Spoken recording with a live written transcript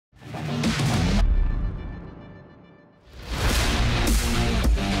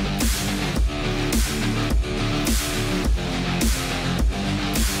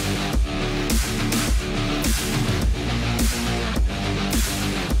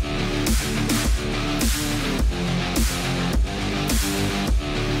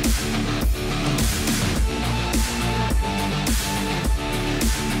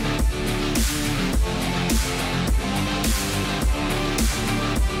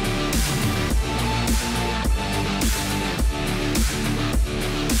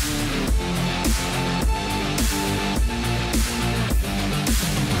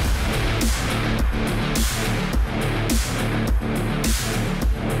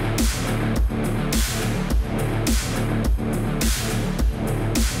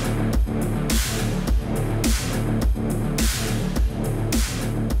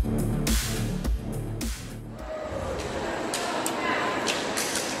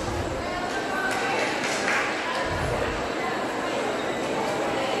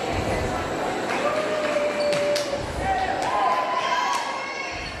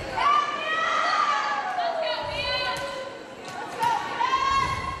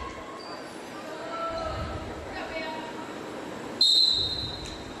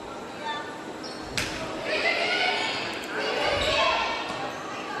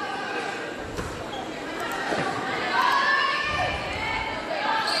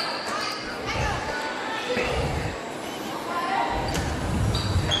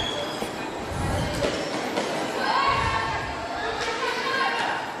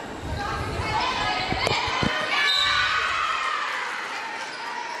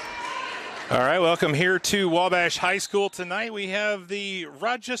All right, welcome here to Wabash High School. Tonight we have the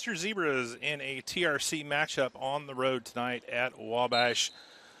Rochester Zebras in a TRC matchup on the road tonight at Wabash.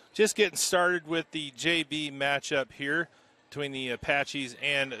 Just getting started with the JV matchup here between the Apaches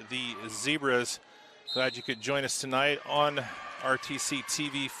and the Zebras. Glad you could join us tonight on RTC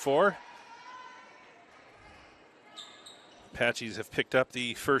TV4. Apaches have picked up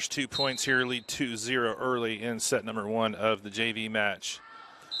the first 2 points here, lead 2-0 early in set number 1 of the JV match.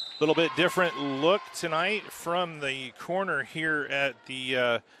 A little bit different look tonight from the corner here at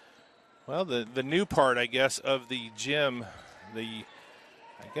the, the new part, I guess, of the gym. They've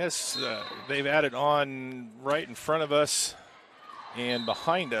added on right in front of us and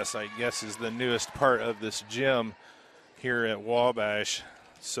behind us, I guess, is the newest part of this gym here at Wabash.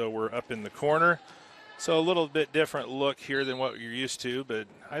 So we're up in the corner. So a little bit different look here than what you're used to, but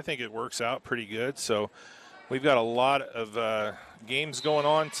I think it works out pretty good. So we've got a lot of games going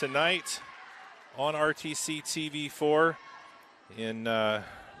on tonight on RTC TV4 in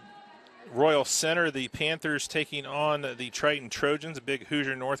Royal Center. The Panthers taking on the Triton Trojans, a big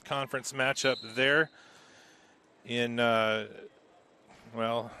Hoosier North Conference matchup there. In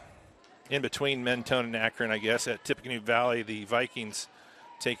between Mentone and Akron, I guess, at Tippecanoe Valley, the Vikings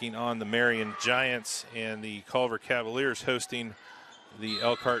taking on the Marion Giants, and the Culver Cavaliers hosting the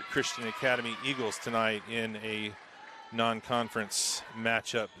Elkhart Christian Academy Eagles tonight in a non-conference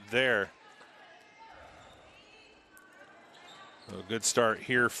matchup there. So a good start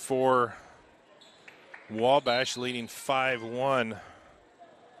here for Wabash, leading 5-1.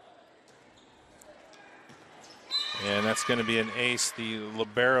 And that's going to be an ace. The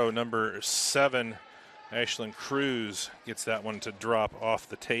libero number 7, Ashlyn Cruz, gets that one to drop off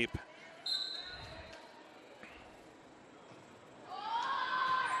the tape.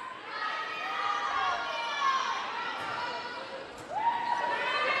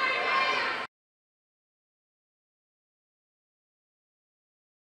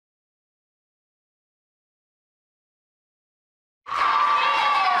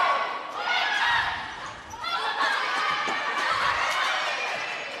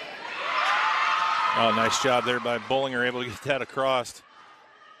 Oh, nice job there by Bullinger, able to get that across.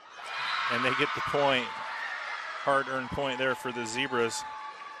 And they get the point. Hard-earned point there for the Zebras.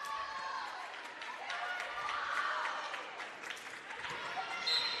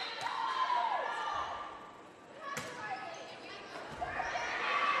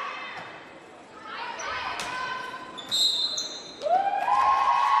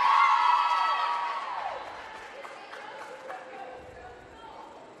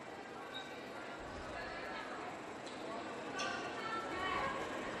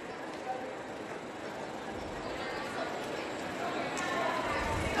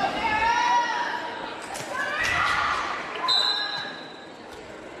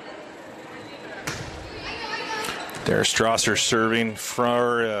 There's Strasser serving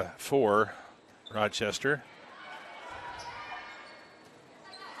for Rochester.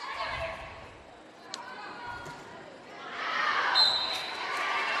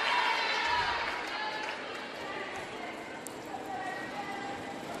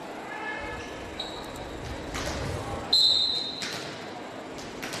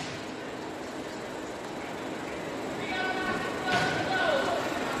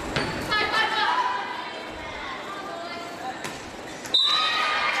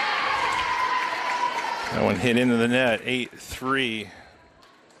 That one hit into the net, 8-3.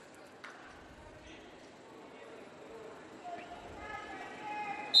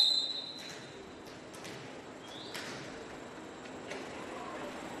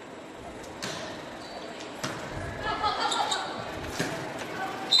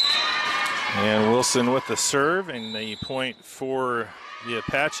 And Wilson with the serve, and the point for the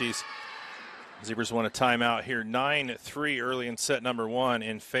Apaches. Zebras want a timeout here, 9-3 early in set number 1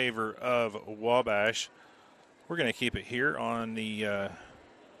 in favor of Wabash. We're going to keep it here on the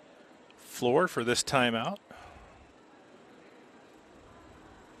floor for this timeout.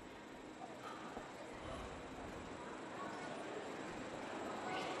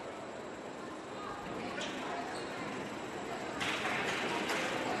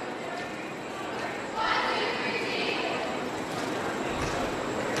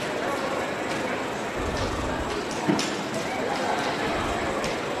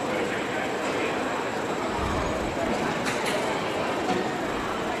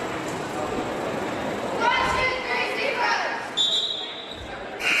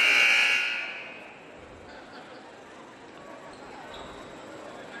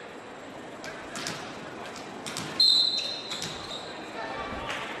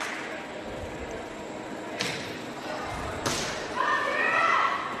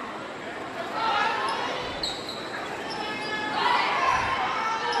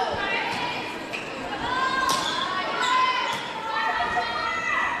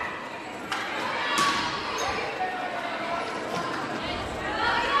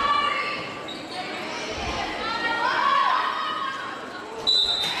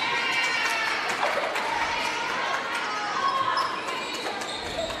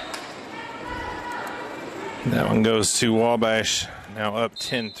 That one goes to Wabash, now up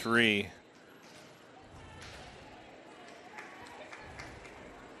 10-3.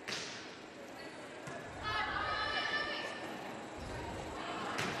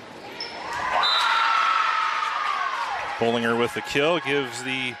 Bollinger with the kill, gives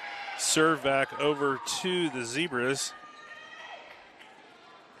the serve back over to the Zebras.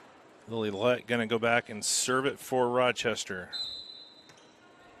 Lily Lett going to go back and serve it for Rochester.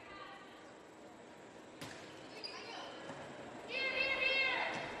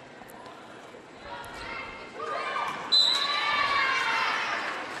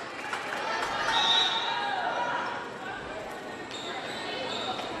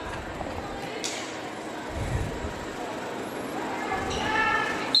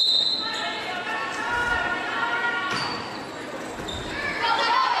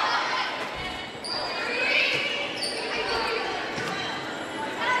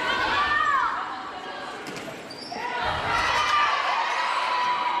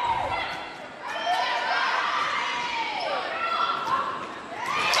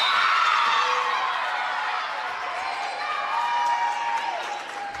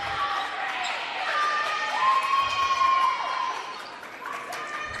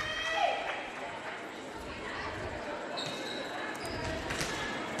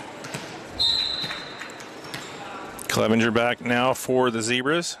 Clevenger back now for the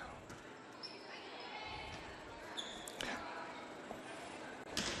Zebras.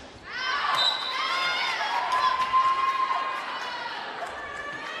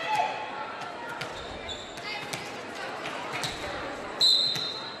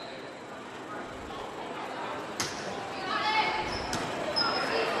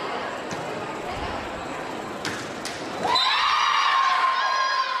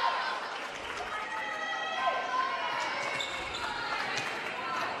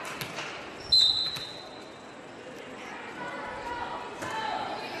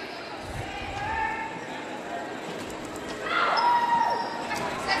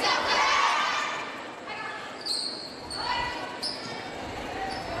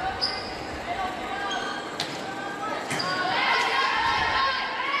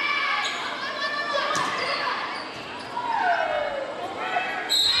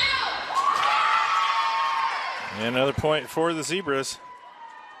 Another point for the Zebras.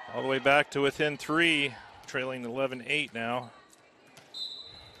 All the way back to within 3, trailing 11-8 now.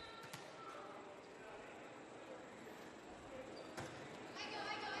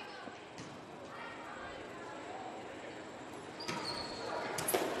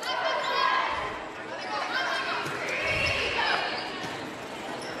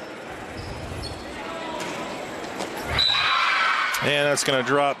 And that's going to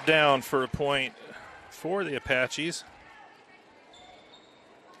drop down for a point for the Apaches.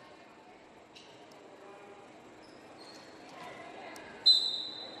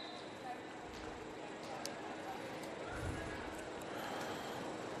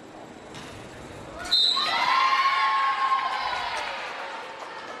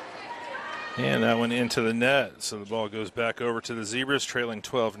 And that went into the net, so the ball goes back over to the Zebras, trailing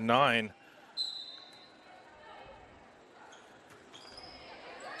 12-9.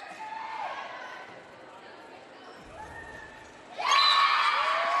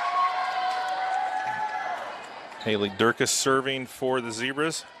 Haley Durkis serving for the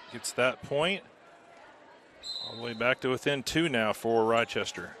Zebras, gets that point. All the way back to within 2 now for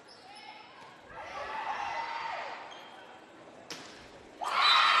Rochester.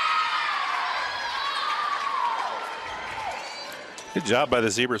 Good job by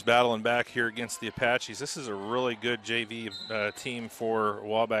the Zebras battling back here against the Apaches. This is a really good JV team for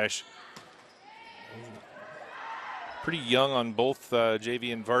Wabash. Pretty young on both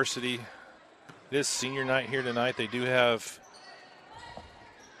JV and varsity. It is senior night here tonight. They do have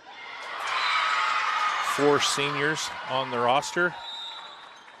 4 seniors on the roster.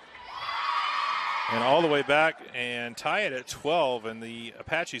 And all the way back and tie it at 12, and the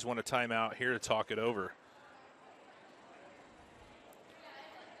Apaches want a timeout here to talk it over.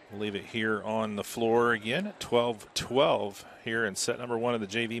 We'll leave it here on the floor again at 12-12 here in set number 1 of the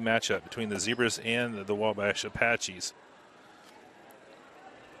JV matchup between the Zebras and the Wabash Apaches.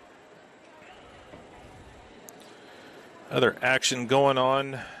 Other action going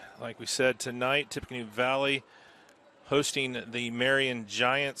on, like we said tonight, Tippecanoe Valley hosting the Marion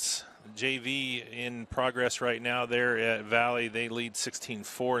Giants. JV in progress right now there at Valley. They lead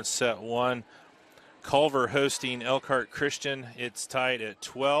 16-4 in set 1. Culver hosting Elkhart Christian. It's tied at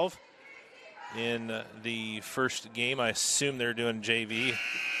 12 in the first game. I assume they're doing JV.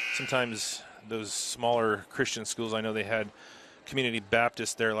 Sometimes those smaller Christian schools, I know they had Community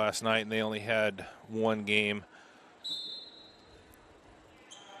Baptist there last night, and they only had one game.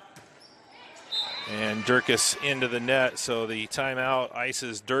 And Durkis into the net, so the timeout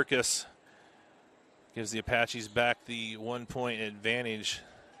ices Durkis, gives the Apaches back the 1-point advantage,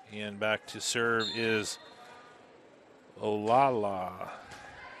 and back to serve is Elena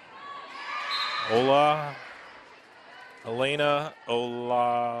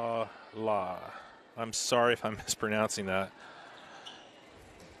Olala. I'm sorry if I'm mispronouncing that.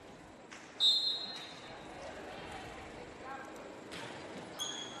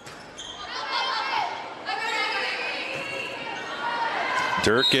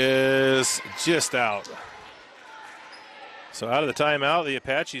 Durkis just out. So out of the timeout, the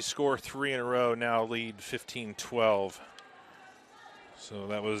Apaches score 3 in a row, now lead 15-12. So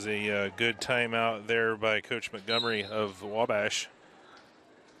that was a good timeout there by Coach Montgomery of Wabash.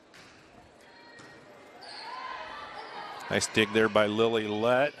 Nice dig there by Lily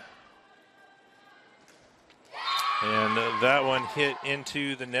Lett. And that one hit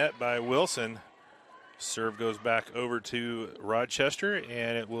into the net by Wilson. Serve goes back over to Rochester,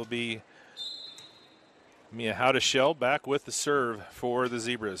 and it will be Mia Howdeshell back with the serve for the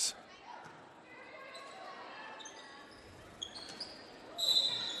Zebras.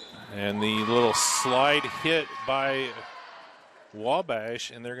 And the little slide hit by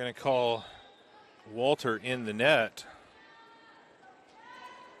Wabash, and they're going to call Walter in the net.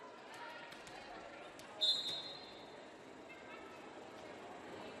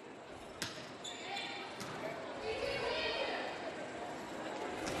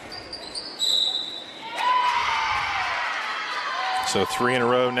 So 3 in a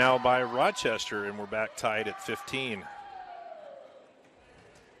row now by Rochester, and we're back tied at 15.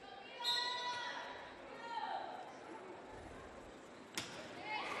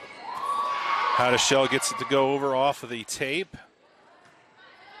 Howdeshell gets it to go over off of the tape.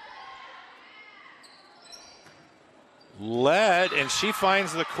 Lett, and she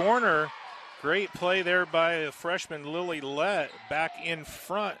finds the corner. Great play there by the freshman Lily Lett. Back in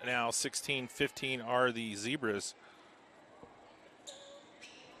front now, 16-15 are the Zebras.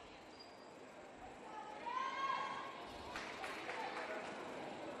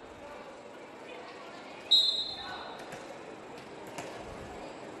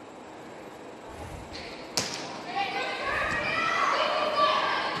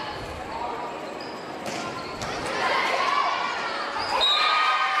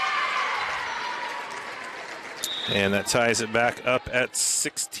 And that ties it back up at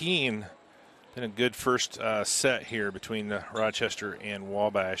 16. Been a good first set here between Rochester and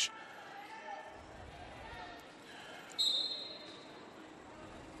Wabash.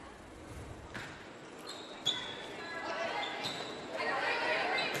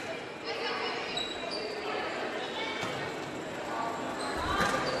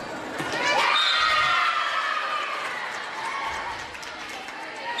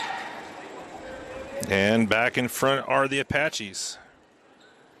 And back in front are the Apaches.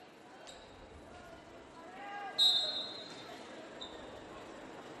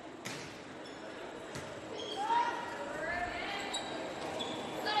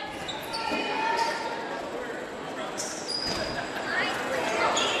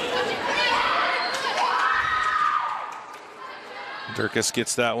 Durkis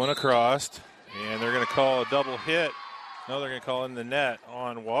gets that one across, and they're going to call a double hit. No, they're going to call in the net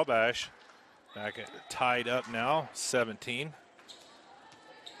on Wabash. Back at, tied up now, 17.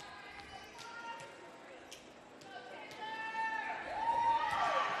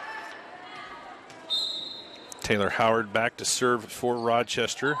 Taylor Howard back to serve for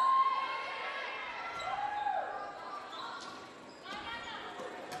Rochester.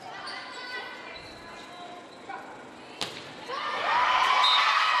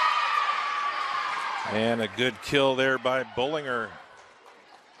 And a good kill there by Bullinger.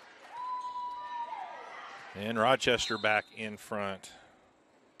 And Rochester back in front.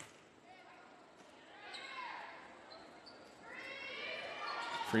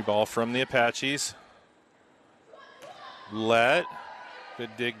 Free ball from the Apaches. Lett.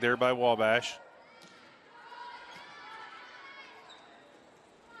 Good dig there by Wabash.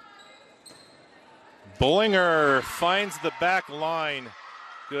 Bullinger finds the back line.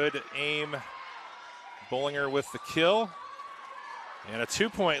 Good aim. Bullinger with the kill. And a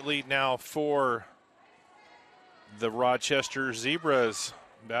 2-point lead now for the Rochester Zebras,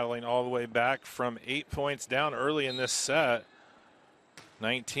 battling all the way back from 8 points down early in this set.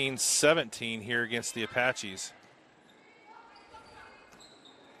 19-17 here against the Apaches.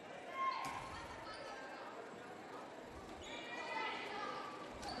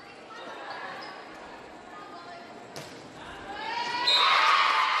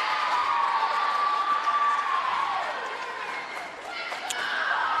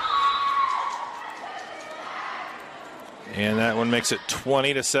 And that one makes it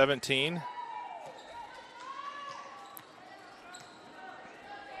 20-17.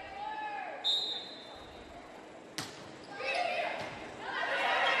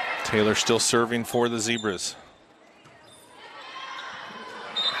 Taylor still serving for the Zebras.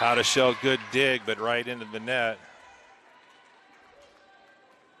 How to shell, good dig, but right into the net.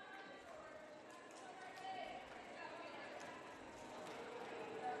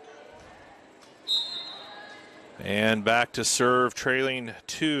 And back to serve, trailing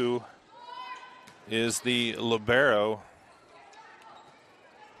 2 is the libero.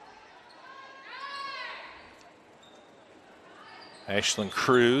 Ashlyn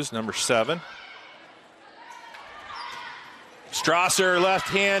Cruz, number 7. Strasser, left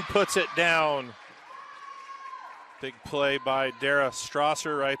hand, puts it down. Big play by Dara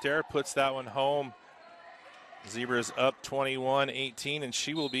Strasser right there, puts that one home. Zebras up 21-18, and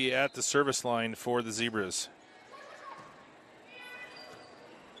she will be at the service line for the Zebras.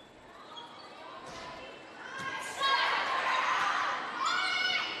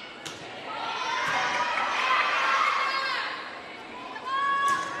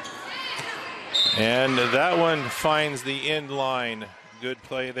 And that one finds the end line. Good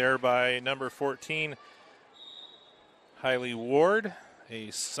play there by number 14, Hailey Ward,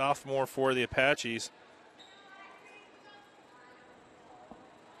 a sophomore for the Apaches.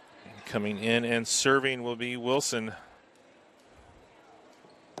 And coming in and serving will be Wilson.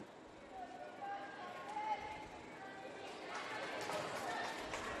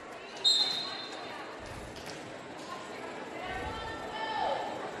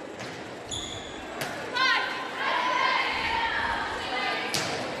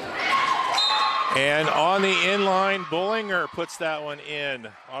 And on the inline, Bullinger puts that one in.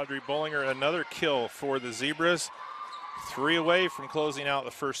 Audrey Bullinger, another kill for the Zebras. 3 away from closing out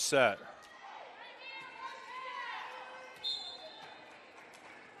the first set.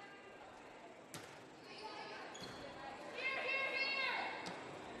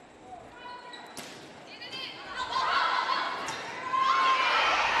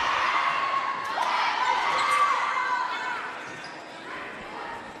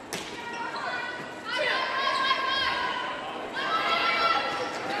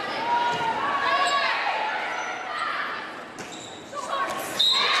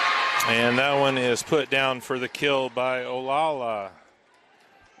 And that one is put down for the kill by Olala.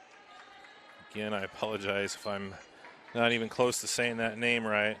 Again, I apologize if I'm not even close to saying that name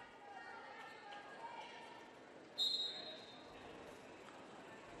right.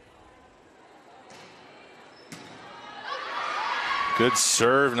 Good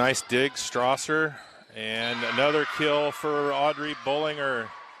serve, nice dig, Strasser. And another kill for Audrey Bullinger.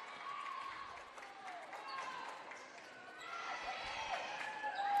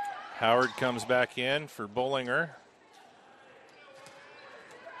 Howard comes back in for Bullinger.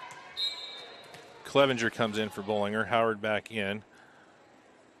 Clevenger comes in for Bullinger. Howard back in.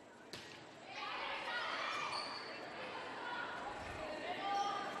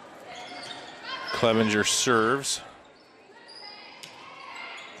 Clevenger serves.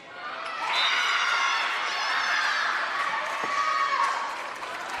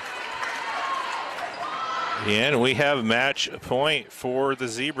 And we have match point for the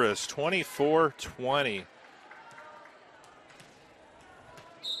Zebras, 24-20.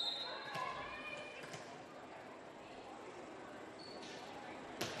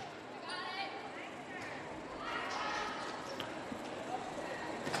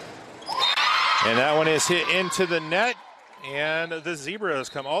 And that one is hit into the net, and the Zebras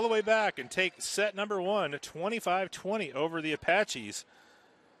come all the way back and take set number 1, 25-20 over the Apaches.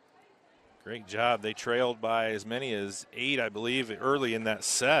 Great job. They trailed by as many as 8, I believe, early in that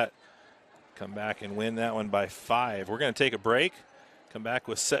set. Come back and win that one by 5. We're going to take a break. Come back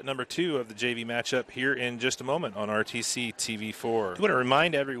with set number 2 of the JV matchup here in just a moment on RTC TV4. I want to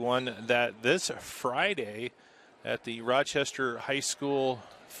remind everyone that this Friday at the Rochester High School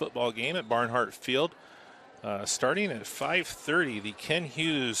football game at Barnhart Field, starting at 5:30, the Ken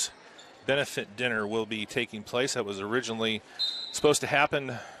Hughes benefit dinner will be taking place. That was originally supposed to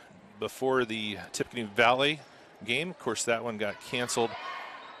happen before the Tippecanoe Valley game. Of course, that one got canceled,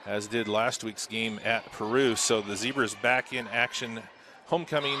 as did last week's game at Peru. So the Zebras back in action,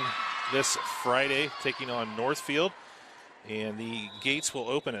 homecoming this Friday, taking on Northfield. And the gates will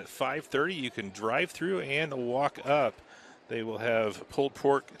open at 5:30. You can drive through and walk up. They will have pulled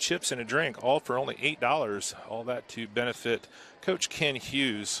pork, chips, and a drink, all for only $8. All that to benefit Coach Ken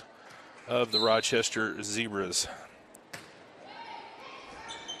Hughes of the Rochester Zebras.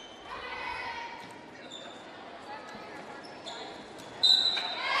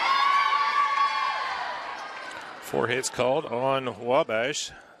 4 hits called on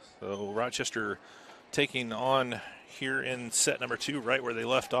Wabash. So Rochester taking on here in set number 2, right where they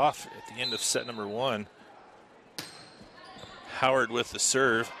left off at the end of set number 1. Howard with the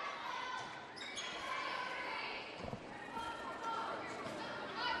serve.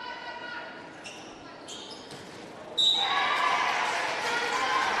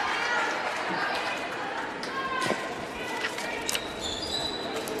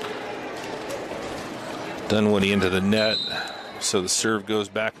 Dunwoody into the net, so the serve goes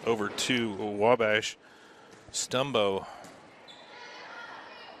back over to Wabash.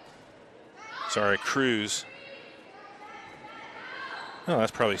 Cruz. Oh,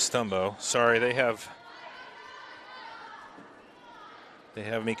 that's probably Stumbo. Sorry, they have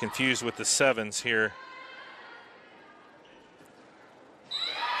me confused with the 7s here.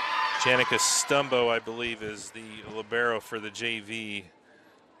 Janica Stumbo, I believe, is the libero for the JV.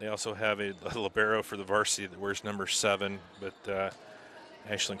 They also have a libero for the varsity that wears number 7, but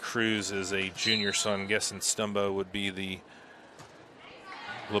Ashlyn Cruz is a junior, so I'm guessing Stumbo would be the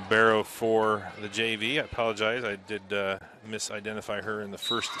libero for the JV. I apologize, I did misidentify her in the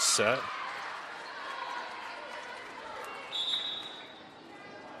first set.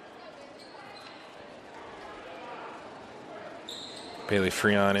 Bailey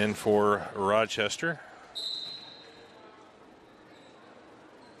Freon in for Rochester.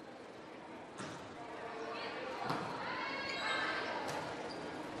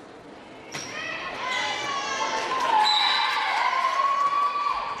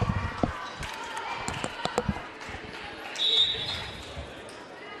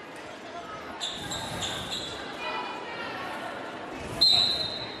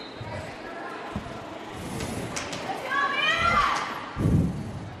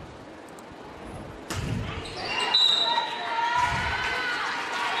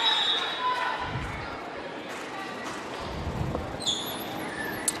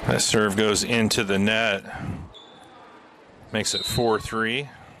 That serve goes into the net, makes it 4-3.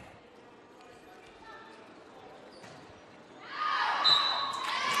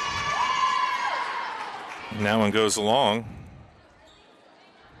 And that one goes long.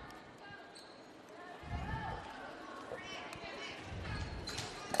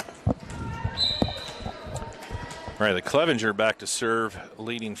 All right, the Clevenger back to serve,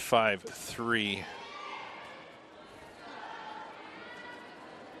 leading 5-3.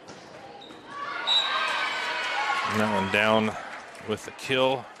 And that one down with the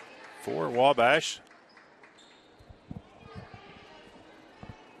kill for Wabash.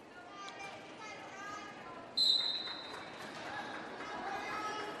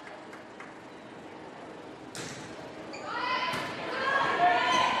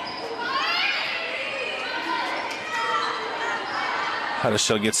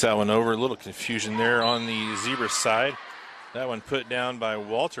 Hadashell gets that one over. A little confusion there on the Zebra side. That one put down by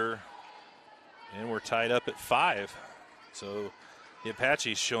Walter. And we're tied up at 5. So the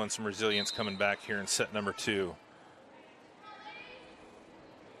Apaches showing some resilience coming back here in set number 2.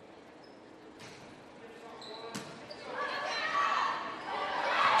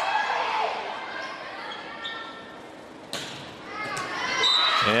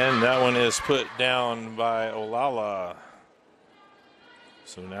 And that one is put down by Olala.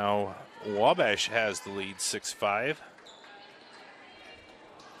 So now Wabash has the lead, 6-5.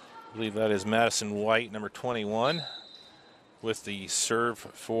 I believe that is Madison White, number 21, with the serve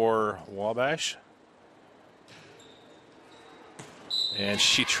for Wabash. And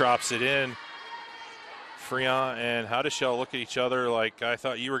she drops it in. Freon and Hadashell look at each other like, I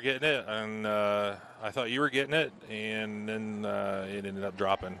thought you were getting it, and I thought you were getting it, and then it ended up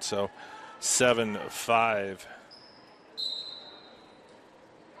dropping. So 7-5.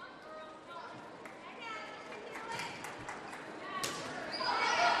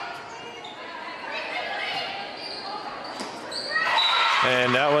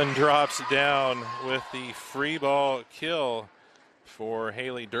 And that one drops down with the free ball kill for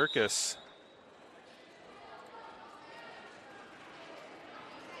Haley Durkis.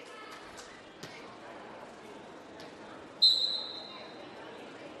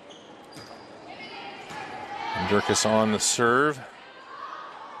 And Durkis on the serve.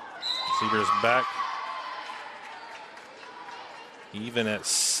 Zebra's back even at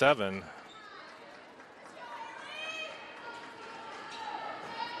 7.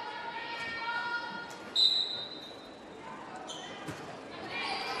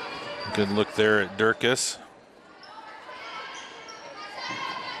 Good look there at Durkis.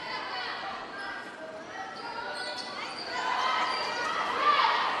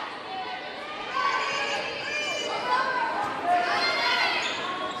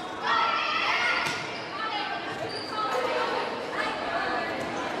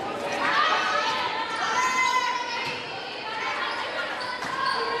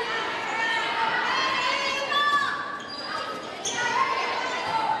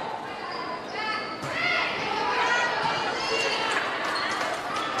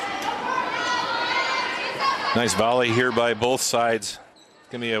 Nice volley here by both sides.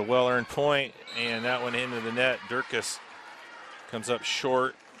 Going to be a well-earned point, and that one into the net. Durkis comes up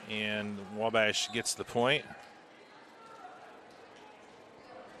short, and Wabash gets the point.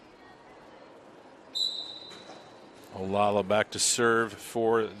 Olala back to serve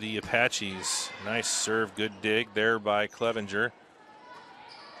for the Apaches. Nice serve, good dig there by Clevenger.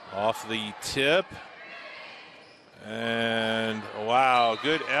 Off the tip. And wow,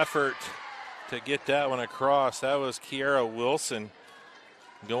 good effort to get that one across. That was Kiara Wilson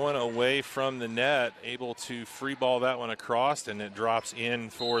going away from the net, able to free ball that one across, and it drops in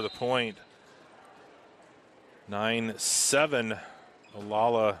for the point. 9-7.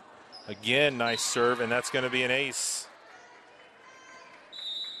 Olala again, nice serve, and that's going to be an ace.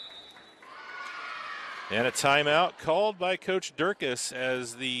 And a timeout called by Coach Durkis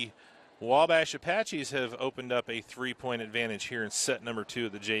as the Wabash Apaches have opened up a 3-point advantage here in set number 2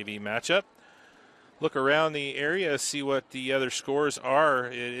 of the JV matchup. Look around the area, see what the other scores are.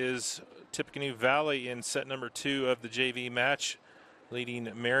 It is Tippecanoe Valley in set number 2 of the JV match,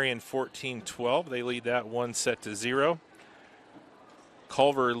 leading Marion 14-12. They lead that 1-0.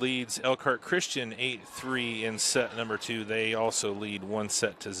 Culver leads Elkhart Christian 8-3 in set number 2. They also lead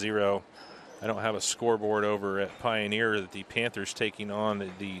 1-0. I don't have a scoreboard over at Pioneer. The Panthers taking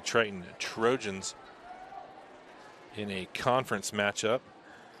on the Triton Trojans in a conference matchup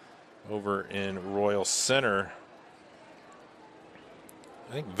over in Royal Center.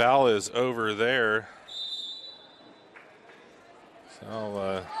 I think Val is over there. So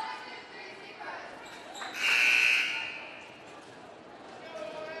I'll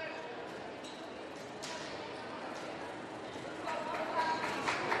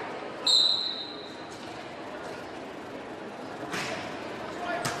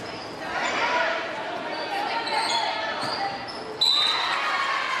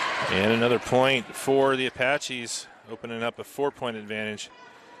and another point for the Apaches, opening up a 4-point advantage.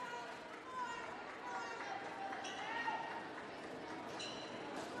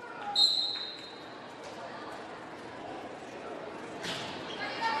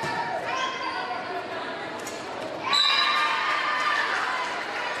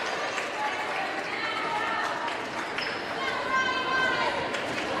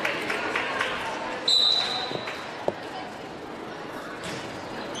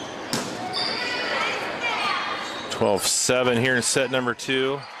 Seven here in set number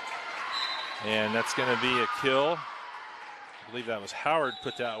 2, and that's going to be a kill. I believe that was Howard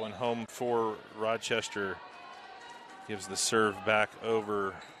put that one home for Rochester. Gives the serve back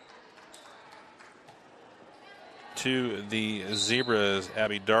over to the Zebras.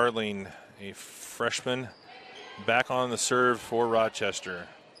 Abby Darling, a freshman, back on the serve for Rochester.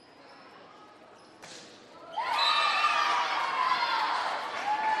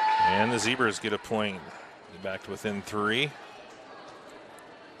 And the Zebras get a point. Back to within 3.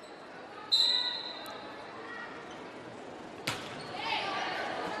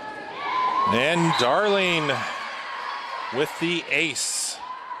 And Darling with the ace.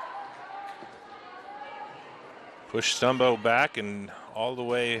 Push Stumbo back and all the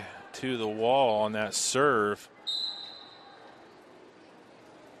way to the wall on that serve.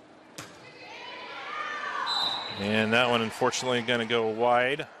 And that one unfortunately going to go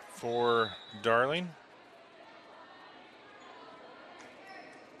wide for Darling.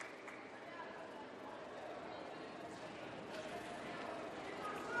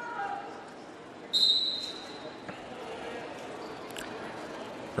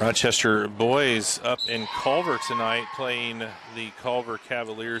 Rochester boys up in Culver tonight playing the Culver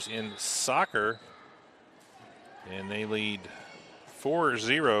Cavaliers in soccer. And they lead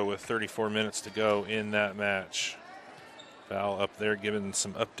 4-0 with 34 minutes to go in that match. Val up there giving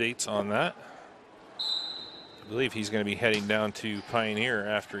some updates on that. I believe he's going to be heading down to Pioneer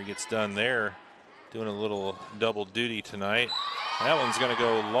after he gets done there, doing a little double duty tonight. That one's going to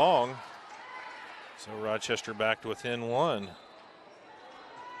go long. So Rochester back to within 1.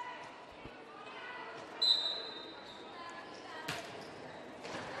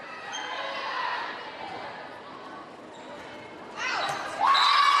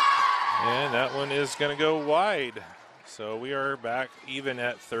 And that one is going to go wide. So we are back even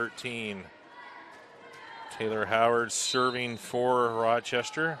at 13. Taylor Howard serving for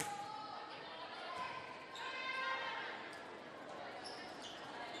Rochester.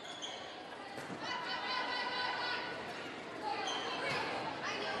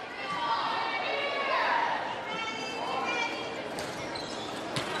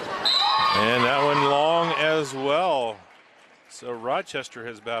 And that one long as well. So Rochester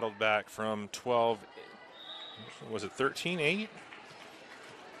has battled back from 12, was it 13-8?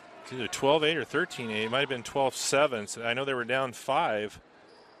 It's either 12-8 or 13-8. It might have been 12-7. So I know they were down 5.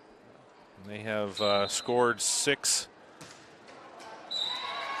 They have scored 6.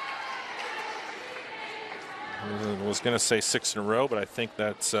 I was going to say 6 in a row, but I think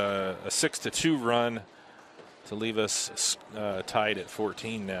that's a 6-2 run to leave us tied at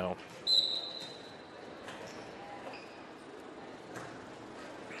 14 now.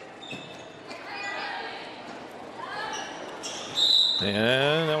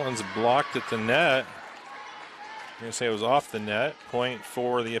 And that one's blocked at the net. I'm going to say it was off the net. Point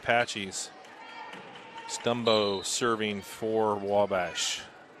for the Apaches. Stumbo serving for Wabash.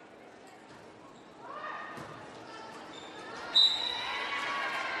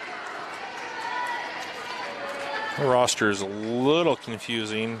 The roster is a little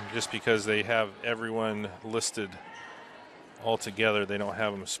confusing just because they have everyone listed all together. They don't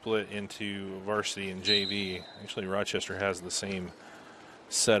have them split into varsity and JV. Actually, Rochester has the same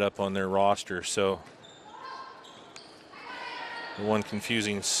setup on their roster. So the one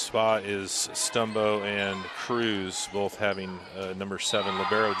confusing spot is Stumbo and Cruz both having a number 7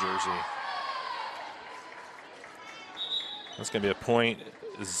 libero jersey. That's going to be a point,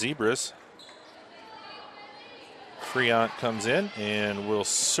 Zebras. Friant comes in and will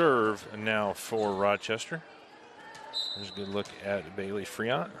serve now for Rochester. There's a good look at Bailey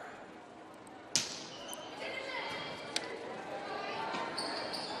Friant.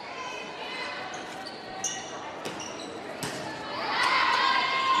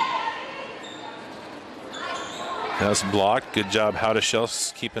 That's blocked. Good job,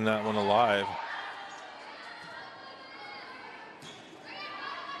 Howdeshell, keeping that one alive.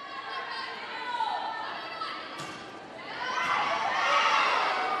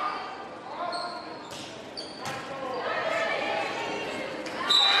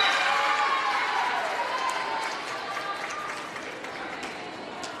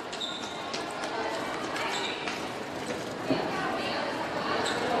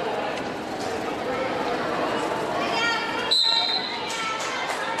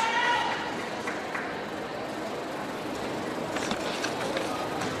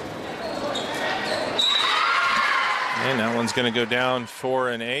 Going to go down for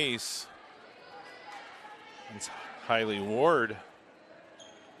an ace. It's Hiley Ward.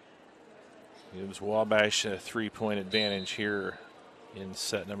 Gives Wabash a 3-point advantage here in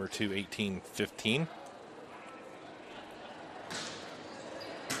set number 2, 18-15.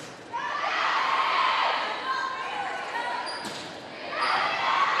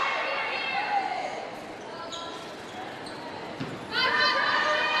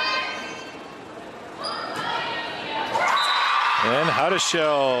 And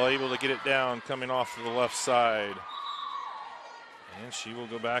Howdeshell able to get it down, coming off to the left side. And she will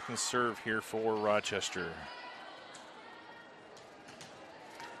go back and serve here for Rochester.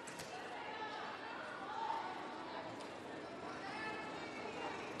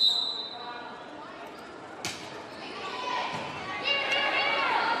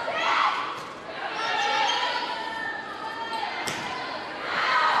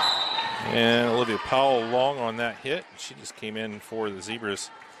 And Olivia Powell long on that hit. She just came in for the Zebras.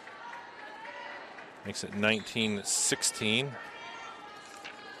 Makes it 19-16.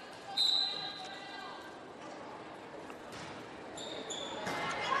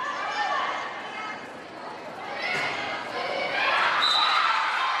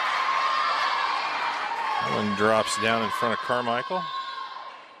 That one drops down in front of Carmichael.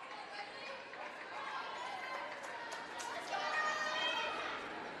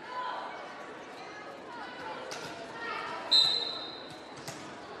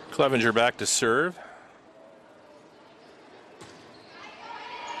 Clevenger back to serve.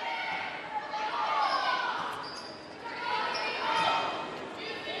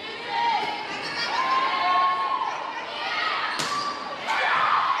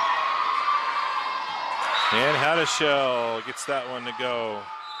 And Howdeshell gets that one to go.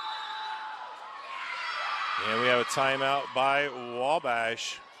 And we have a timeout by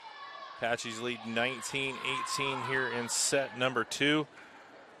Wabash. Apaches lead 19-18 here in set number 2.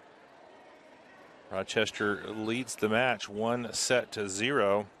 Rochester leads the match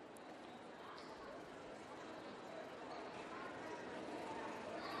 1-0.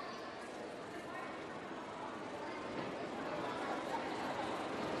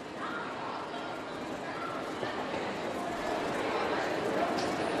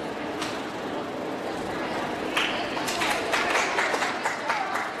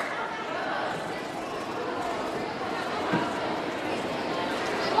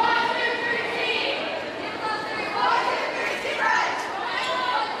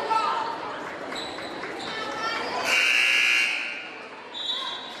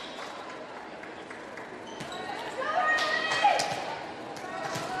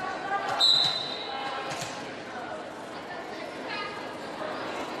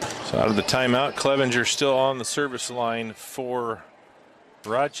 So out of the timeout, Clevenger still on the service line for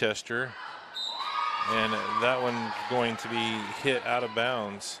Rochester. And that one going to be hit out of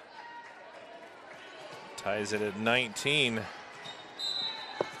bounds. Ties it at 19.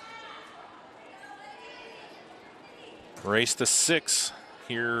 Race to 6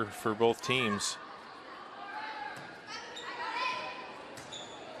 here for both teams.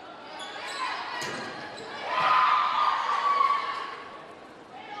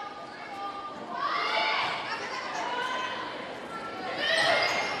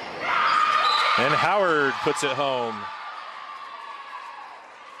 And Howard puts it home.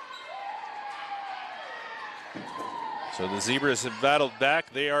 So the Zebras have battled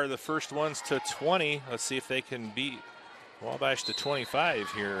back. They are the first ones to 20. Let's see if they can beat Wabash to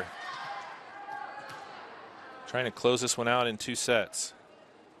 25 here. Trying to close this one out in 2 sets.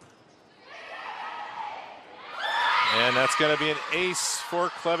 And that's going to be an ace for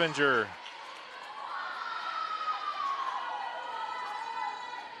Clevenger.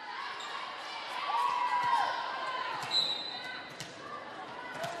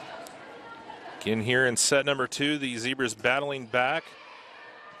 Again here in set number 2, the Zebras battling back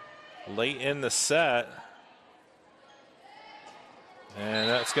late in the set. And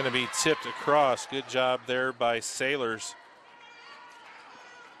that's going to be tipped across. Good job there by Sailors.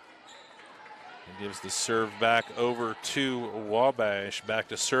 It gives the serve back over to Wabash. Back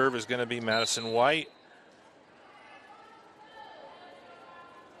to serve is going to be Madison White.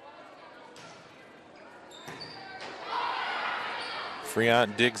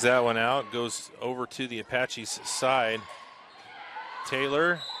 Friant digs that one out, goes over to the Apaches' side.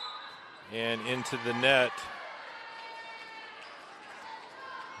 Taylor, and into the net.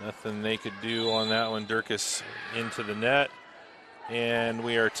 Nothing they could do on that one. Durkis into the net. And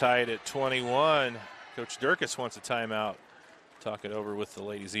we are tied at 21. Coach Durkis wants a timeout. Talk it over with the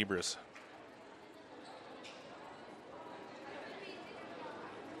Lady Zebras.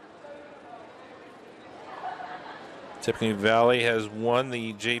 Tiffany Valley has won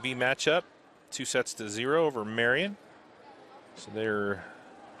the JV matchup 2-0 over Marion. So they're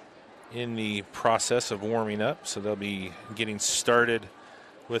in the process of warming up. So they'll be getting started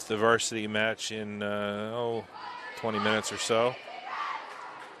with the varsity match in 20 minutes or so.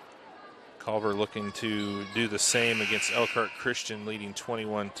 Culver looking to do the same against Elkhart Christian, leading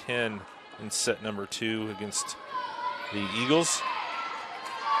 21-10 in set number 2 against the Eagles.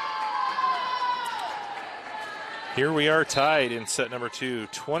 Here we are tied in set number 2,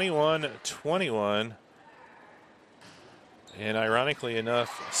 21-21. And ironically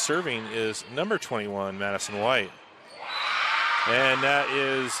enough, serving is number 21, Madison White. And that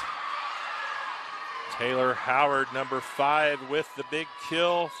is Taylor Howard, number 5, with the big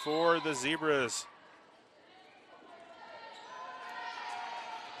kill for the Zebras.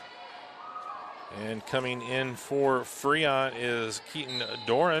 And coming in for Friant is Keaton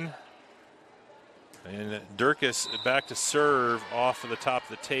Doran. And Durkis back to serve off of the top of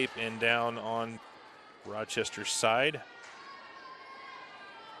the tape and down on Rochester's side.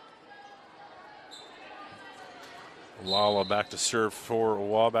 Lala back to serve for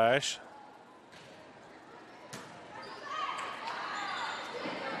Wabash.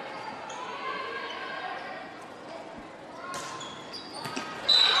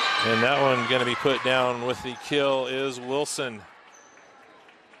 And that one going to be put down with the kill is Wilson.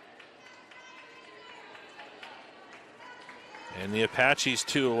 And the Apaches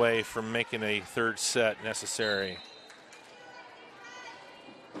 2 away from making a third set necessary.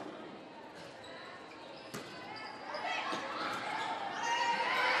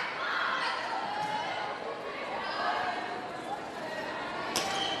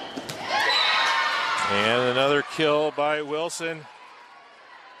 And another kill by Wilson.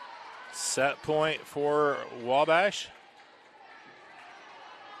 Set point for Wabash.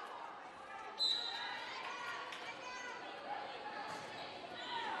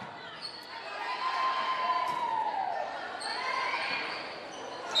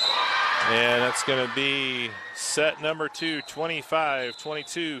 And that's going to be set number 2,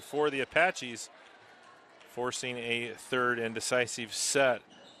 25-22 for the Apaches, forcing a third and decisive set.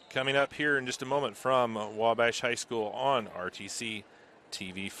 Coming up here in just a moment from Wabash High School on RTC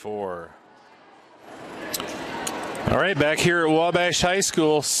TV4. All right, back here at Wabash High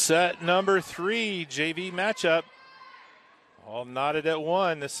School, set number 3, JV matchup. All knotted at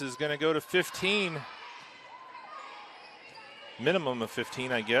 1. This is going to go to 15. Minimum of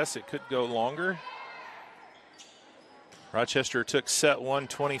 15, I guess. It could go longer. Rochester took set 1,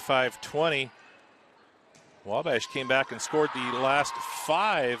 25-20. Wabash came back and scored the last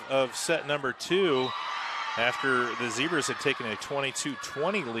 5 of set number 2. after the Zebras had taken a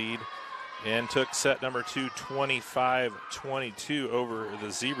 22-20 lead and took set number 2 25-22 over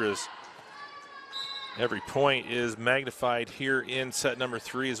the Zebras. Every point is magnified here in set number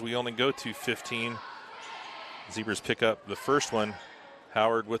 3 as we only go to 15. Zebras pick up the first one.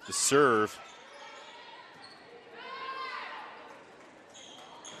 Howard with the serve.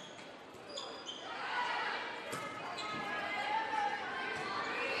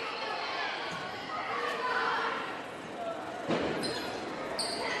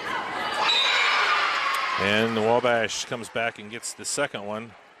 And the Wabash comes back and gets the second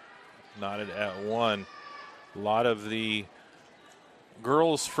one. Knotted at 1. A lot of the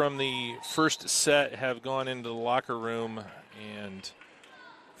girls from the first set have gone into the locker room, and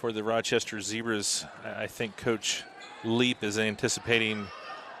for the Rochester Zebras, I think Coach Leap is anticipating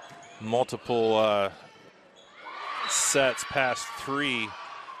multiple sets past 3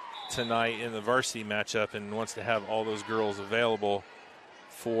 tonight in the varsity matchup and wants to have all those girls available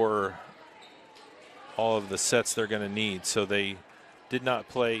for all of the sets they're going to need. So they did not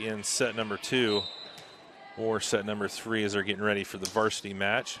play in set number 2 or set number 3 as they're getting ready for the varsity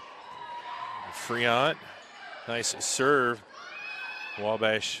match. Friant, nice serve.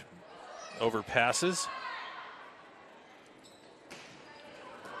 Wabash overpasses.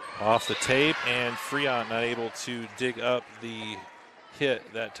 Off the tape, and Friant not able to dig up the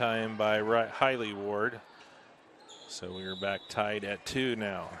hit that time by Hiley Ward. So we are back tied at 2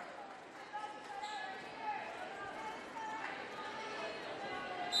 now.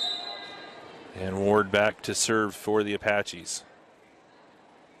 And Ward back to serve for the Apaches.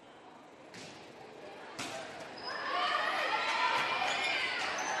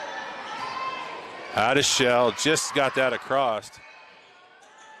 Out of shell, just got that across.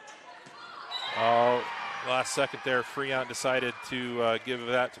 Oh, last second there, Friant decided to give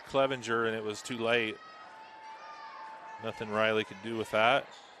that to Clevenger, and it was too late. Nothing Riley could do with that.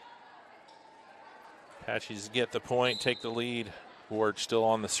 Apaches get the point, take the lead. Ward still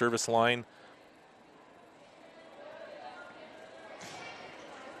on the service line.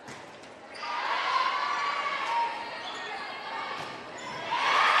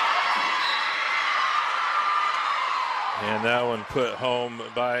 And that one put home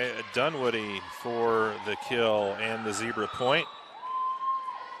by Dunwoody for the kill and the Zebra point.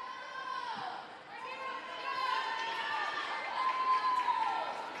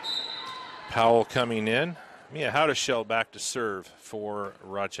 Powell coming in. Mia Howdeshell back to serve for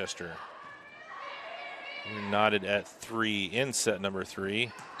Rochester. We're knotted at 3 in set number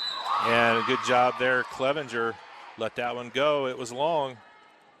 3. And a good job there. Clevenger let that one go. It was long.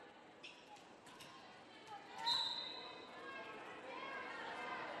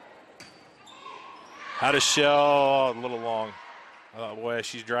 Howdeshell, a little long. Oh, boy,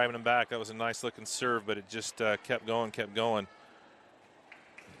 she's driving him back. That was a nice looking serve, but it just kept going.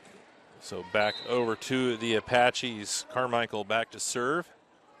 So back over to the Apaches. Carmichael back to serve.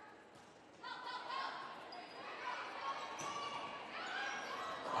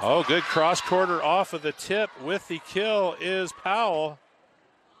 Oh, good cross quarter off of the tip with the kill is Powell.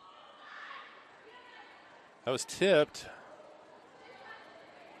 That was tipped.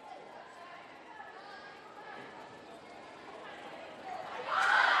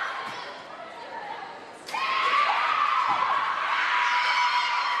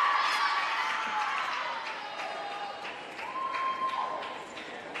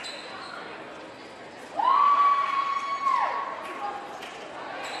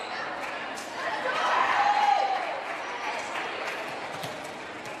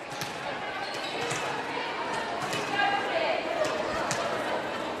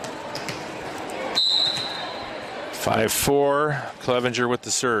 Five-4, Clevenger with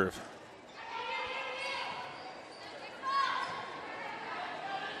the serve.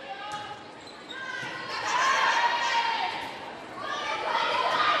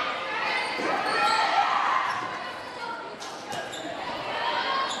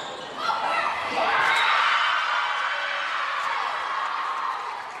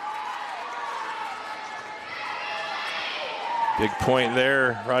 Big point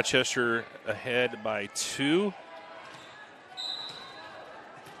there. Rochester ahead by 2.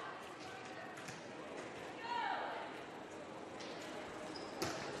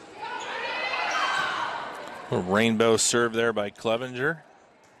 A rainbow serve there by Clevenger.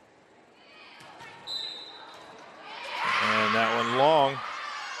 And that one long.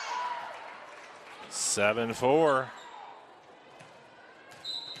 7-4.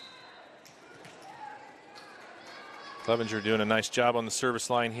 Clevenger doing a nice job on the service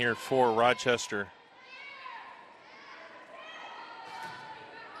line here for Rochester.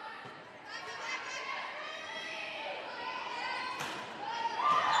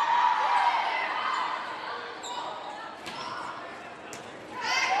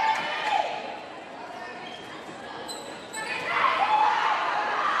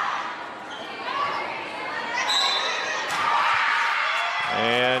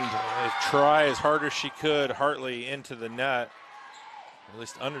 And try as hard as she could, Hartley into the net, at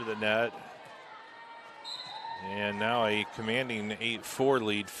least under the net. And now a commanding 8-4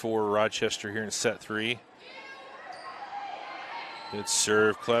 lead for Rochester here in set 3. Good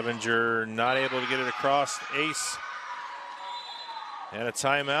serve, Clevenger not able to get it across, ace. And a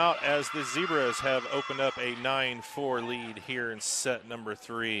timeout as the Zebras have opened up a 9-4 lead here in set number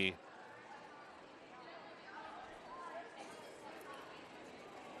 3.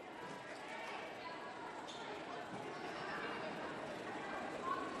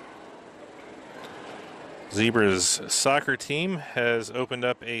 Zebras soccer team has opened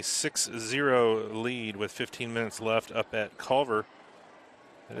up a 6-0 lead with 15 minutes left up at Culver.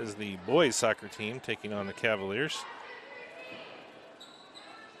 That is the boys soccer team taking on the Cavaliers.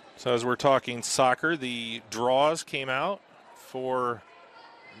 So as we're talking soccer, the draws came out for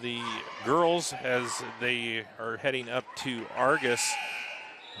the girls as they are heading up to Argus.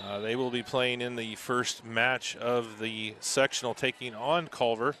 They will be playing in the first match of the sectional, taking on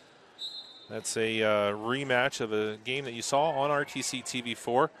Culver. That's a rematch of a game that you saw on RTC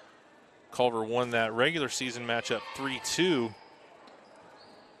TV4. Culver won that regular season matchup 3-2.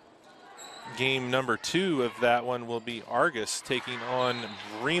 Game number 2 of that one will be Argus taking on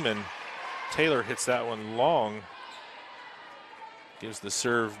Bremen. Taylor hits that one long. Gives the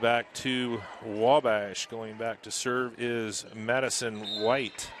serve back to Wabash. Going back to serve is Madison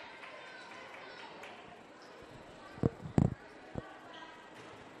White.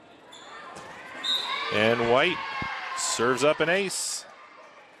 And White serves up an ace.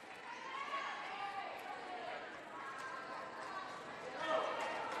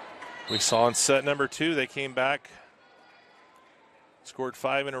 We saw in set number 2, they came back, scored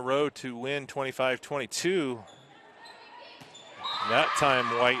 5 in a row to win 25-22. That time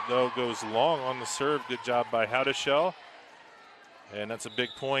White, though, goes long on the serve. Good job by Howdeshell. And that's a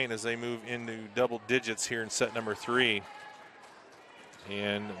big point as they move into double digits here in set number 3.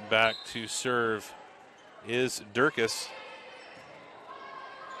 And back to serve is Durkis.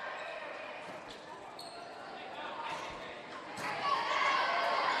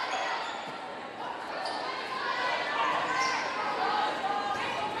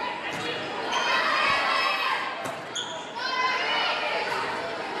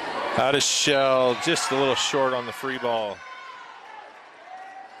 Howdeshell just a little short on the free ball.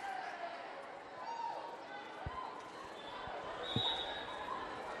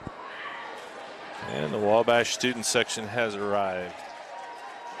 And the Wabash student section has arrived.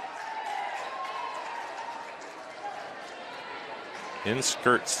 In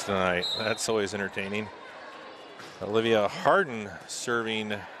skirts tonight. That's always entertaining. Olivia Harden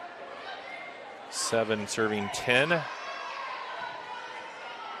serving 7, serving 10.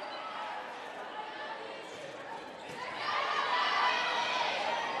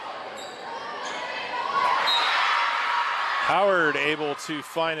 Howard able to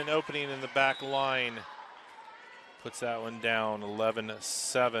find an opening in the back line. Puts that one down,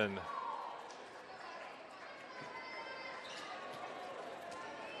 11-7.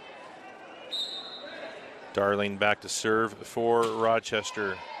 Darling back to serve for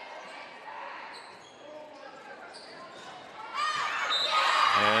Rochester.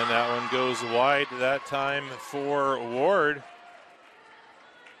 And that one goes wide that time for Ward.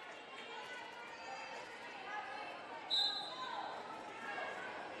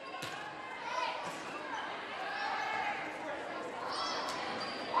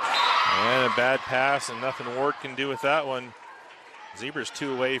 And a bad pass and nothing Ward can do with that one. Zebras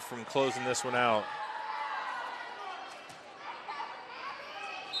 2 away from closing this one out.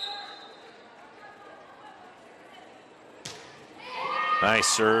 Nice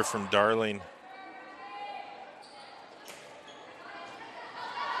serve from Darling.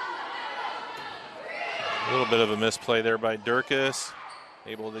 A little bit of a misplay there by Durkis.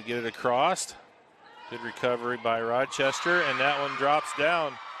 Able to get it across. Good recovery by Rochester, and that one drops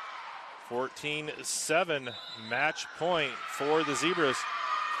down. 14-7 match point for the Zebras.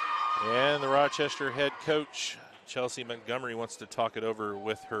 And the Rochester head coach, Chelsea Montgomery, wants to talk it over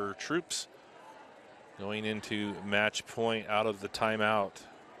with her troops going into match point out of the timeout.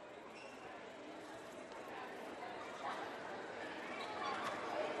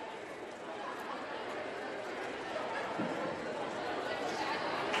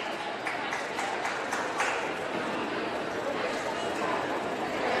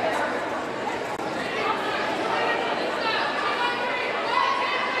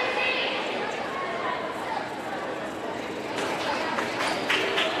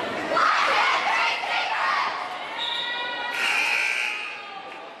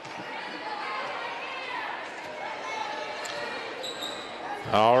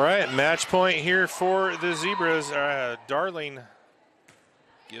 right, match point here for the Zebras. Darling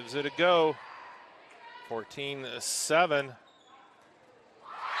gives it a go. 14-7.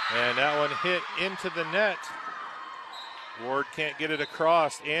 And that one hit into the net. Ward can't get it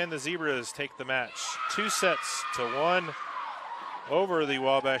across, and the Zebras take the match 2-1 over the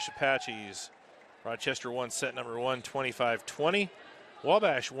Wabash Apaches. Rochester won set number 1, 25-20.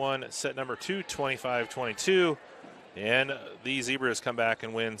 Wabash won set number 2, 25-22. And the Zebras come back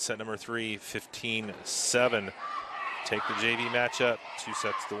and win set number 3, 15-7. Take the JV matchup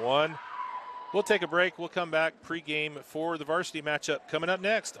 2-1. We'll take a break. We'll come back pregame for the varsity matchup coming up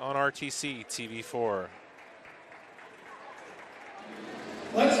next on RTC TV4.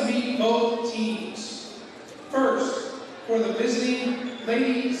 Let's meet both teams. First, for the visiting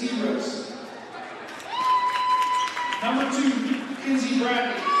Lady Zebras. Number 2, Kinsey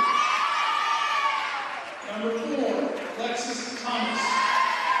Bradley. Number 4, Alexis Thomas.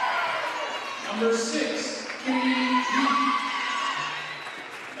 Number 6, Kennedy Lee.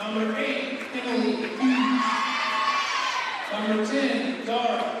 Number 8, Emily Hughes. Number 10,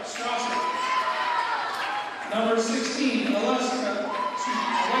 Dara Strasser. Number 16, Alexa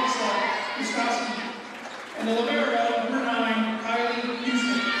Wiskowski. And the libero, number 9, Kylie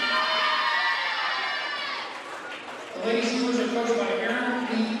Houston. The Lady Zebras are coached by Aaron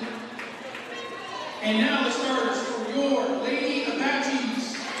Lee. And now the starters for your Lady Apaches.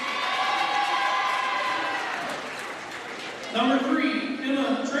 Number 3,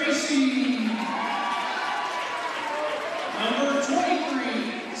 Emma Tracy. Number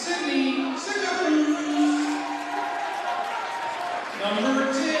 23, Sydney Singapore. Number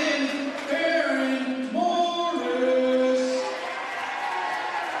 10, Farron Morris.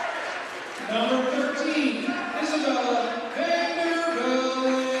 Number 13, Isabella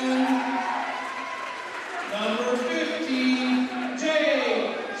Vandervellen. Number 15,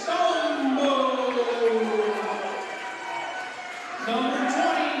 Jay Sombo. Number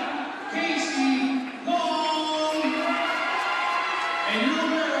 20, Casey Long. And your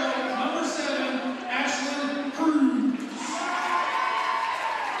libero, number 7, Ashlyn Cruz.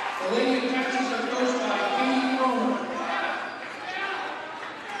 The Lady Apaches are coached by Katie Cromer.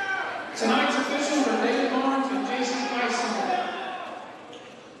 Tonight's officials are David Barnes and Jason Tyson.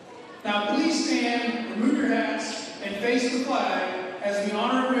 Now please stand, remove your hats, and face the flag as we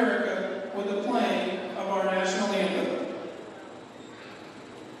honor America with the playing of our national anthem.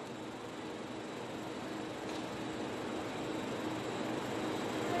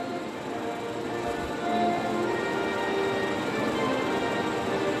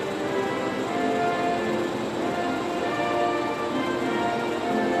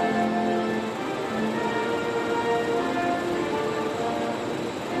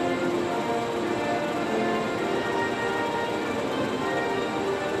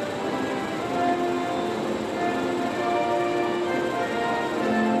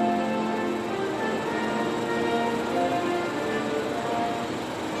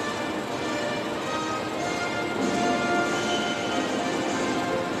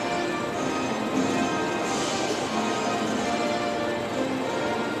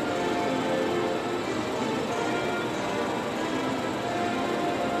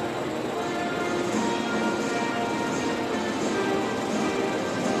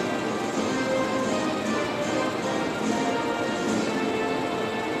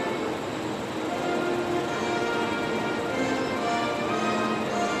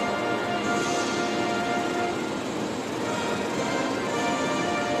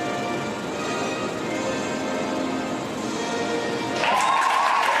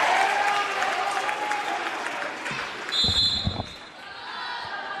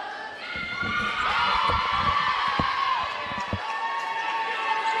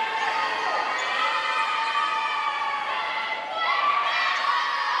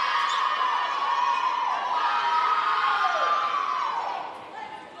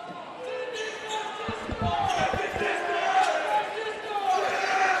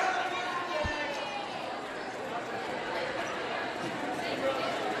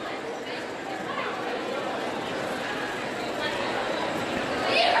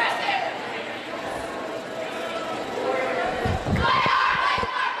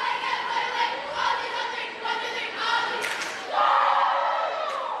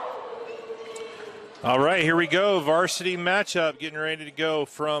 All right, here we go. Varsity matchup getting ready to go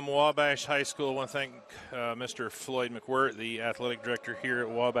from Wabash High School. I want to thank Mr. Floyd McWhirt, the athletic director here at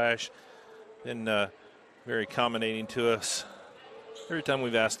Wabash. Been very accommodating to us. Every time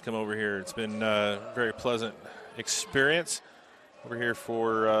we've asked to come over here, it's been a very pleasant experience. Over here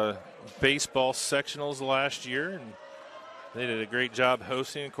for baseball sectionals last year. And They did a great job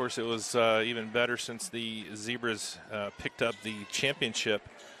hosting. Of course, it was even better since the Zebras picked up the championship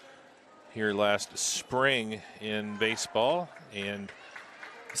here last spring in baseball. And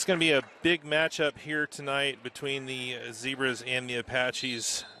it's going to be a big matchup here tonight between the Zebras and the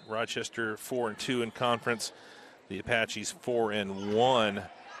Apaches. Rochester 4-2 in conference. The Apaches 4-1.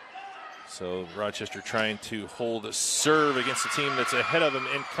 So Rochester trying to hold a serve against a team that's ahead of them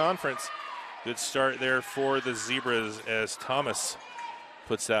in conference. Good start there for the Zebras as Thomas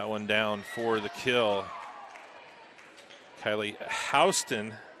puts that one down for the kill. Kylie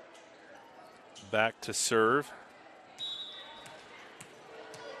Houston back to serve.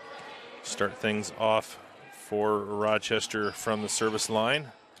 Start things off for Rochester from the service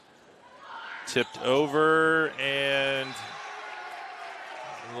line. Tipped over and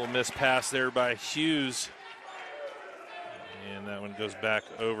a little missed pass there by Hughes. And that one goes back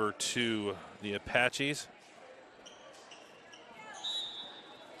over to the Apaches.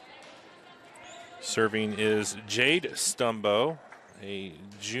 Serving is Jade Stumbo, a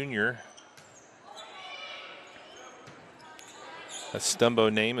junior. That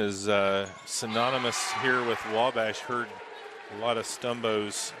Stumbo name is synonymous here with Wabash. Heard a lot of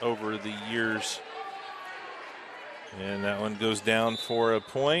Stumbos over the years. And that one goes down for a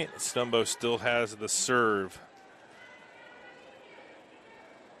point. Stumbo still has the serve.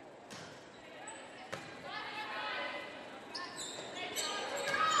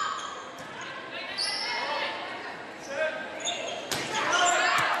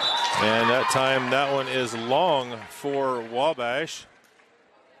 And that time, that one is long for Wabash.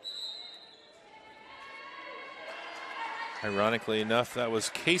 Ironically enough, that was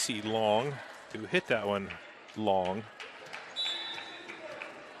Casey Long who hit that one long.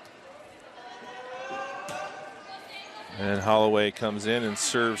 And Holloway comes in and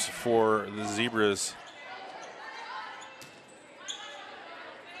serves for the Zebras.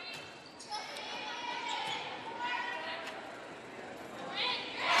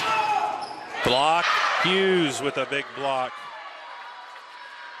 Block. Hughes with a big block.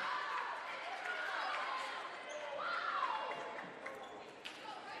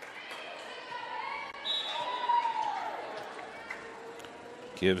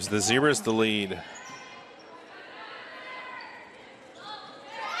 Gives the Zebras the lead.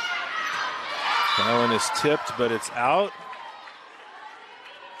 That one is tipped, but it's out.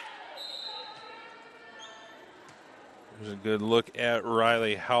 There's a good look at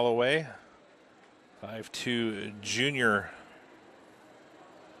Riley Holloway. 5'2" junior.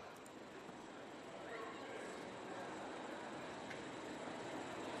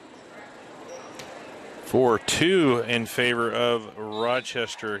 For 2 in favor of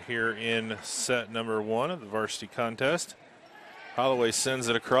Rochester here in set number 1 of the varsity contest. Holloway sends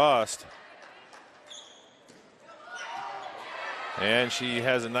it across. And she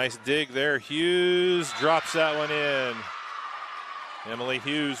has a nice dig there. Hughes drops that one in. Emily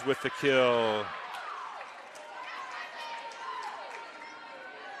Hughes with the kill.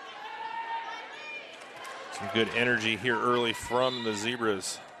 Some good energy here early from the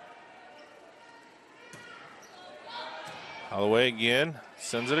Zebras. Holloway again,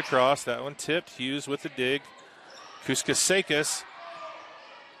 sends it across. That one tipped. Hughes with the dig. Kuskasekis.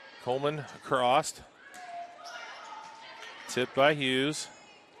 Coleman across. Tipped by Hughes.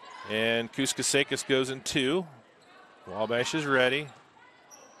 And Kuskasekis goes in 2. Wabash is ready.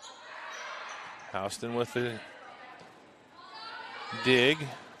 Houston with the dig.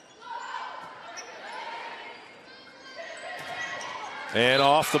 And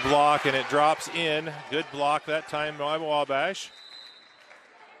off the block, and it drops in. Good block that time by Wabash.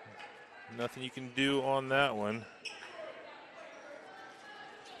 Nothing you can do on that one.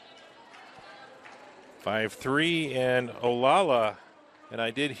 5'3", and Olala. And I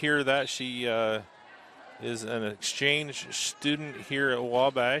did hear that she is an exchange student here at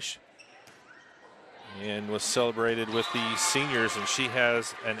Wabash and was celebrated with the seniors, and she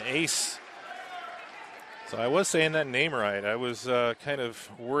has an ace. So I was saying that name right. I was kind of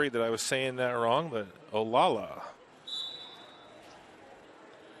worried that I was saying that wrong, but Olala.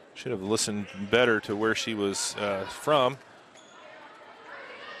 Should have listened better to where she was from.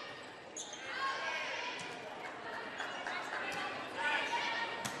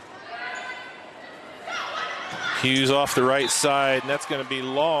 Hughes off the right side, and that's going to be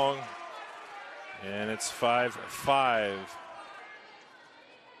long. And it's 5-5.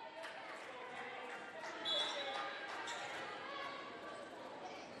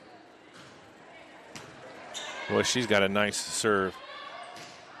 Boy, she's got a nice serve.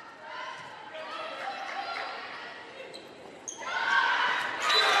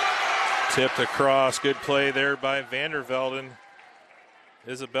 Tipped across. Good play there by Vandervelden.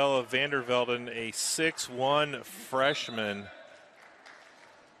 Isabella Vandervelden, a 6'1" freshman.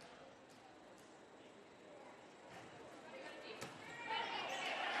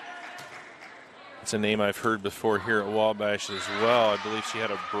 It's a name I've heard before here at Wabash as well. I believe she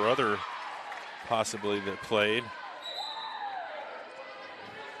had a brother possibly that played.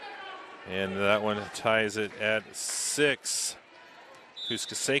 And that one ties it at 6.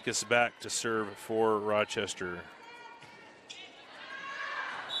 Kuskasekis back to serve for Rochester.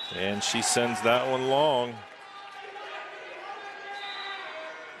 And she sends that one long.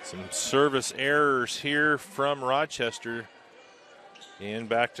 Some service errors here from Rochester. And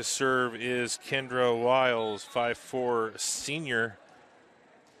back to serve is Kendra Wiles, 5'4" senior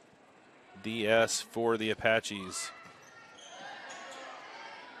DS for the Apaches.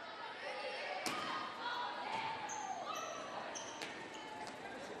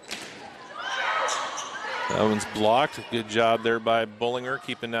 That one's blocked. Good job there by Bullinger,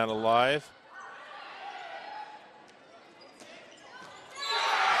 keeping that alive.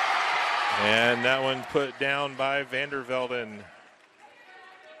 And that one put down by Vandervelden.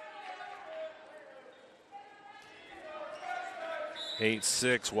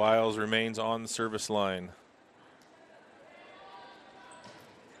 8-6, Wiles remains on the service line.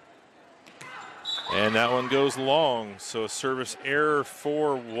 And that one goes long, so a service error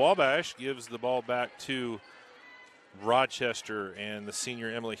for Wabash gives the ball back to Rochester, and the senior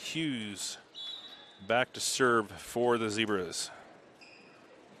Emily Hughes back to serve for the Zebras.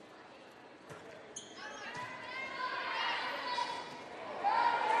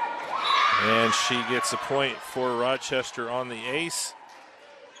 And she gets a point for Rochester on the ace.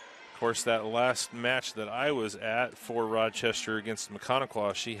 Of course, that last match that I was at for Rochester against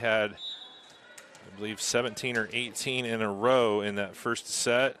McConaughey, she had, I believe, 17 or 18 in a row in that first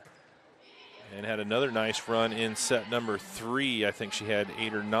set, and had another nice run in set number 3. I think she had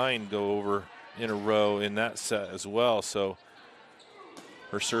 8 or 9 go over in a row in that set as well. So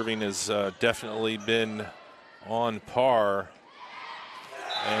her serving has definitely been on par.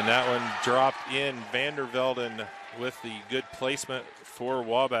 And that one dropped in. Vandervelden with the good placement for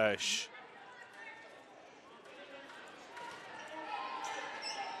Wabash.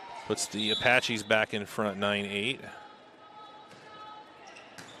 Puts the Apaches back in front, 9-8.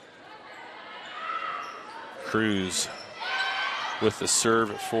 Cruz with the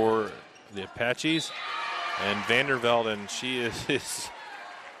serve for the Apaches. And Vandervelden, she is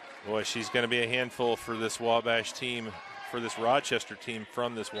boy, she's going to be a handful for this Wabash team, for this Rochester team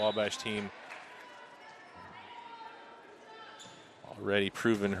from this Wabash team. Already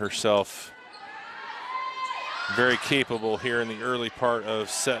proven herself very capable here in the early part of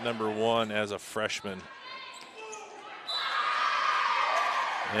set number 1 as a freshman.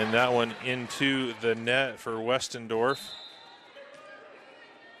 And that one into the net for Westendorf.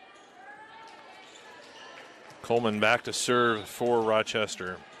 Coleman back to serve for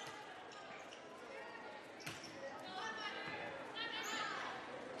Rochester.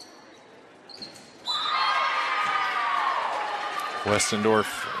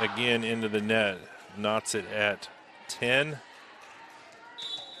 Westendorf again into the net, knots it at 10.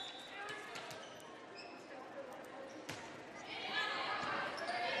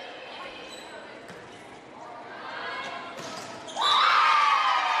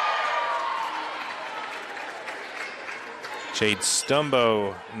 Jade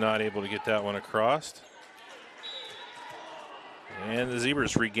Stumbo not able to get that one across. And the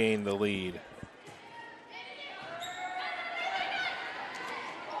Zebras regain the lead.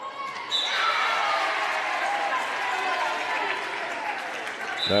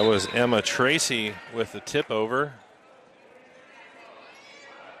 That was Emma Tracy with the tip over.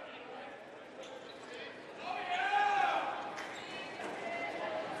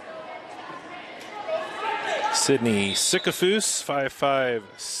 Sydney Sikafus, 5'5"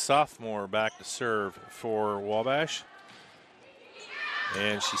 sophomore, back to serve for Wabash.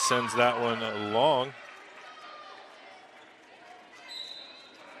 And she sends that one long.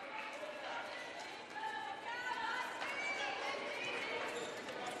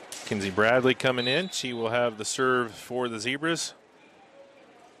 Kinsey Bradley coming in. She will have the serve for the Zebras.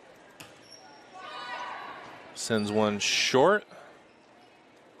 Sends one short.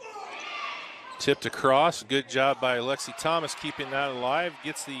 Tipped across. Good job by Lexi Thomas keeping that alive.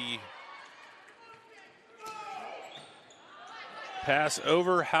 Gets the pass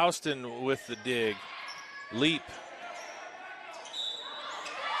over. Houston with the dig. Leap.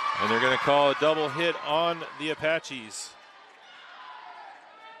 And they're going to call a double hit on the Apaches.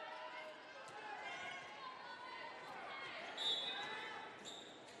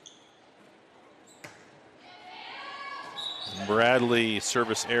 Bradley,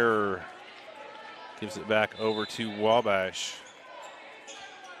 service error. Gives it back over to Wabash.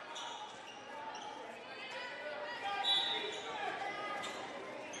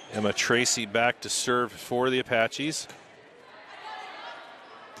 Emma Tracy back to serve for the Apaches.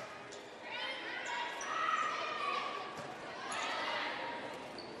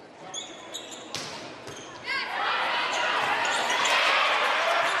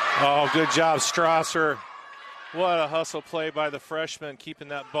 Oh, good job, Strasser. What a hustle play by the freshman, keeping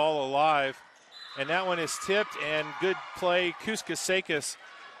that ball alive. And that one is tipped, and good play. Kuskasekis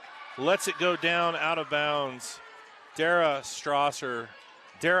lets it go down out of bounds. Dara Strasser,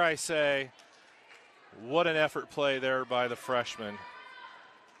 dare I say, what an effort play there by the freshman.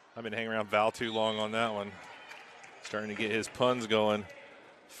 I've been hanging around Val too long on that one. Starting to get his puns going.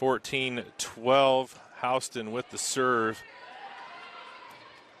 14-12, Houston with the serve.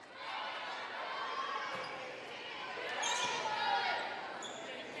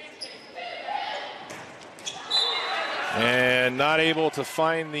 And not able to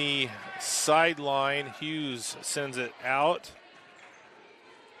find the sideline. Hughes sends it out.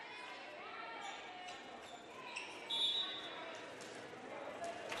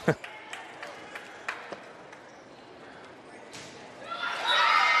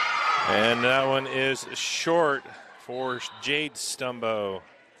 And that one is short for Jade Stumbo.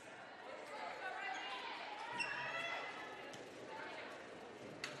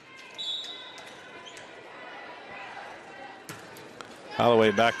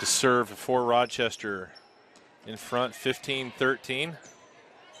 Holloway back to serve for Rochester. In front, 15-13.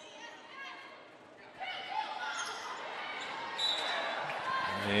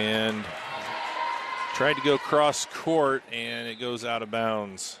 And tried to go cross court, and it goes out of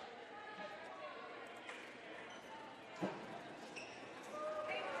bounds.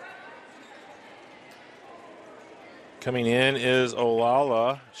 Coming in is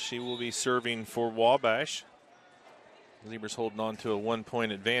Olala. She will be serving for Wabash. Zebras holding on to a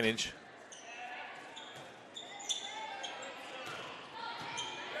 1-point advantage.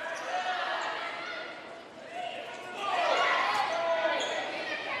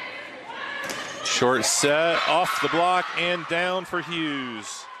 Short set, off the block and down for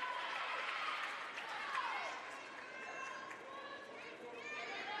Hughes.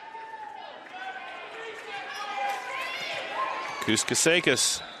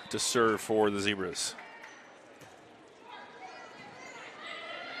 Kuskasekis to serve for the Zebras.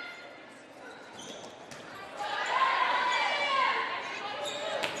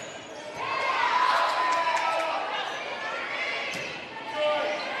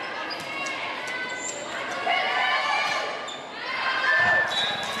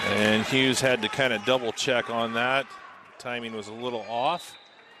 And Hughes had to kind of double check on that. Timing was a little off.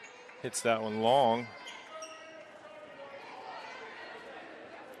 Hits that one long.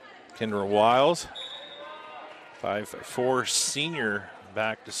 Kendra Wiles, 5'4" senior,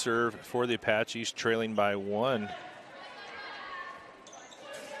 back to serve for the Apaches, trailing by 1.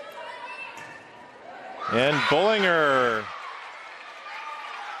 And Bullinger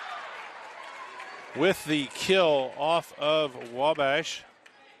with the kill off of Wabash.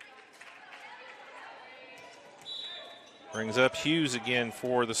 Brings up Hughes again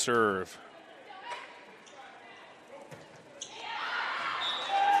for the serve.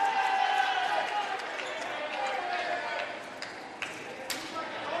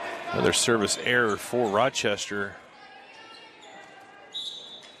 Another service error for Rochester.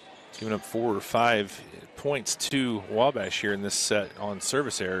 Giving up 4 or 5 points to Wabash here in this set on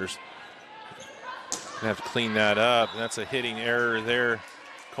service errors. Gonna have to clean that up. That's a hitting error there.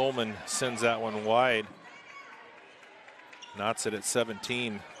 Coleman sends that one wide. Knots it at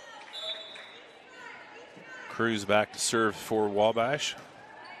 17. Cruz back to serve for Wabash.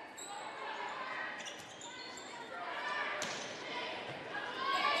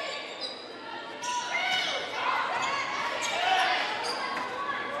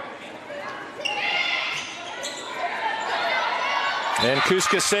 And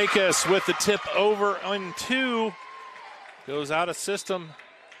Kuskasekis with the tip over on 2. Goes out of system,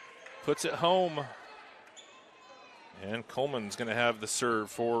 puts it home. And Coleman's going to have the serve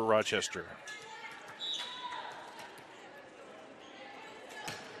for Rochester.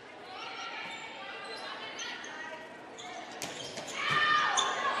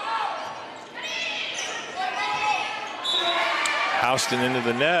 Houston into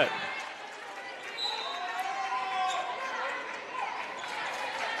the net.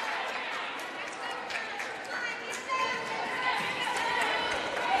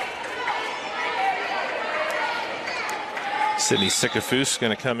 Sydney Sikafus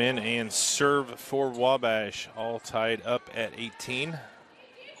going to come in and serve for Wabash, all tied up at 18.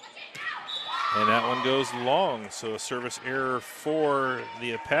 And that one goes long, so a service error for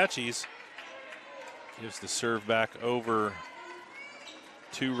the Apaches. Gives the serve back over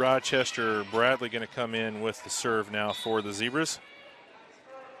to Rochester. Bradley going to come in with the serve now for the Zebras.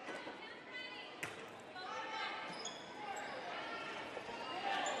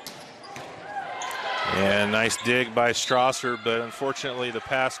 And nice dig by Strasser, but unfortunately the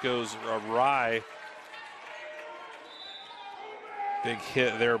pass goes awry. Big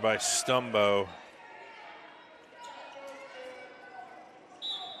hit there by Stumbo.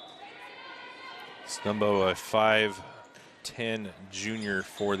 Stumbo, a 5'10" junior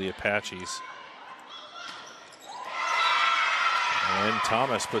for the Apaches. And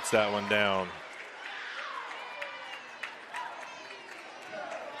Thomas puts that one down.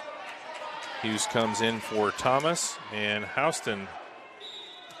 Hughes comes in for Thomas, and Houston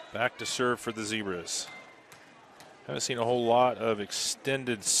back to serve for the Zebras. Haven't seen a whole lot of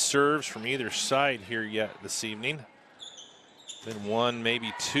extended serves from either side here yet this evening. Been one,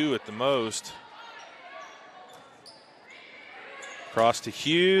 maybe two at the most. Cross to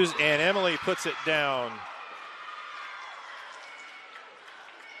Hughes, and Emily puts it down.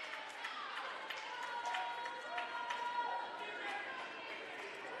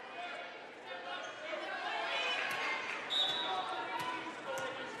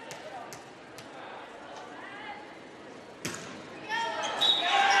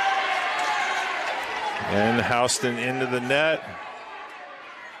 And Houston into the net.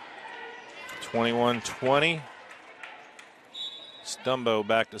 21-20. Stumbo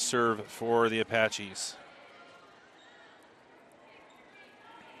back to serve for the Apaches.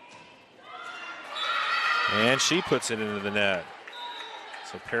 And she puts it into the net.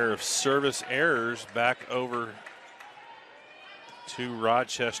 So a pair of service errors back over to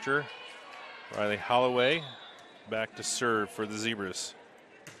Rochester. Riley Holloway back to serve for the Zebras.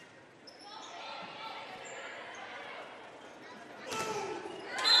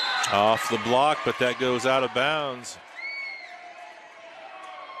 Off the block, but that goes out of bounds.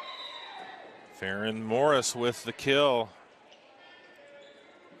 Farron Morris with the kill.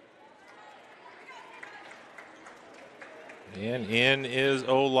 And in is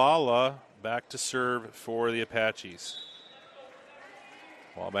Olala, back to serve for the Apaches.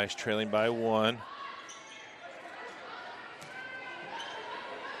 Wabash trailing by 1.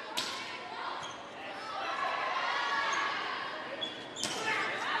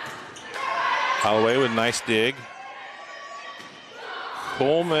 Holloway with nice dig.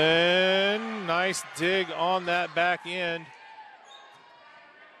 Coleman, nice dig on that back end.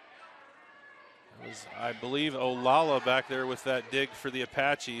 It was, I believe, Olala back there with that dig for the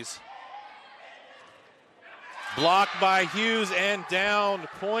Apaches. Blocked by Hughes and down.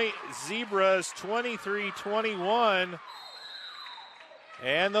 Point Zebras 23-21.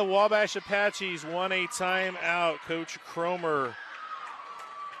 And the Wabash Apaches won a timeout. Coach Cromer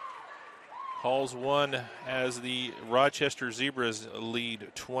calls one as the Rochester Zebras lead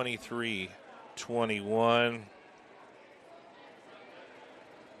 23-21.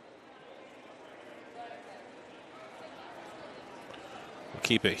 We'll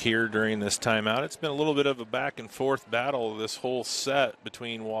keep it here during this timeout. It's been a little bit of a back and forth battle this whole set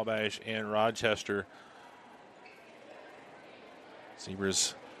between Wabash and Rochester.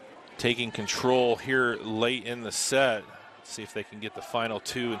 Zebras taking control here late in the set. See if they can get the final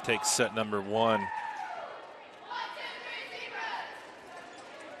 2 and take set number 1.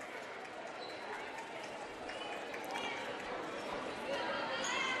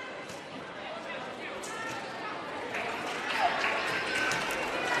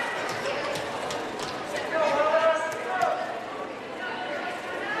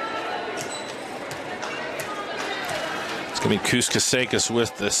 It's going to be Kuskasekis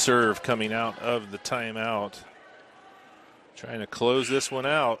with the serve coming out of the timeout. Trying to close this one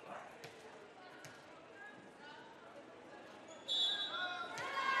out.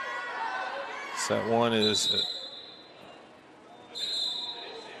 Set 1 is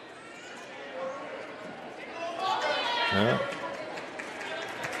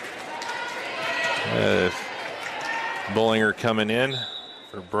Bullinger coming in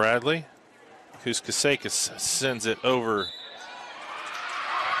for Bradley. Kuskasekis sends it over.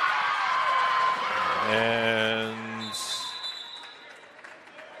 And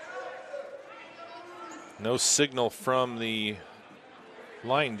no signal from the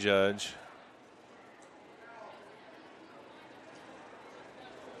line judge.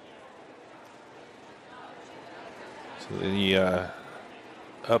 So the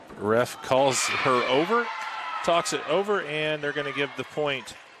up ref calls her over. talks it over, and they're going to give the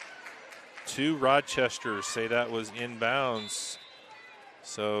point to Rochester. Say that was inbounds.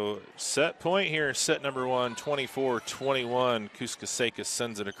 So set point here, set number one, 24-21. Kuskasekis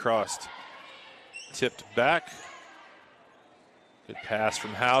sends it across. Tipped back. Good pass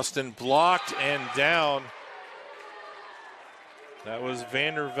from Houston, blocked and down. That was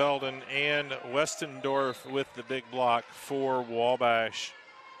Vandervelden and Westendorf with the big block for Wabash.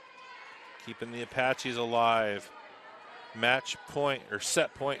 Keeping the Apaches alive. Match point, or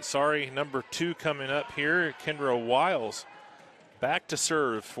set point, sorry, number 2 coming up here. Kendra Wiles back to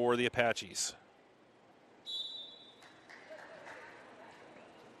serve for the Apaches.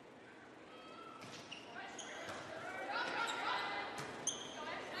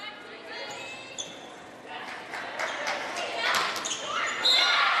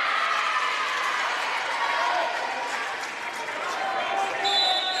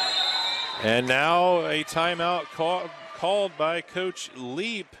 And now a timeout called by Coach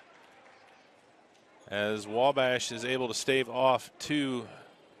Leap as Wabash is able to stave off 2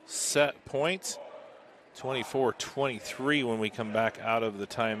 set points. 24-23 when we come back out of the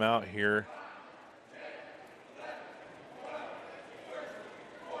timeout here.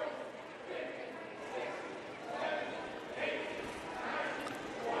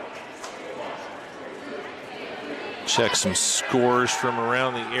 Check some scores from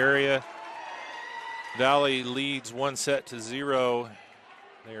around the area. Valley leads 1-0.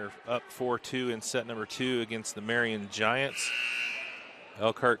 They're up 4-2 in set number 2 against the Marion Giants.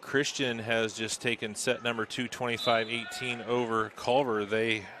 Elkhart Christian has just taken set number 2, 25-18 over Culver.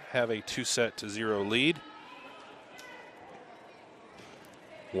 They have a 2-0 lead.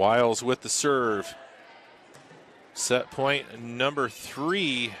 Wiles with the serve. Set point number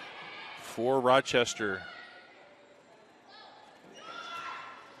 3 for Rochester.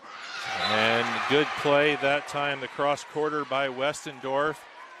 And good play that time, the cross quarter by Westendorf.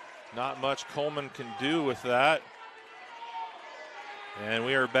 Not much Coleman can do with that. And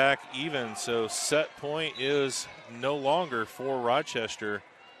we are back even, so set point is no longer for Rochester.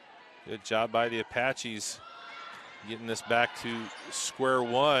 Good job by the Apaches getting this back to square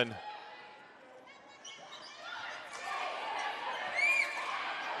one.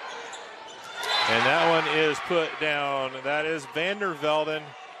 And that one is put down. That is Vandervelden.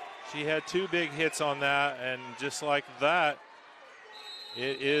 She had 2 big hits on that, and just like that,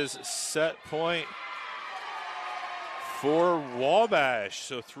 it is set point for Wabash.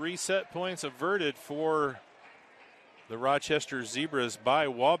 So 3 set points averted for the Rochester Zebras by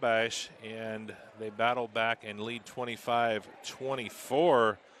Wabash, and they battle back and lead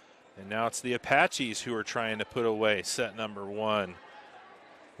 25-24. And now it's the Apaches who are trying to put away set number 1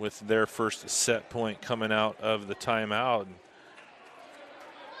 with their first set point coming out of the timeout.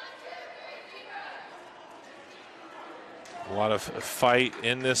 A lot of fight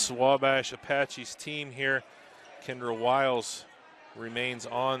in this Wabash Apaches team here. Kendra Wiles remains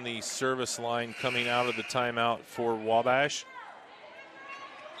on the service line coming out of the timeout for Wabash.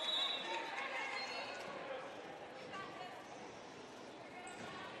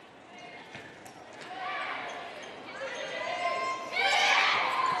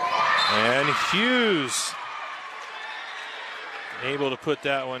 And Hughes able to put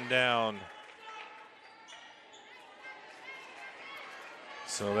that one down.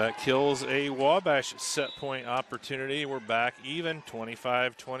 So that kills a Wabash set point opportunity. We're back even,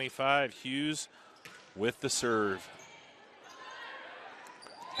 25-25. Hughes with the serve.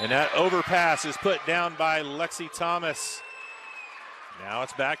 And that overpass is put down by Lexi Thomas. Now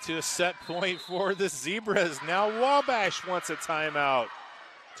it's back to a set point for the Zebras. Now Wabash wants a timeout.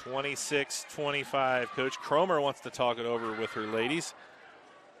 26-25. Coach Cromer wants to talk it over with her ladies.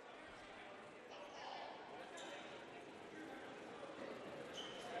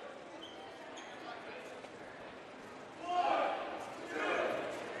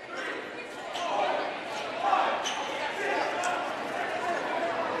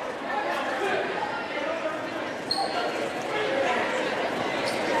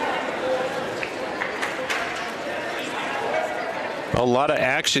 A lot of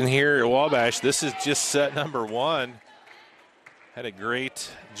action here at Wabash. This is just set number 1. Had a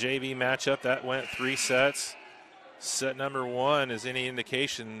great JV matchup. That went 3 sets. Set number 1 is any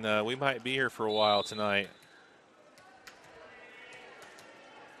indication we might be here for a while tonight.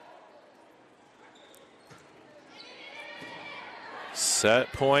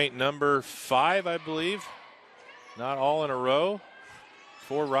 Set point number 5, I believe. Not all in a row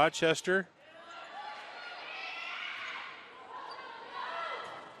for Rochester.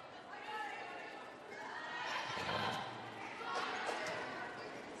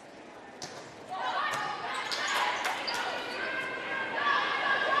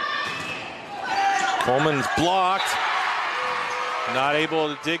 Coleman's blocked. Not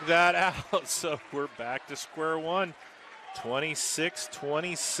able to dig that out, so we're back to square one.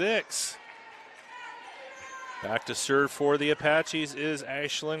 26-26. Back to serve for the Apaches is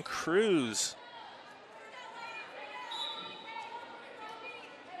Ashlyn Cruz.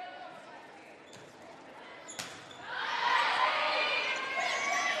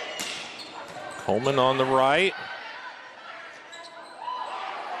 Coleman on the right.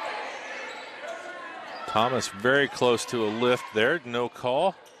 Thomas very close to a lift there, no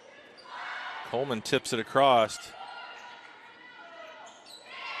call. Coleman tips it across.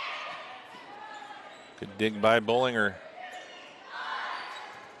 Good dig by Bullinger.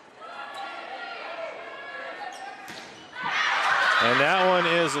 And that one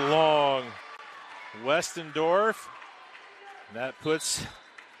is long. Westendorf. That puts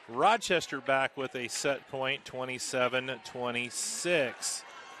Rochester back with a set point, 27-26.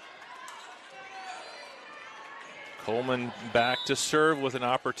 Coleman back to serve with an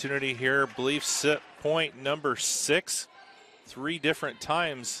opportunity here. I believe set point number 6. 3 different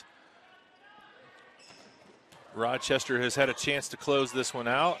times Rochester has had a chance to close this one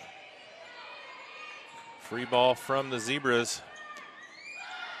out. Free ball from the Zebras.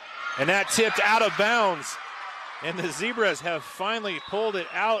 And that tipped out of bounds. And the Zebras have finally pulled it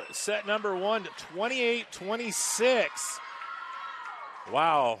out. Set number 1 to 28-26.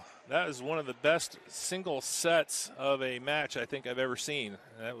 Wow, that is one of the best single sets of a match I think I've ever seen.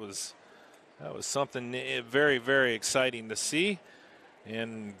 That was something very, very exciting to see.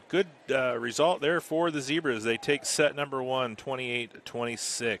 And good result there for the Zebras. They take set number 1,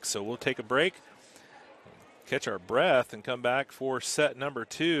 28-26. So we'll take a break, catch our breath, and come back for set number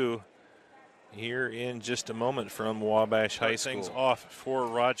 2 here in just a moment from Wabash High School. Things off for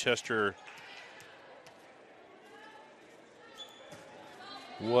Rochester.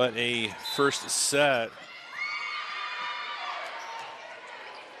 What a first set.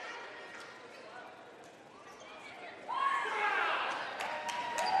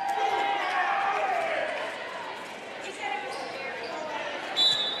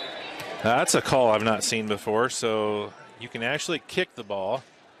 That's a call I've not seen before, so you can actually kick the ball,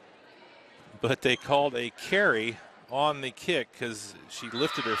 but they called a carry on the kick because she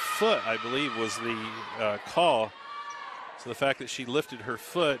lifted her foot, I believe was the call. So the fact that she lifted her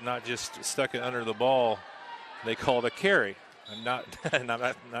foot, not just stuck it under the ball, they called a carry. I'm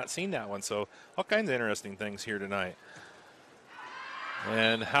not seen that one, so all kinds of interesting things here tonight.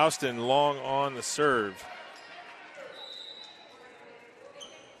 And Houston long on the serve.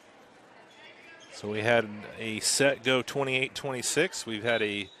 So we had a set go 28-26. We've had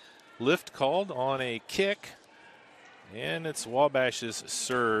a lift called on a kick, and it's Wabash's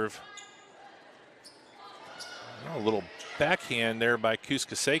serve. A little backhand there by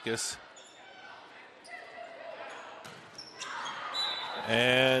Kuskasakis.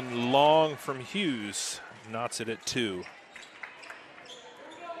 And long from Hughes, knots it at 2.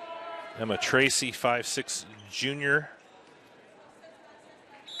 Emma Tracy, 5'6" junior,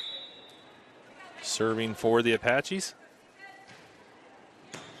 serving for the Apaches.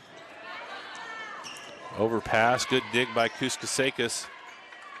 Overpass, good dig by Kuskasakis.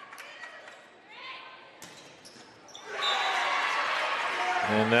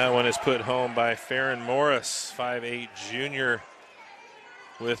 And that one is put home by Farron Morris, 5'8" junior,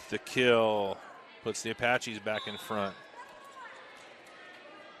 with the kill. Puts the Apaches back in front.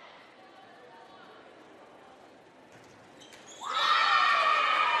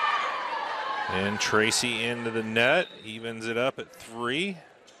 And Tracy into the net, evens it up at 3.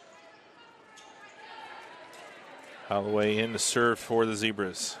 Holloway in to serve for the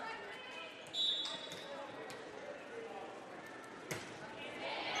Zebras.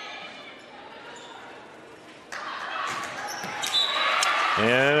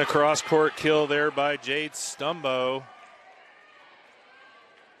 And a cross-court kill there by Jade Stumbo.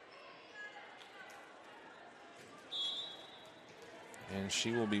 And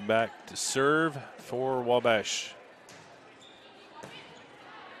she will be back to serve for Wabash.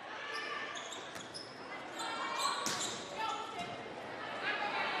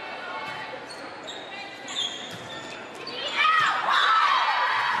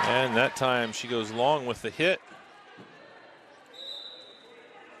 And that time she goes long with the hit.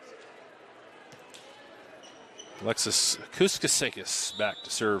 Alexis Kuskasakis back to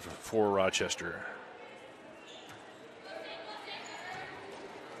serve for Rochester.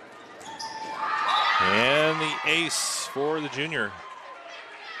 And the ace for the junior.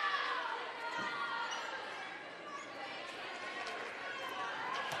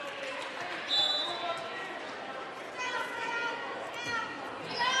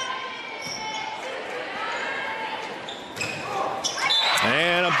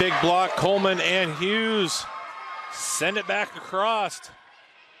 big block. Coleman and Hughes send it back across.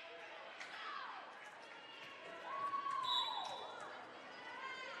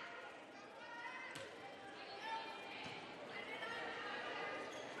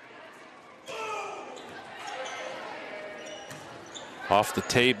 Off the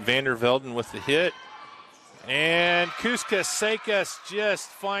tape, Vandervelden with the hit. And Kuskasekas just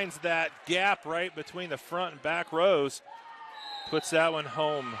finds that gap right between the front and back rows. Puts that one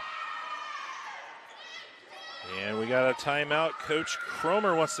home. And we got a timeout. Coach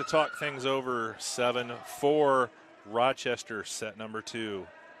Cromer wants to talk things over. 7-4 Rochester, set number 2.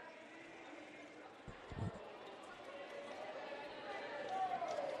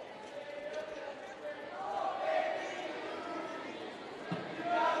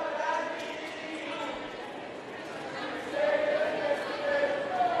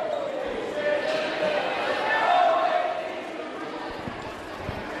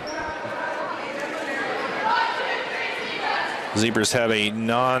 Zebras have a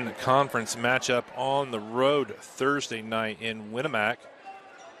non-conference matchup on the road Thursday night in Winnemac.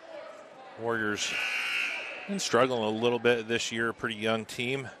 Warriors been struggling a little bit this year, pretty young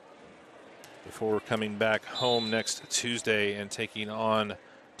team, before coming back home next Tuesday and taking on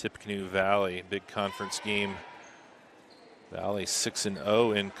Tippecanoe Valley. Big conference game. Valley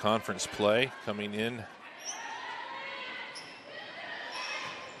 6-0 in conference play coming in.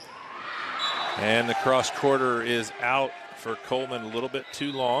 And the cross quarter is out for Coleman, a little bit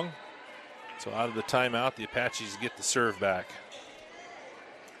too long. So out of the timeout, the Apaches get the serve back.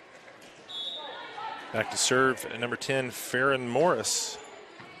 Back to serve at number 10, Farron Morris.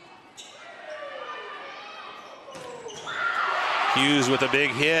 Hughes with a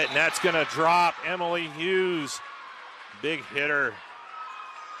big hit, and that's going to drop. Emily Hughes, big hitter.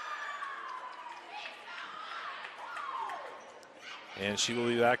 And she will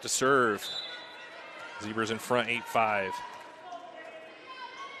be back to serve. Zebras in front, 8-5.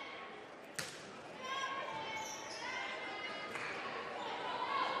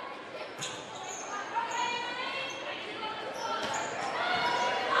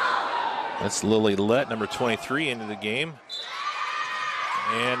 That's Lily Lett, number 23, into the game.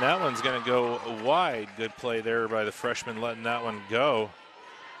 And that one's going to go wide. Good play there by the freshman letting that one go.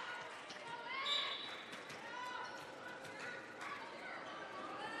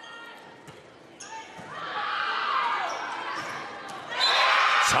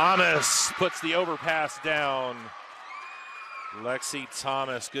 Thomas puts the overpass down. Lexi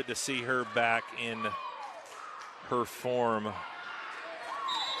Thomas, good to see her back in her form.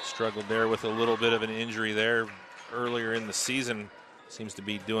 Struggled there with a little bit of an injury there earlier in the season. Seems to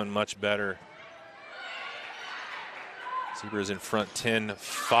be doing much better. Zebras in front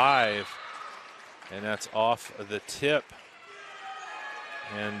 10-5. And that's off the tip.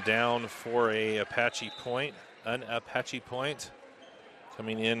 And down for a Apache point, an Apache point.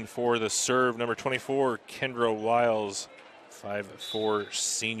 Coming in for the serve, number 24, Kendra Wiles, 5'4"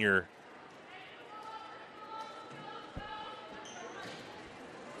 senior.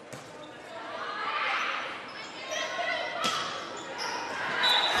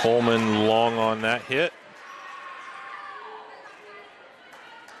 Coleman long on that hit.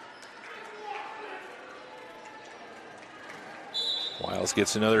 Wiles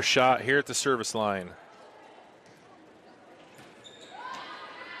gets another shot here at the service line.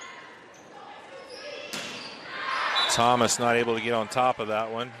 Thomas not able to get on top of that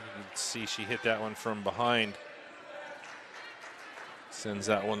one. You can see she hit that one from behind. Sends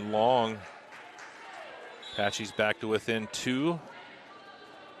that one long. Apache's back to within 2.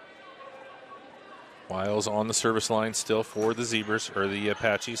 Wiles on the service line still for the Zebras, or the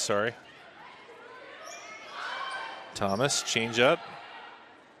Apaches, sorry. Thomas, change up.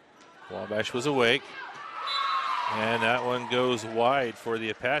 Wabash was awake. And that one goes wide for the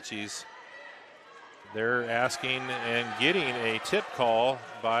Apaches. They're asking and getting a tip call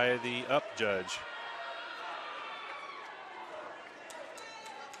by the up judge.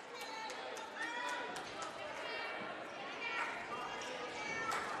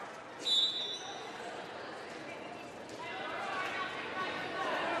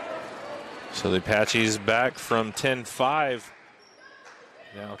 So the Apaches back from 10-5,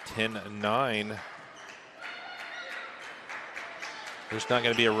 now 10-9. There's not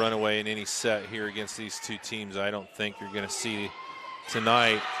going to be a runaway in any set here against these two teams. I don't think you're going to see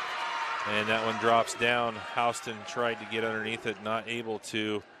tonight. And that one drops down. Houston tried to get underneath it, not able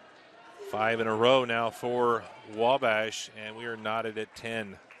to. 5 in a row now for Wabash, and we are knotted at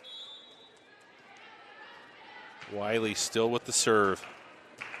 10. Wiley still with the serve.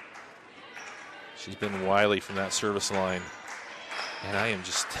 She's been wily from that service line. And I am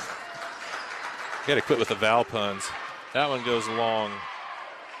just got to quit with the vowel puns. That one goes long.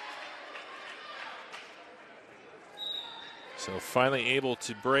 So finally able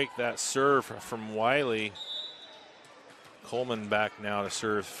to break that serve from Wiley. Coleman back now to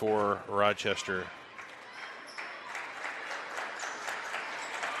serve for Rochester.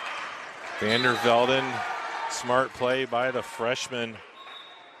 Vander Velden, smart play by the freshman.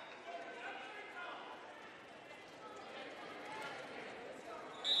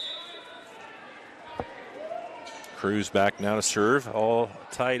 Cruz back now to serve, all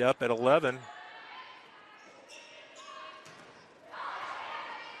tied up at 11.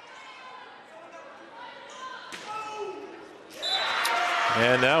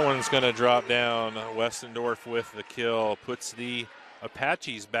 And that one's going to drop down. Westendorf with the kill, puts the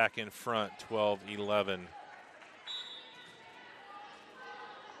Apaches back in front, 12-11.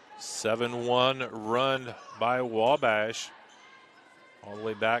 7-1 run by Wabash. All the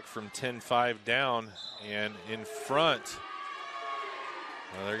way back from 10-5 down and in front.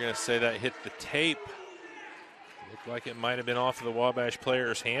 Well, they're going to say that hit the tape. Looked like it might have been off of the Wabash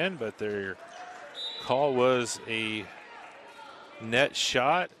player's hand, but their call was a net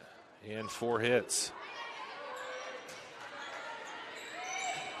shot and 4 hits.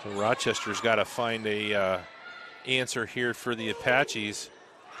 So Rochester's got to find a answer here for the Apaches.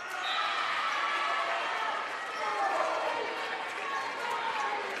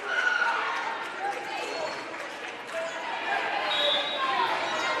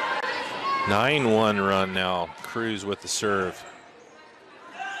 A 9-1 run now. Cruz with the serve.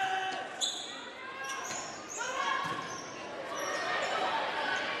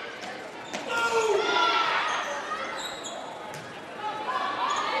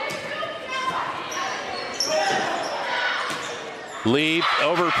 Leap,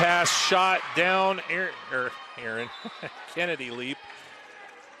 overpass, shot down. Aaron Kennedy leap.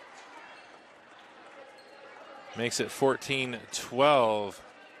 Makes it 14-12.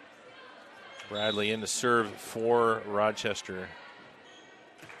 Bradley in to serve for Rochester.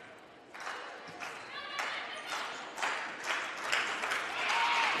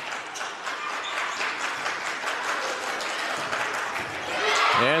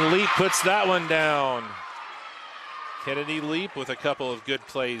 And Leap puts that one down. Kennedy Leap with a couple of good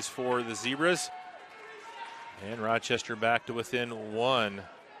plays for the Zebras. And Rochester back to within 1.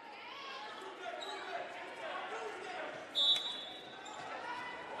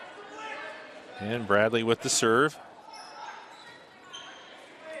 And Bradley with the serve.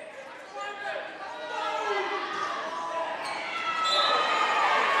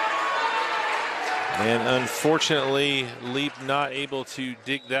 And unfortunately, Leap not able to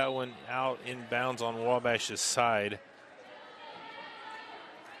dig that one out inbounds on Wabash's side.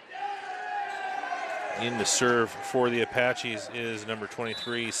 In to serve for the Apaches is number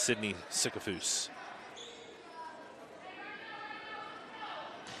 23, Sidney Sikafus.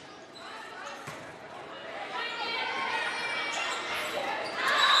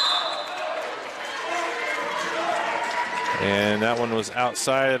 And that one was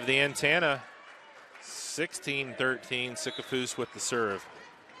outside of the antenna. 16-13, Sikafus with the serve.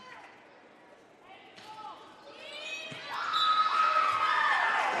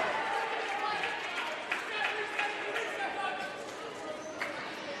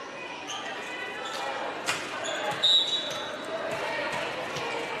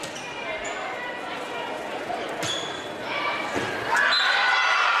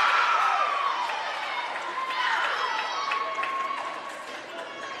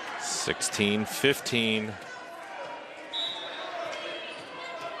 (16-15).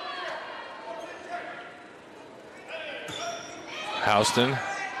 Houston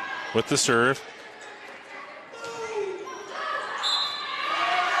with the serve.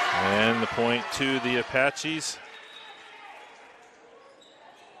 And the point to the Apaches.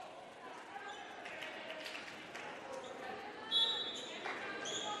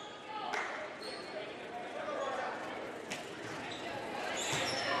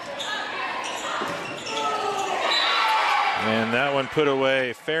 And that one put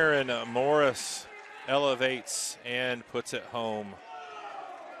away. Farron Morris elevates and puts it home.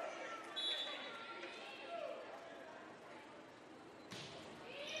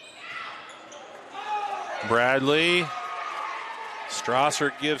 Bradley.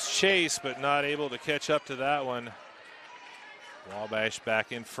 Strasser gives chase, but not able to catch up to that one. Wabash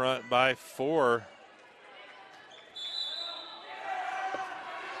back in front by 4.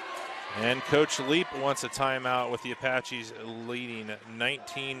 And Coach Leap wants a timeout with the Apaches leading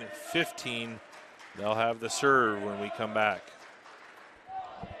 19-15. They'll have the serve when we come back.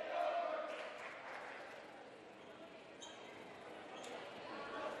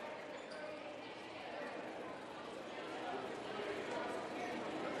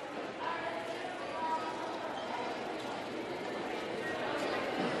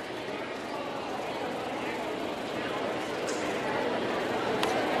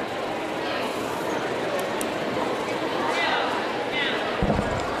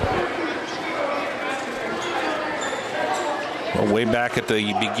 Well, way back at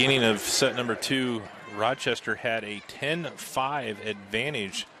the beginning of set number 2, Rochester had a 10-5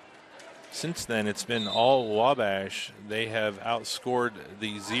 advantage. Since then, it's been all Wabash. They have outscored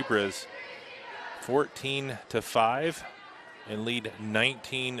the Zebras 14-5 and lead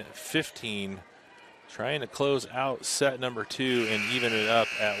 19-15. Trying to close out set number 2 and even it up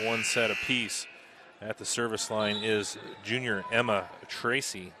at 1 set apiece. At the service line is junior Emma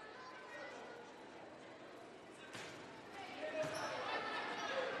Tracy.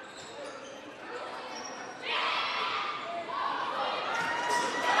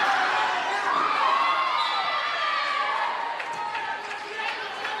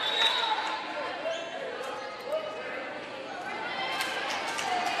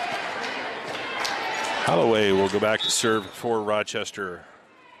 Holloway will go back to serve for Rochester.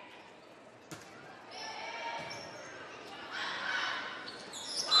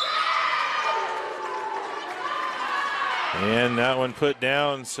 And that one put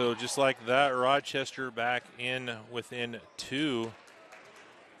down, so just like that, Rochester back in within 2.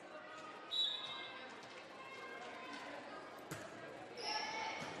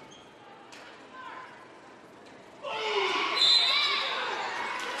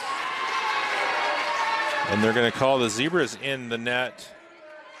 And they're going to call the Zebras in the net.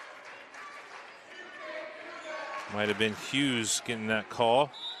 Might have been Hughes getting that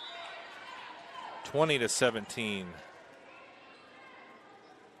call. 20-17.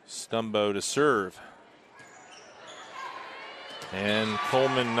 Stumbo to serve. And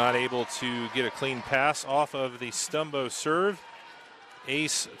Coleman not able to get a clean pass off of the Stumbo serve.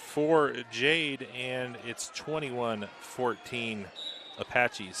 Ace for Jade, and it's 21-14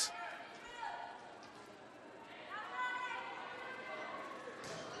 Apaches.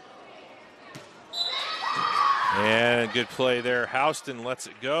 And good play there. Houston lets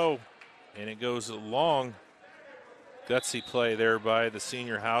it go, and it goes long. Gutsy play there by the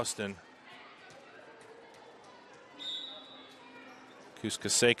senior Houston.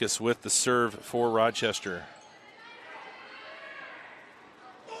 Kuskasakis with the serve for Rochester.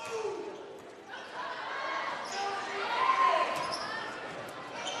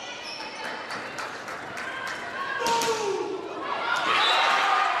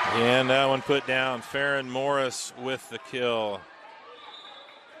 And that one put down. Farron Morris with the kill.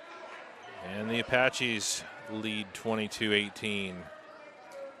 And the Apaches lead 22-18.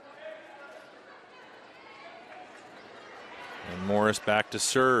 And Morris back to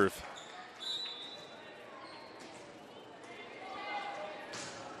serve.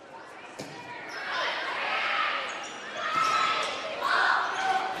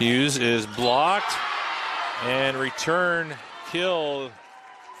 Hughes is blocked, and return kill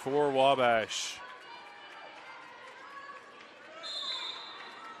for Wabash.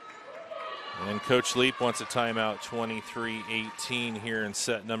 And Coach Leap wants a timeout. 23-18 here in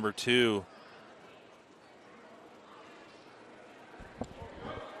set number 2.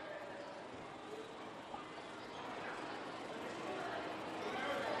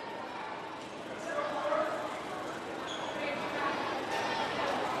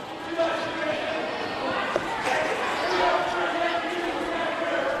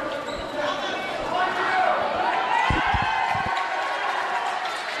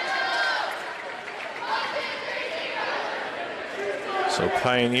 So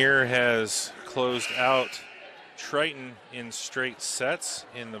Pioneer has closed out Triton in straight sets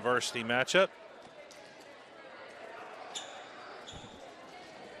in the varsity matchup.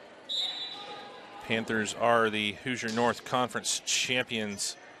 Panthers are the Hoosier North Conference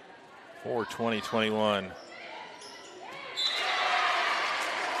champions for 2021.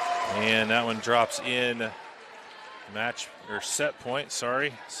 And that one drops in. Match or set point,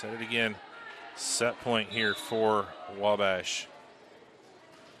 sorry, said it again. Set point here for Wabash.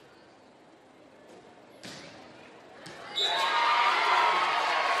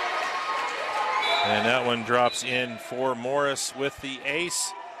 And that one drops in for Morris with the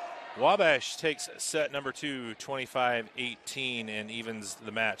ace. Wabash takes set number 2, 25-18, and evens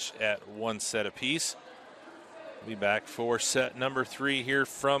the match at 1 set apiece. We'll be back for set number 3 here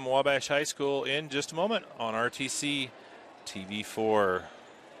from Wabash High School in just a moment on RTC TV4.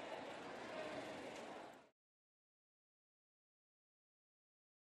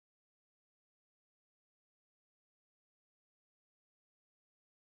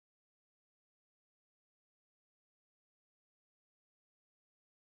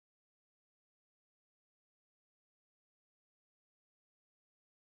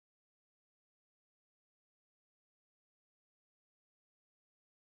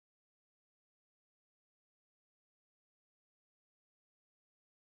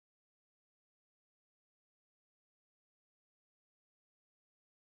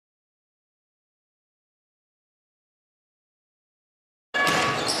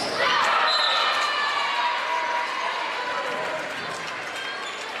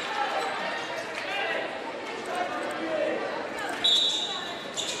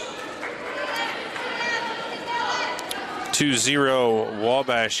 2-0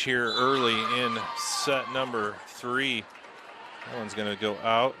 Wabash here early in set number 3. That one's going to go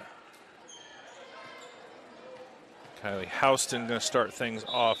out. Kylie Houston going to start things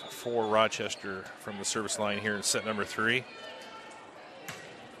off for Rochester from the service line here in set number 3.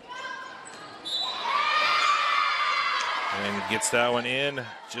 And gets that one in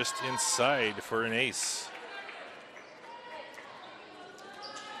just inside for an ace.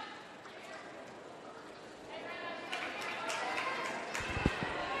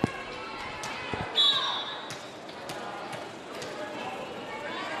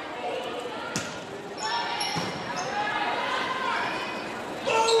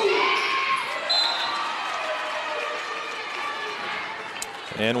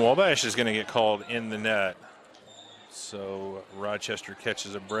 And Wabash is going to get called in the net. So Rochester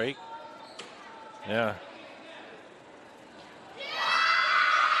catches a break. Yeah.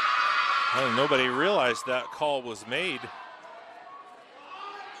 Well, nobody realized that call was made.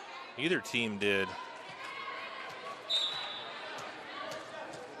 Either team did.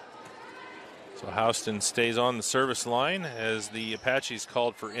 So Houston stays on the service line as the Apaches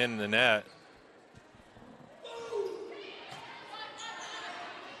called for in the net.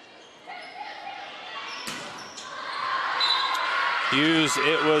 Hughes,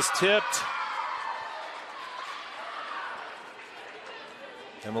 it was tipped.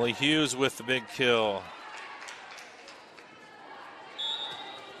 Emily Hughes with the big kill.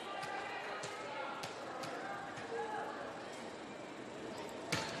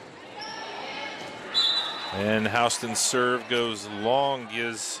 And Houston's serve goes long,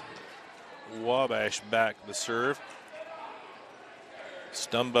 gives Wabash back the serve.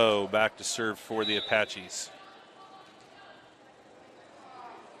 Stumbo back to serve for the Apaches.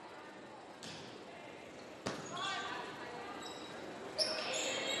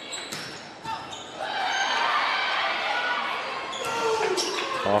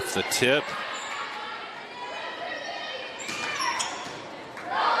 Off the tip.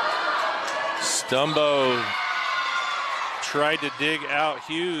 Stumbo tried to dig out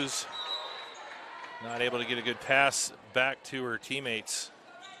Hughes. Not able to get a good pass back to her teammates.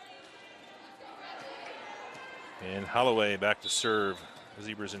 And Holloway back to serve. The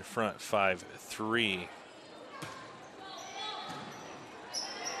Zebras in front, 5-3.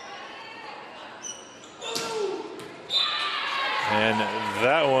 And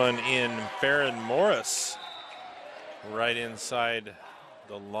that one in Farron Morris, right inside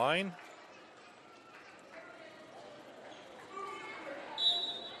the line.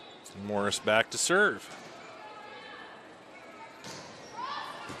 Morris back to serve.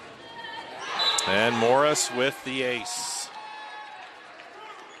 And Morris with the ace.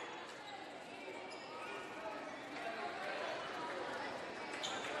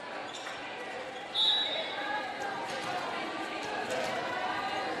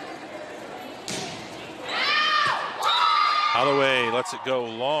 Holloway lets it go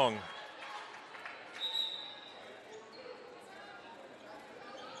long.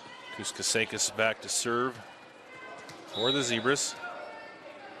 Kuskasakis back to serve for the Zebras.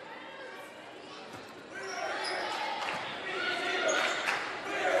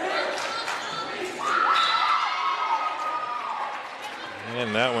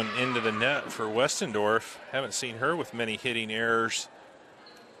 And that one into the net for Westendorf. Haven't seen her with many hitting errors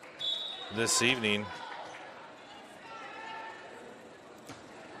this evening.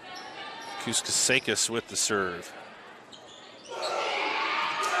 Kuskasakis with the serve.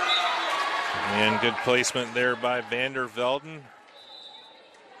 And good placement there by Vander Velden.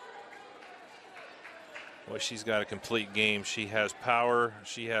 Boy, she's got a complete game. She has power,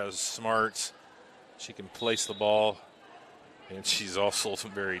 she has smarts, she can place the ball, and she's also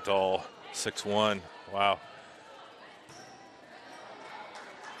very tall, 6'1". Wow.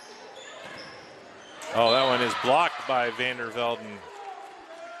 Oh, that one is blocked by Vander Velden.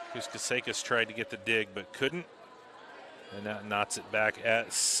 Kuskasakis tried to get the dig but couldn't. And that knots it back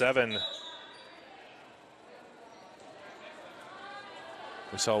at 7.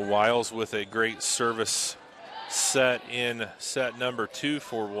 We saw Wiles with a great service set in set number 2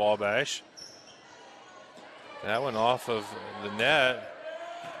 for Wabash. That one off of the net.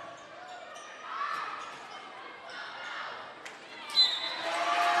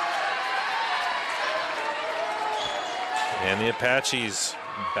 And the Apaches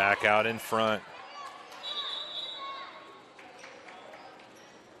back out in front.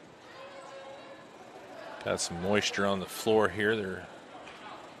 Got some moisture on the floor here. They're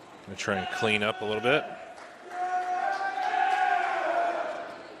going to try and clean up a little bit.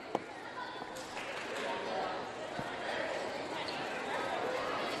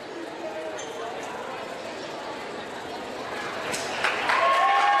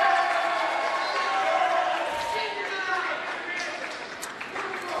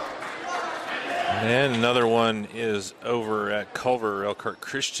 another one is over at Culver. Elkhart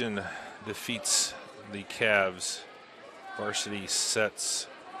Christian defeats the Cavs. Varsity sets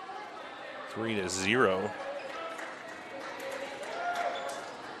 3-0.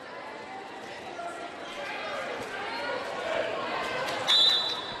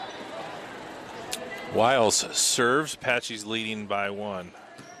 Wiles serves. Apache's leading by 1.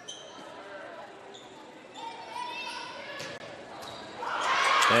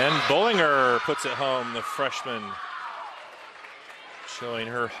 And Bollinger puts it home, the freshman, showing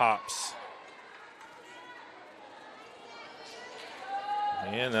her hops.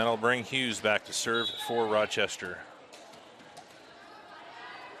 And that'll bring Hughes back to serve for Rochester.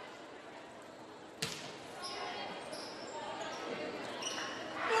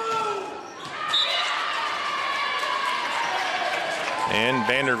 And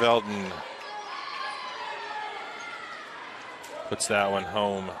Vandervelden puts that one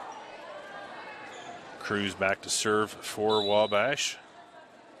home. Cruz back to serve for Wabash.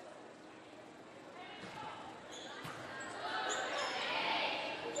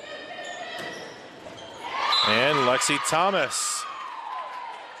 And Lexi Thomas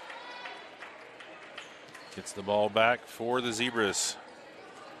gets the ball back for the Zebras.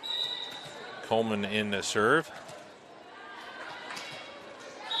 Coleman in to serve.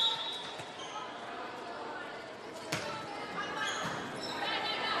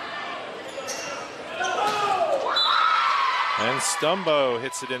 And Stumbo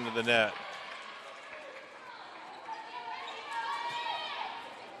hits it into the net.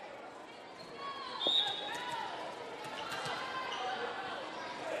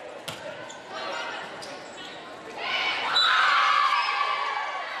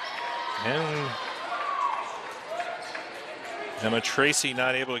 And Emma Tracy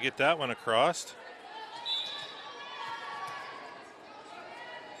not able to get that one across.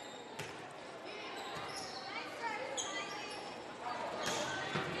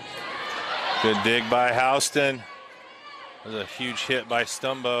 Good dig by Houston. That was a huge hit by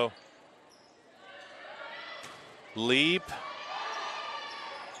Stumbo. Leap.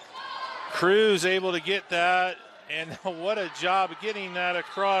 Cruz able to get that, and what a job getting that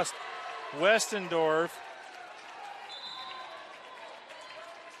across. Westendorf.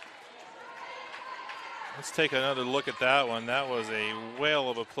 Let's take another look at that one. That was a whale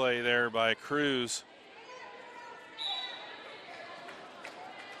of a play there by Cruz.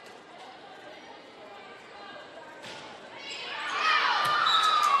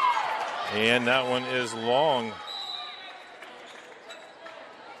 And that one is long.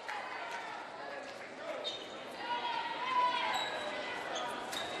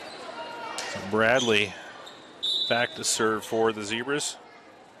 So Bradley back to serve for the Zebras.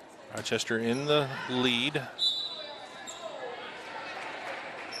 Rochester in the lead.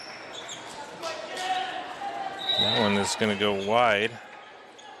 That one is going to go wide.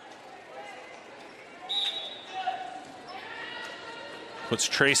 Puts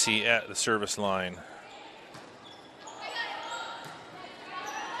Tracy at the service line.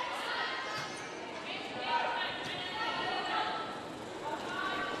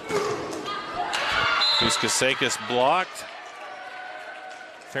 Kuskasakis blocked.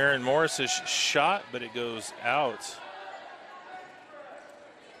 Farron Morris's shot, but it goes out.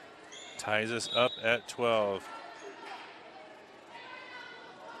 Ties us up at 12.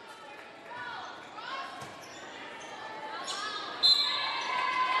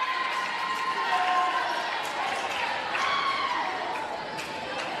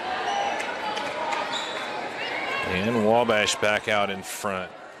 And Wabash back out in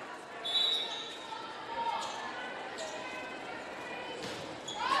front.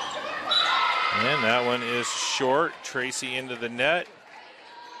 And that one is short. Tracy into the net.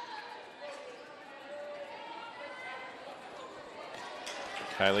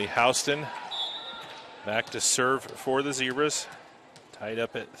 Kylie Houston back to serve for the Zebras. Tied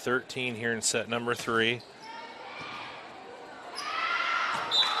up at 13 here in set number 3.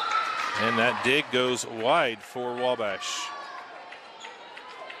 And that dig goes wide for Wabash.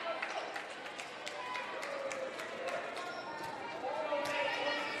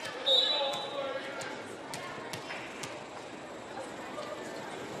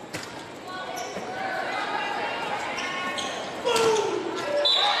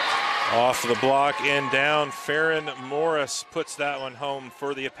 Off the block and down. Farron Morris puts that one home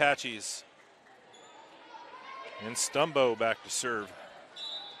for the Apaches. And Stumbo back to serve.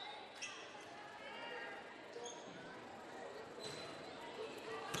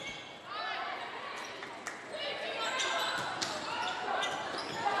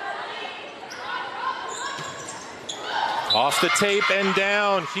 Off the tape and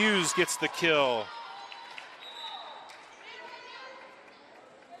down. Hughes gets the kill.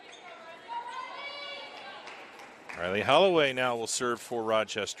 Riley Holloway now will serve for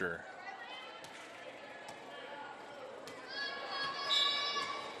Rochester.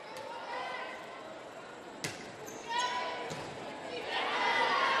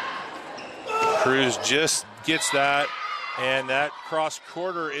 Cruz just gets that, and that cross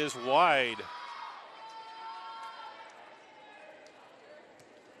quarter is wide.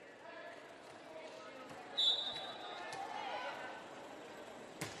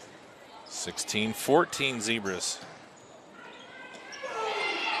 (16-14) Zebras.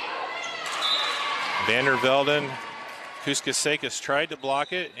 Vandervelden, Kuskasekis tried to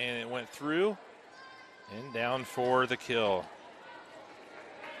block it, and it went through and down for the kill.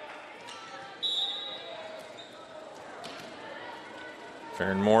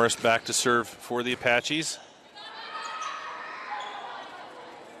 Farron Morris back to serve for the Apaches.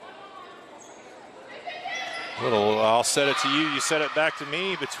 I'll set it to you, you set it back to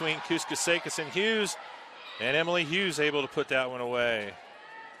me between Kuskasekis and Hughes, and Emily Hughes able to put that one away.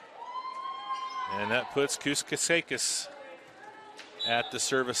 And that puts Kuskasekis at the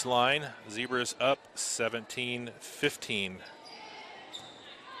service line. Zebras up 17-15.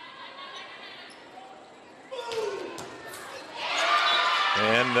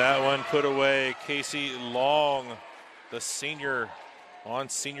 And that one put away. Casey Long, the senior on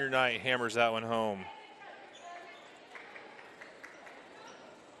senior night, hammers that one home.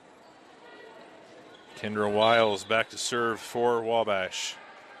 Kendra Wiles back to serve for Wabash.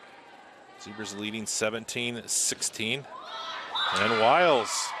 Zebras leading 17-16. And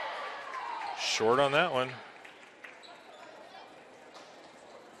Wiles short on that one.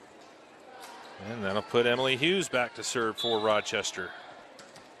 And that'll put Emily Hughes back to serve for Rochester.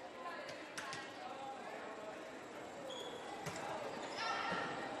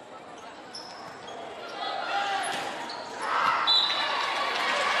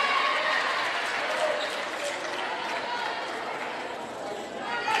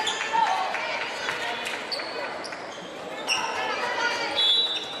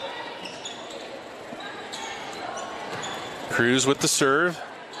 Cruz with the serve.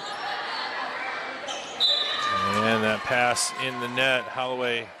 And that pass in the net.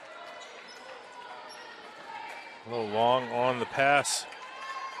 Holloway a little long on the pass.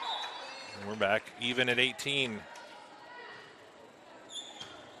 And we're back even at 18.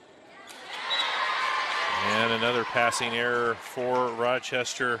 And another passing error for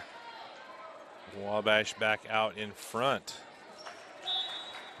Rochester. Wabash back out in front.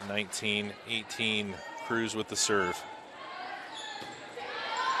 19-18. Cruz with the serve.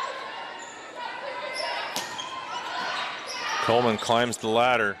 Coleman climbs the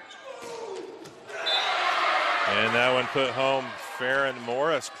ladder. And that one put home. Farron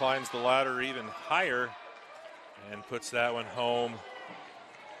Morris climbs the ladder even higher and puts that one home.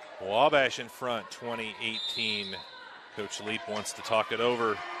 Wabash in front, 20-18. Coach Leap wants to talk it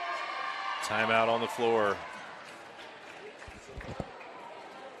over. Timeout on the floor.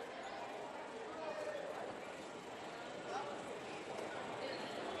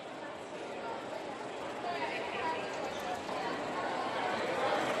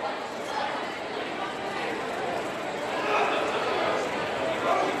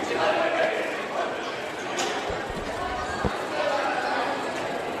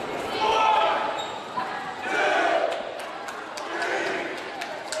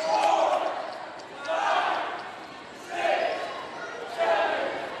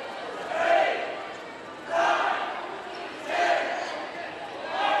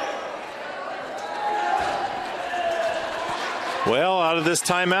 Well, out of this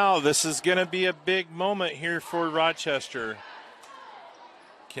timeout, this is going to be a big moment here for Rochester.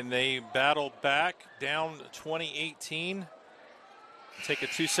 Can they battle back down 20-18, take a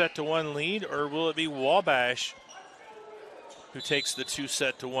 2-set-to-1 lead, or will it be Wabash who takes the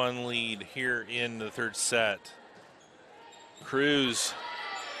 2-set-to-1 lead here in the third set? Cruz.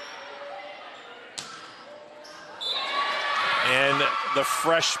 And the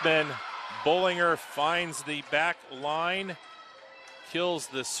freshman Bollinger finds the back line, kills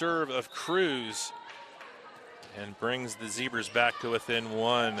the serve of Cruz, and brings the Zebras back to within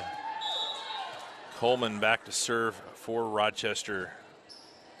one. Coleman back to serve for Rochester.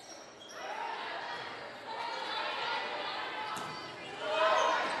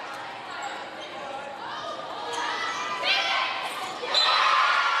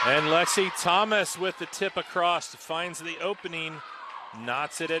 And Lexi Thomas with the tip across finds the opening,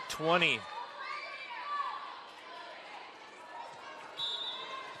 knots it at 20.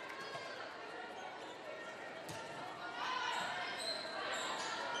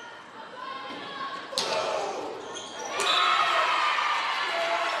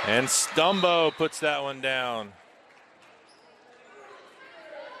 And Stumbo puts that one down.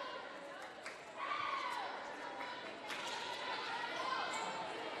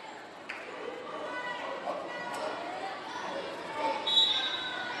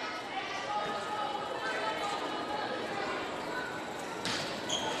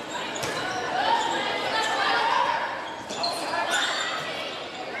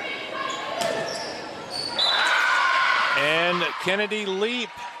 Kennedy Leap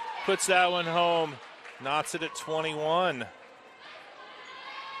puts that one home, knots it at 21.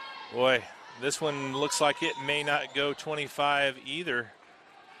 Boy, this one looks like it may not go 25 either.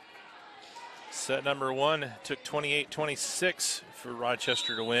 Set number 1 took 28-26 for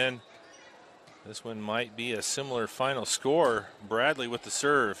Rochester to win. This one might be a similar final score. Bradley with the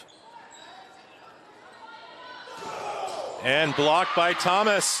serve. And blocked by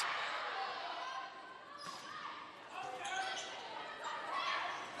Thomas.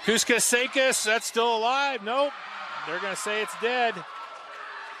 Kuskasekis, that's still alive. Nope, they're going to say it's dead.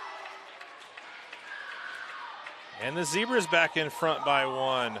 And the Zebras back in front by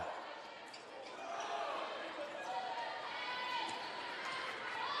 1.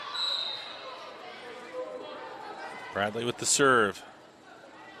 Bradley with the serve.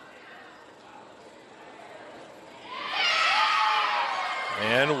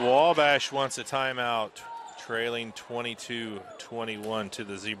 And Wabash wants a timeout, trailing 22-21 to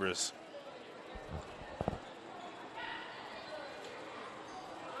the Zebras.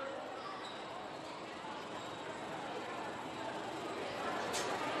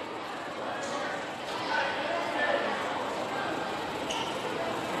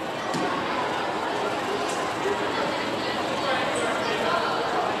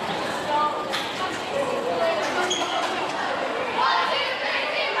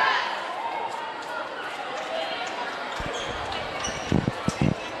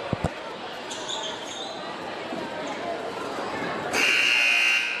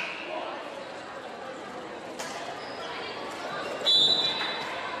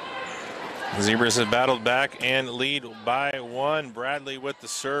 Zebras have battled back and lead by 1. Bradley with the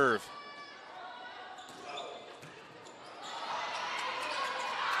serve.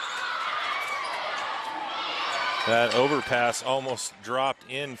 That overpass almost dropped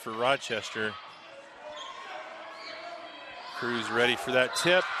in for Rochester. Cruz ready for that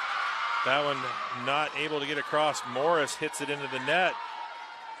tip. That one not able to get across. Morris hits it into the net.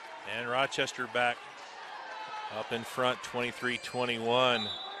 And Rochester back up in front, 23-21.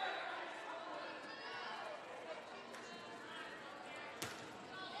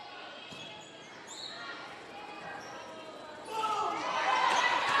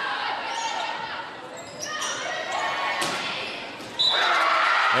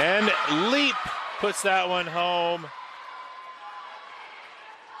 And Leap puts that one home.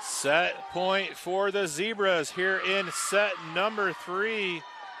 Set point for the Zebras here in set number 3.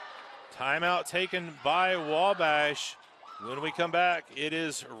 Timeout taken by Wabash. When we come back, it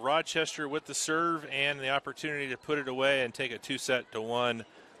is Rochester with the serve and the opportunity to put it away and take a 2-1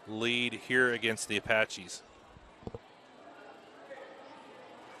 lead here against the Apaches.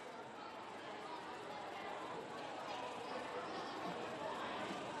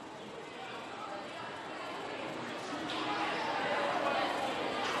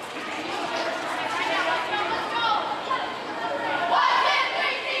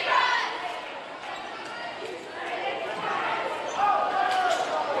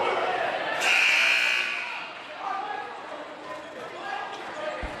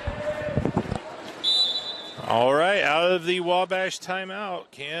 All right, out of the Wabash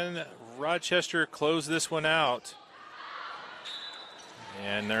timeout, can Rochester close this one out?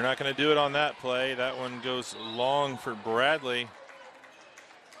 And they're not going to do it on that play. That one goes long for Bradley.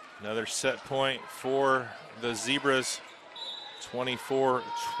 Another set point for the Zebras.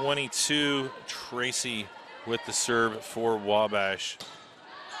 24-22. Tracy with the serve for Wabash.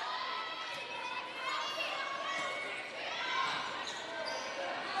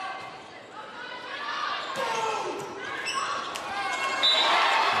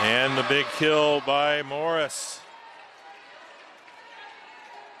 And the big kill by Morris.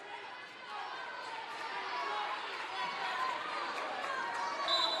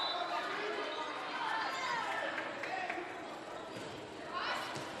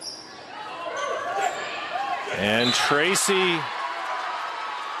 And Tracy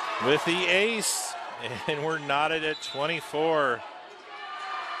with the ace, and we're knotted at 24.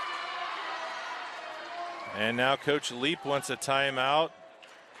 And now Coach Leap wants a timeout.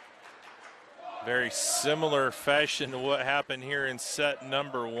 Very similar fashion to what happened here in set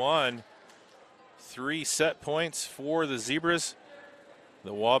number 1. 3 set points for the Zebras.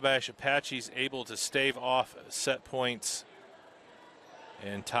 The Wabash Apaches able to stave off set points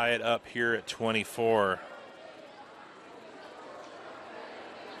and tie it up here at 24.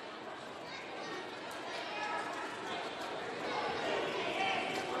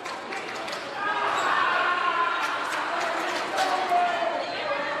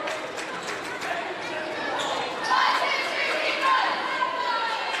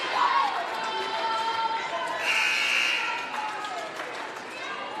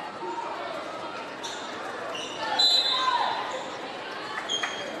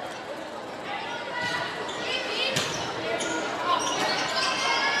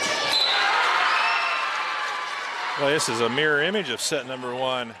 Well, this is a mirror image of set number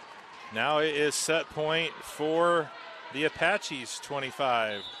 1. Now it is set point for the Apaches,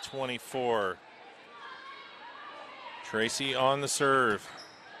 25-24. Tracy on the serve.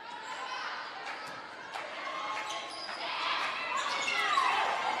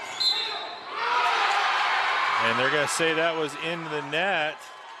 And they're going to say that was in the net.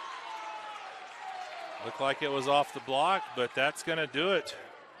 Looked like it was off the block, but that's going to do it.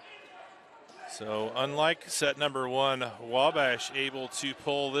 So unlike set number 1, Wabash able to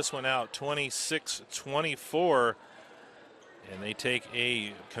pull this one out 26-24. And they take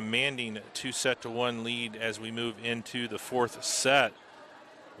a commanding 2-1 lead as we move into the 4th set.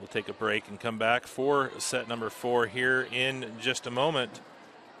 We'll take a break and come back for set number 4 here in just a moment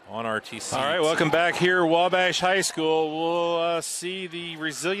on RTC. All right, welcome back here, Wabash High School. We'll see the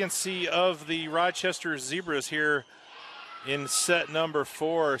resiliency of the Rochester Zebras here in set number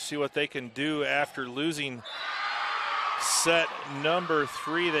 4, see what they can do after losing set number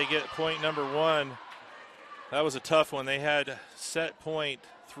 3. They get point number 1. That was a tough one. They had set point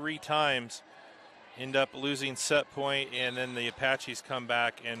 3 times, end up losing set point, and then the Apaches come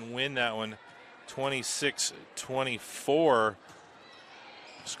back and win that one 26-24,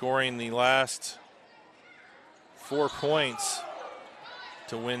 scoring the last 4 points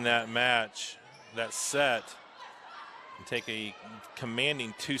to win that match, that set, and take a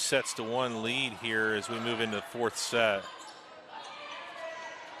commanding 2-1 lead here as we move into the 4th set.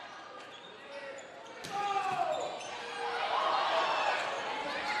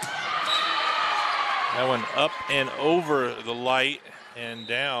 That one up and over the light and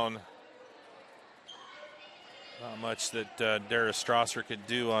down. Not much that Dara Strasser could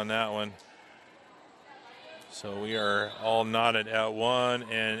do on that one. So we are all knotted at 1,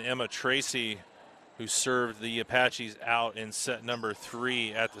 and Emma Tracy, who served the Apaches out in set number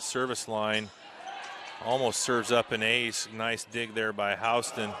 3 at the service line, almost serves up an ace. Nice dig there by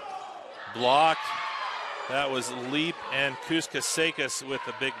Houston. Blocked. That was Leap and Kuskasekas with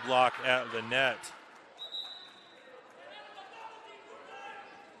the big block at the net.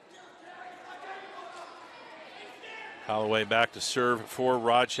 Holloway back to serve for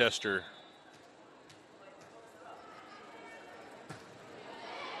Rochester.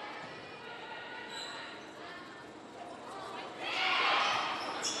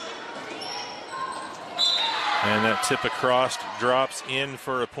 And that tip across drops in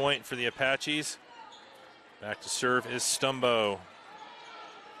for a point for the Apaches. Back to serve is Stumbo.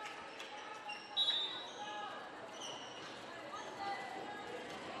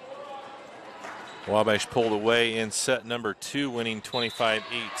 Wabash pulled away in set number 2, winning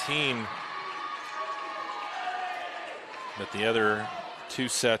 25-18. But the other 2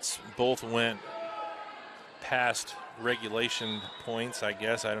 sets both went past regulation points, I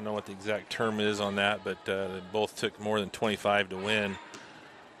guess. I don't know what the exact term is on that, but they both took more than 25 to win. And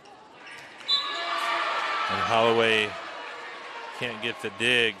Holloway can't get the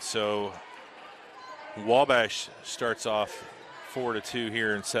dig, so Wabash starts off 4-2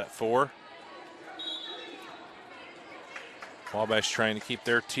 here in set 4. Wabash trying to keep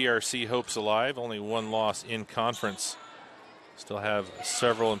their TRC hopes alive. Only 1 loss in conference. Still have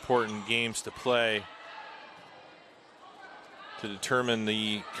several important games to play to determine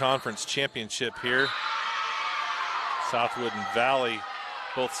the conference championship here. Southwood and Valley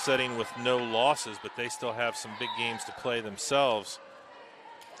both sitting with no losses, but they still have some big games to play themselves.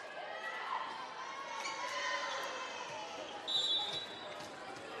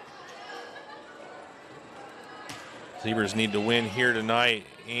 Zebras need to win here tonight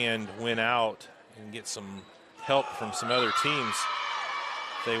and win out and get some help from some other teams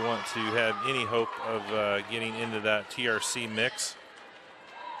if they want to have any hope of getting into that TRC mix.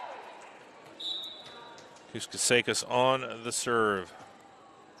 Kuskasekas on the serve.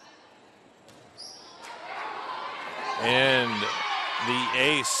 And the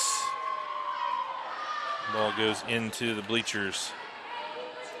ace. Ball goes into the bleachers.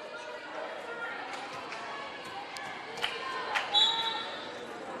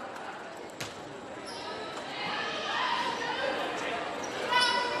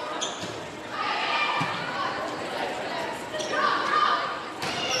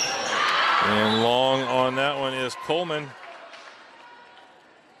 And long on that one is Coleman.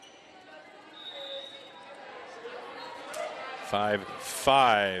 Five.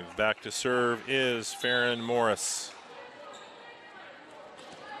 Back to serve is Farron Morris.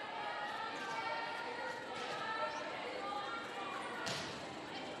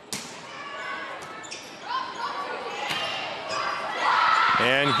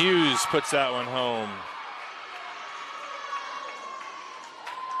 And Hughes puts that one home.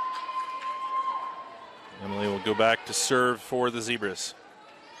 Emily will go back to serve for the Zebras.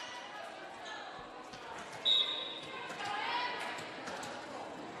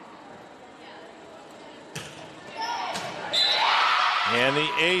 And the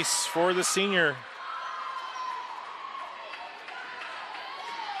ace for the senior.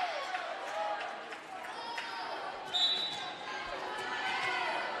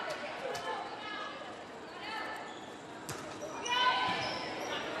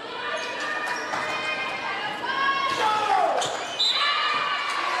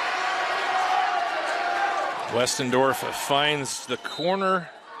 Westendorf finds the corner.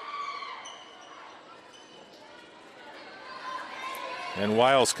 And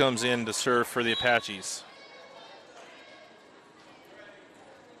Wiles comes in to serve for the Apaches.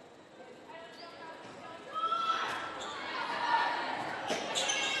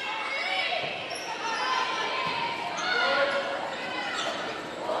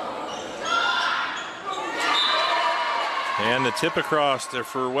 And the tip across there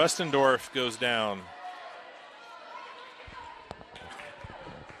for Westendorf goes down.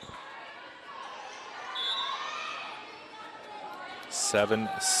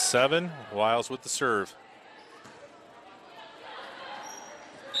 Seven, Wiles with the serve.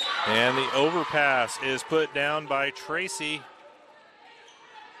 And the overpass is put down by Tracy.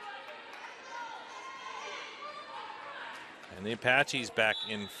 And the Apaches back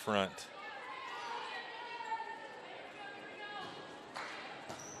in front.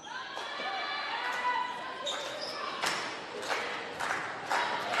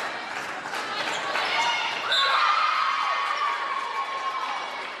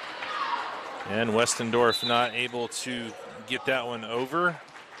 And Westendorf not able to get that one over.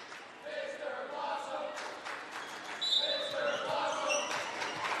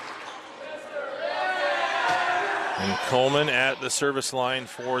 And Coleman at the service line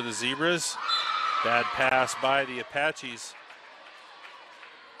for the Zebras. Bad pass by the Apaches.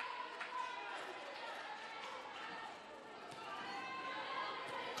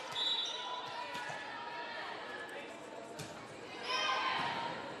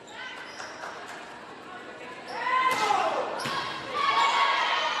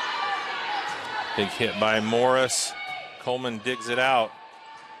 Big hit by Morris. Coleman digs it out.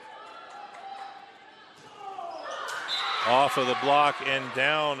 Off of the block and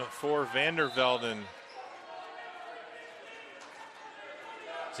down for Vandervelden.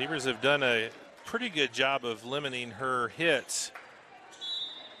 Zebras have done a pretty good job of limiting her hits.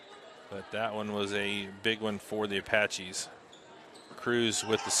 But that one was a big one for the Apaches. Cruz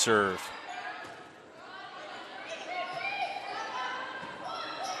with the serve.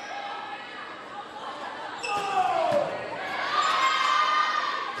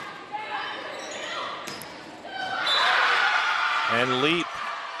 And Leap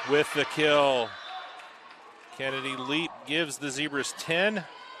with the kill. Kennedy Leap gives the Zebras 10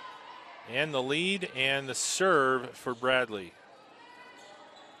 and the lead and the serve for Bradley.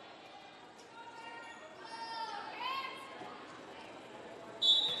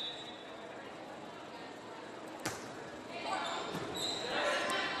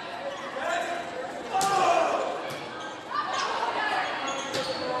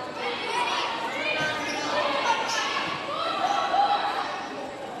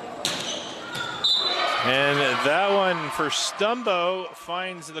 And that one for Stumbo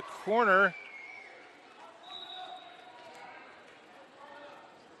finds the corner.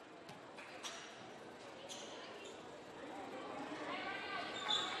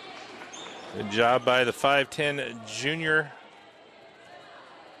 Good job by the 5'10" junior.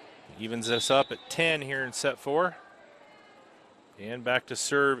 Evens us up at 10 here in set 4. And back to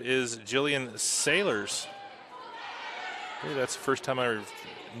serve is Jillian Sailors. Maybe that's the first time I've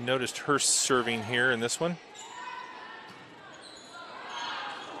noticed her serving here in this one.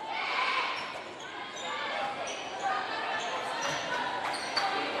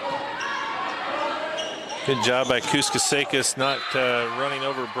 Good job by Kuskasekis not running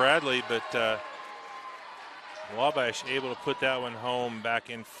over Bradley, but Wabash able to put that one home back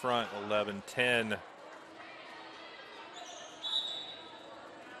in front, 11-10.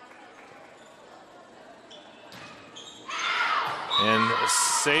 And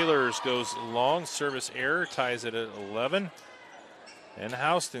Sailors goes long, service error, ties it at 11. And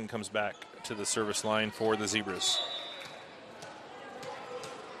Houston comes back to the service line for the Zebras.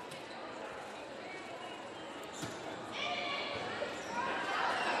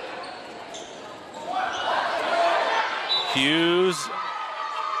 Hughes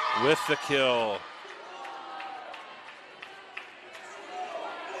with the kill.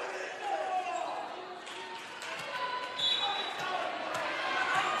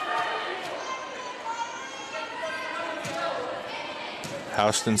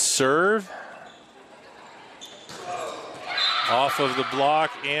 Houston's serve. Off of the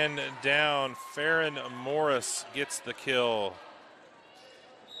block and down. Farron Morris gets the kill.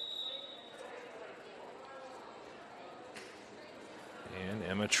 And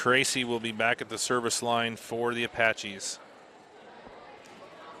Emma Tracy will be back at the service line for the Apaches.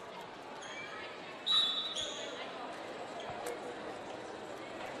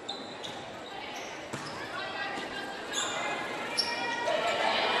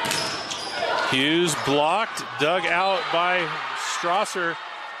 Hughes blocked, dug out by Strasser,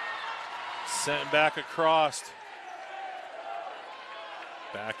 sent back across.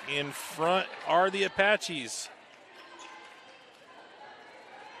 Back in front are the Apaches.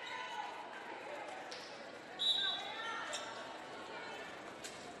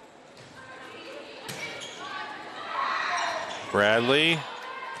 Bradley,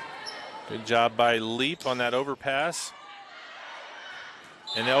 good job by Leap on that overpass.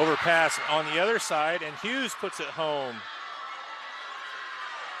 And the overpass on the other side, and Hughes puts it home.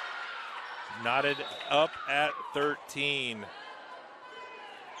 Knotted up at 13.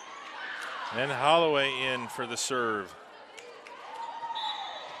 And Holloway in for the serve.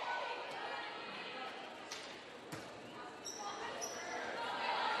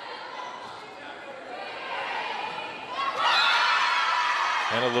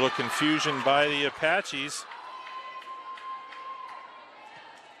 And a little confusion by the Apaches.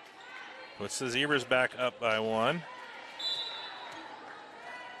 Puts the Zebras back up by 1.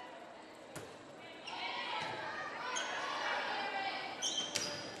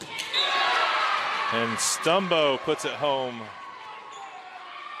 And Stumbo puts it home.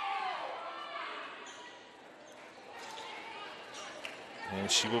 And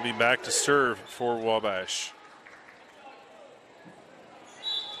she will be back to serve for Wabash.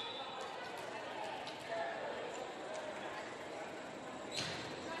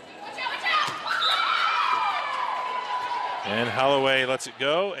 And Holloway lets it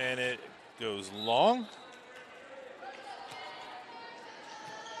go, and it goes long.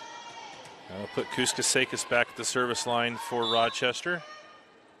 I'll put Kuskasekis back at the service line for Rochester.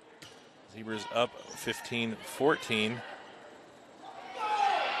 Zebras up 15-14.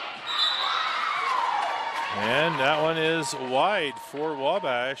 And that one is wide for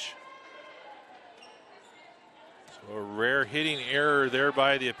Wabash. So a rare hitting error there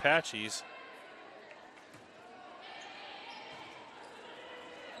by the Apaches.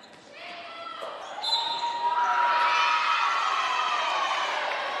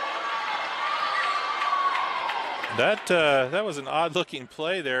 That was an odd-looking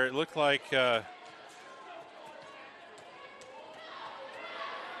play there. It looked like the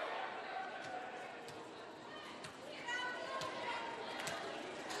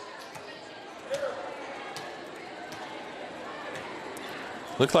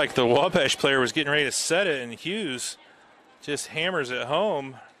Wabash player was getting ready to set it, and Hughes just hammers it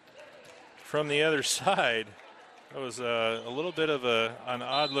home from the other side. That was a little bit of an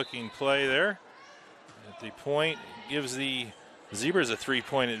odd-looking play there. At the point, gives the Zebras a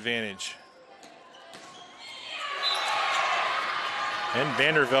 3-point advantage. And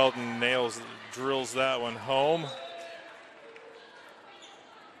Vandervelden drills that one home.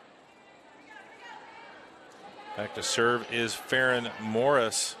 Back to serve is Farron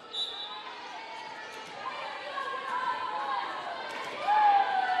Morris.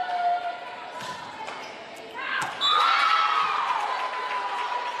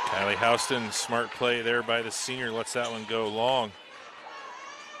 Kylie Houston, smart play there by the senior, lets that one go long.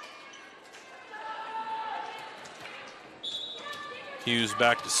 Hughes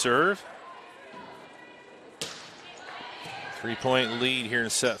back to serve. 3-point lead here in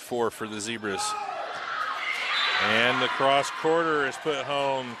set 4 for the Zebras. And the cross quarter is put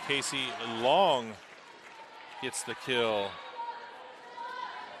home. Casey Long gets the kill.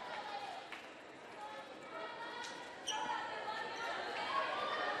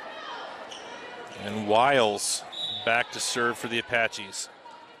 And Wiles back to serve for the Apaches.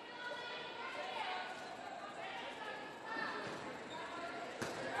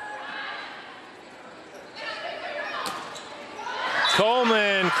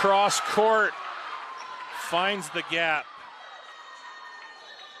 Coleman, cross court, finds the gap.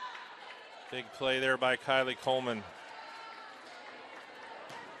 Big play there by Kylie Coleman.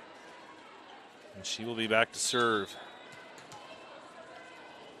 And she will be back to serve.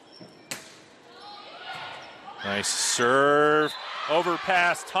 Nice serve.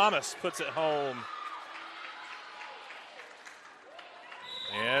 Overpass. Thomas puts it home.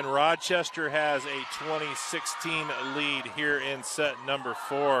 And Rochester has a 20-16 lead here in set number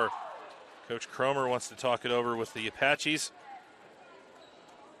 4. Coach Cromer wants to talk it over with the Apaches.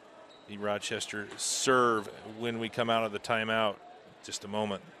 the Rochester serve when we come out of the timeout. Just a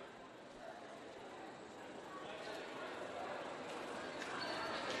moment.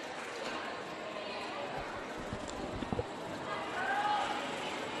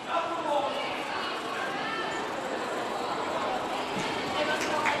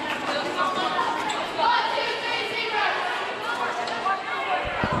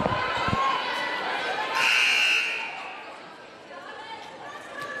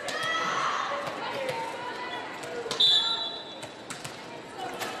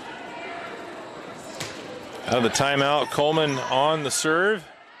 Out of the timeout, Coleman on the serve.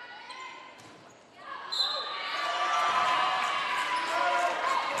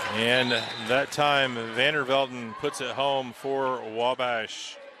 And that time, Vandervelden puts it home for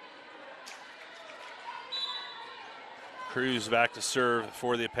Wabash. Cruz back to serve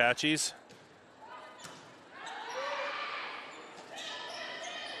for the Apaches.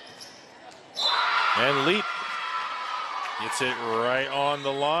 And Leap gets it right on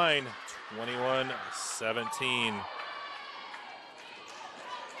the line. 21-17.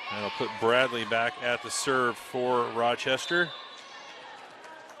 That'll put Bradley back at the serve for Rochester.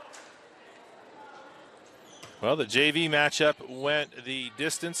 Well, the JV matchup went the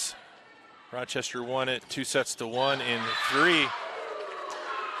distance. Rochester won it 2-1 in 3.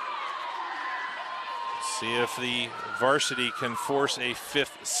 See if the varsity can force a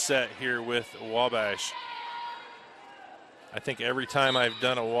 5th set here with Wabash. I think every time I've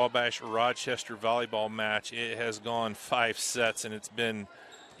done a Wabash-Rochester volleyball match, it has gone 5 sets, and it's been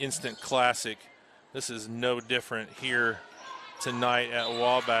instant classic. This is no different here tonight at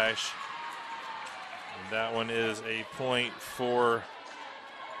Wabash. And that one is a point for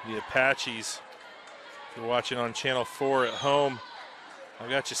the Apaches. If you're watching on Channel 4 at home, I've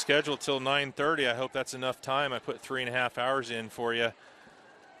got you scheduled till 9:30. I hope that's enough time. I put 3.5 hours in for you.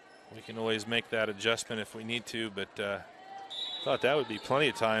 We can always make that adjustment if we need to, but thought that would be plenty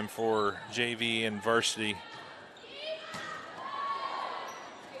of time for JV and varsity.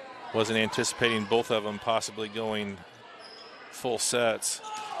 Wasn't anticipating both of them possibly going full sets.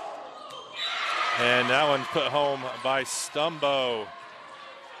 And that one put home by Stumbo.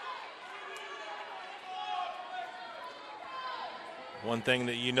 One thing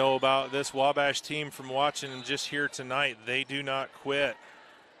that you know about this Wabash team from watching them just here tonight, they do not quit.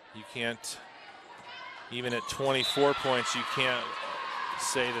 You can't, even at 24 points, you can't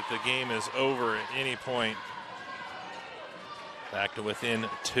say that the game is over at any point. Back to within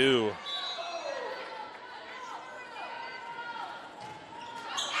 2.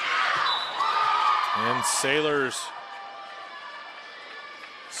 And Sailors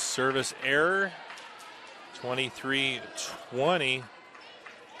service error, 23-20.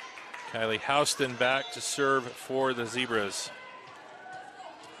 Kylie Houston back to serve for the Zebras.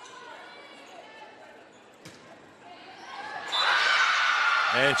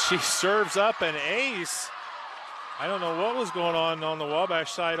 And she serves up an ace. I don't know what was going on the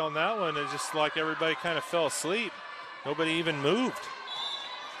Wabash side on that one. It's just like everybody kind of fell asleep. Nobody even moved.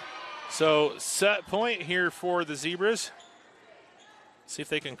 So set point here for the Zebras. See if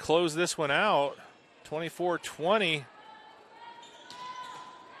they can close this one out. 24-20.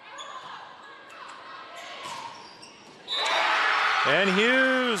 And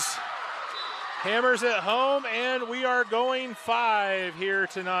Hughes hammers it home, and we are going 5 here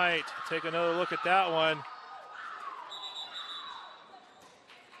tonight. Take another look at that one.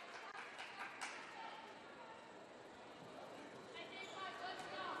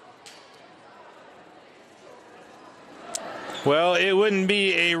 Well, it wouldn't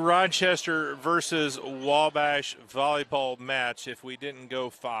be a Rochester versus Wabash volleyball match if we didn't go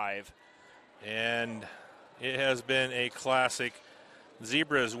 5. And it has been a classic.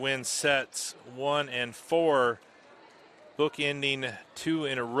 Zebras win sets 1 and 4, bookending 2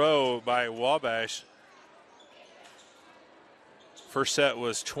 in a row by Wabash. First set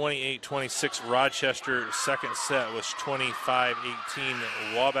was 28-26 Rochester. Second set was 25-18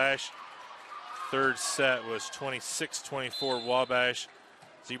 Wabash. Third set was 26-24 Wabash.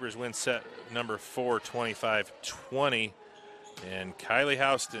 Zebras win set number 4, 25-20. And Kylie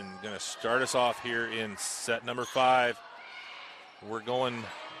Houston going to start us off here in set number 5. We're going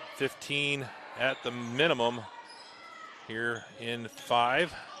 15 at the minimum here in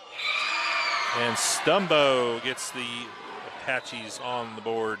 5. And Stumbo gets the Apaches on the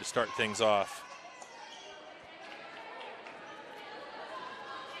board to start things off.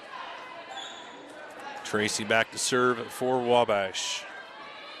 Tracy back to serve for Wabash.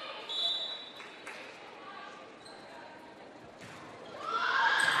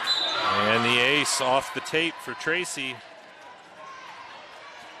 And the ace off the tape for Tracy.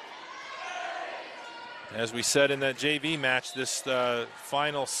 As we said in that JV match, this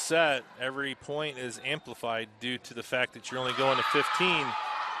final set, every point is amplified due to the fact that you're only going to 15.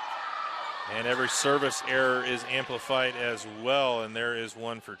 And every service error is amplified as well, and there is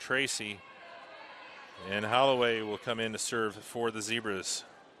one for Tracy. And Holloway will come in to serve for the Zebras.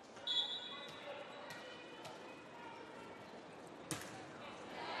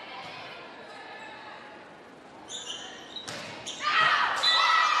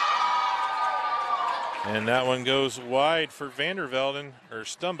 And that one goes wide for Vandervelden, or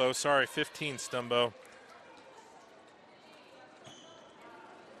Stumbo, sorry, 15 Stumbo.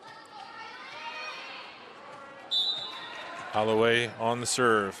 Holloway on the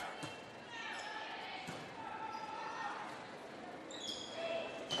serve.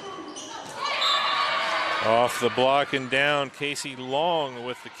 Off the block and down, Casey Long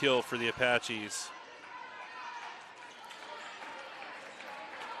with the kill for the Apaches.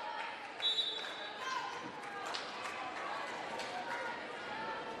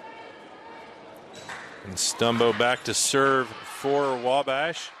 And Stumbo back to serve for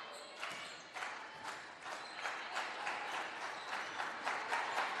Wabash.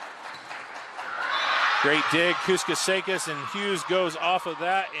 Great dig, Kuskasekis, and Hughes goes off of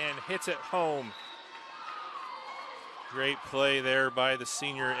that and hits it home. Great play there by the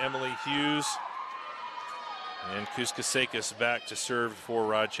senior Emily Hughes. And Kuskasekis back to serve for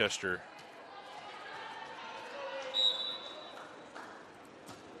Rochester.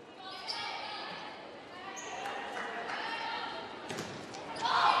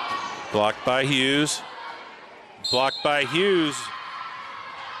 Blocked by Hughes. Blocked by Hughes.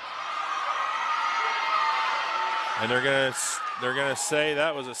 And they're gonna say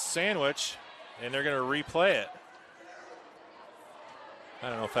that was a sandwich, and they're gonna replay it. I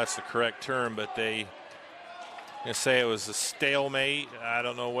don't know if that's the correct term, but they gonna say it was a stalemate. I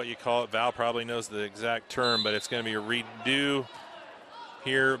don't know what you call it. Val probably knows the exact term, but it's gonna be a redo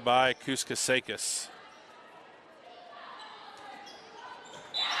here by Kuskasekis.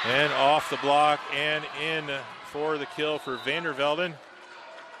 And off the block and in for the kill for Vandervelden.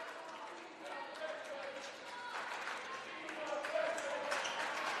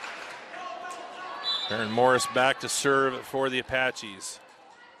 Aaron Morris back to serve for the Apaches.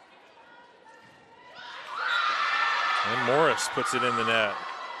 And Morris puts it in the net.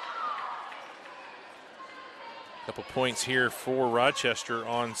 A couple points here for Rochester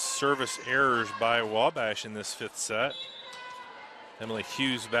on service errors by Wabash in this fifth set. Emily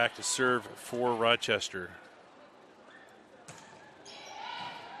Hughes back to serve for Rochester.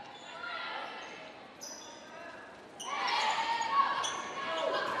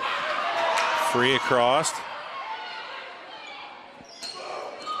 Free across.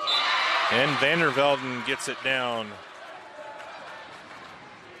 And Vandervelden gets it down.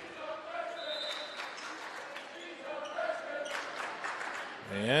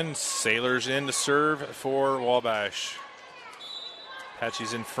 And Sailors in to serve for Wabash.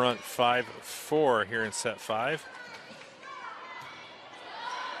 Apaches in front 5-4 here in set 5.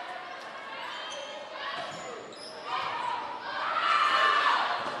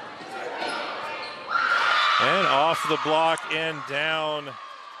 And off the block and down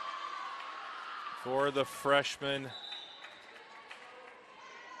for the freshman.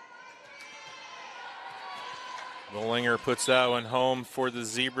 Bollinger puts that one home for the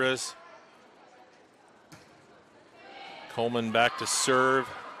Zebras. Coleman back to serve.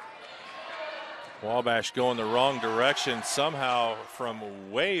 Wabash going the wrong direction. Somehow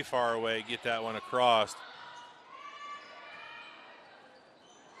from way far away get that one across.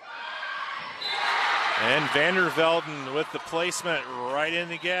 And Vandervelden with the placement right in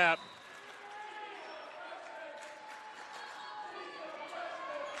the gap.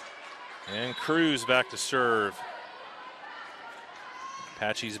 And Cruz back to serve.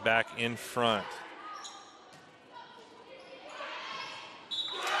 Apaches back in front.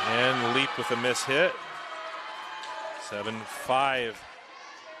 And Leap with a miss hit. 7-5. So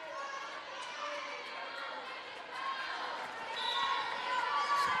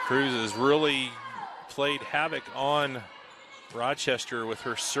Cruz has really played havoc on Rochester with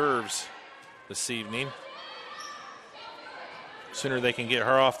her serves this evening. The sooner they can get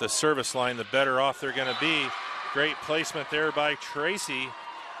her off the service line, the better off they're going to be. Great placement there by Tracy.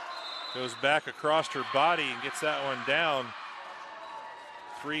 Goes back across her body and gets that one down.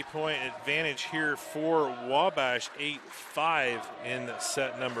 3-point advantage here for Wabash, 8-5 in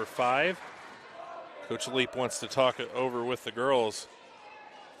set number 5. Coach Leap wants to talk it over with the girls.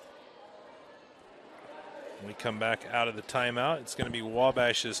 When we come back out of the timeout, it's going to be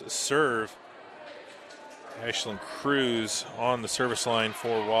Wabash's serve. Ashlyn Cruz on the service line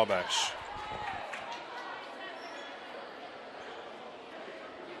for Wabash.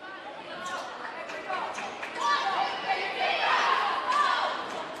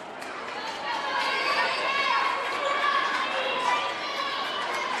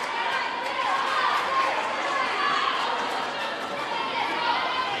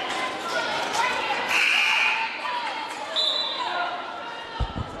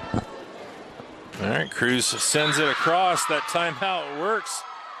 right, Cruz sends it across. That timeout works.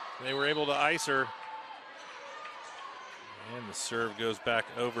 They were able to ice her. And the serve goes back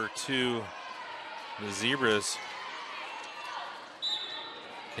over to the Zebras.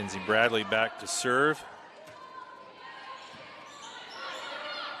 Kinsey Bradley back to serve.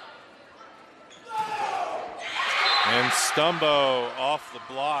 And Stumbo off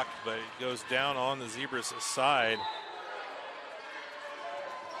the block, but it goes down on the Zebras' side.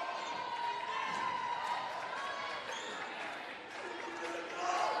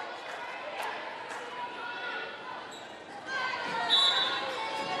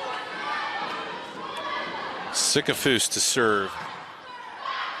 Sikafus to serve.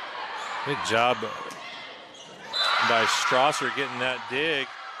 Good job by Strasser getting that dig,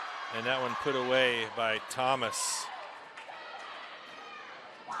 and that one put away by Thomas.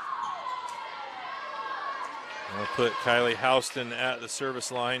 We'll put Kylie Houston at the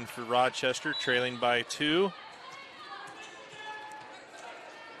service line for Rochester, trailing by 2.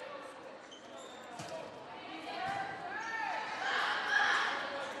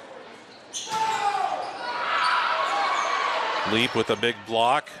 Leap with a big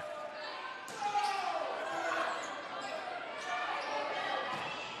block.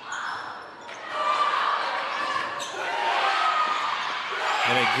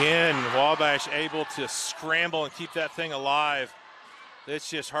 And again, Wabash able to scramble and keep that thing alive. It's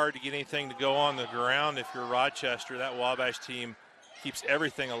just hard to get anything to go on the ground if you're Rochester. That Wabash team keeps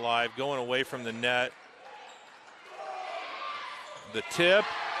everything alive, going away from the net. The tip,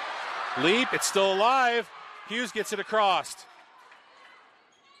 leap, it's still alive. Hughes gets it across.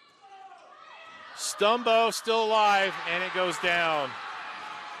 Stumbo still alive, and it goes down.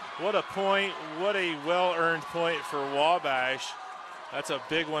 What a point, what a well-earned point for Wabash. That's a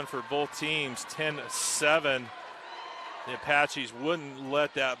big one for both teams, 10-7. The Apaches wouldn't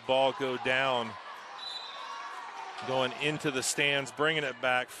let that ball go down. Going into the stands, bringing it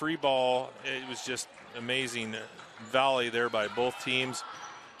back, free ball. It was just amazing volley there by both teams.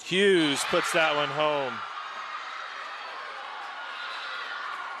 Hughes puts that one home.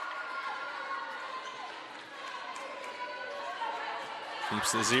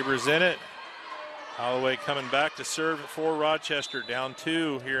 Keeps the Zebras in it. Holloway coming back to serve for Rochester, down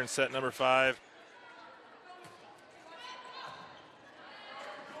 2 here in set number 5.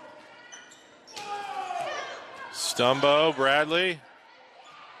 Stumbo, Bradley.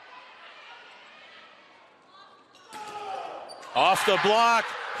 Off the block,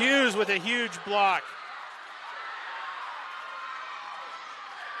 Hughes with a huge block.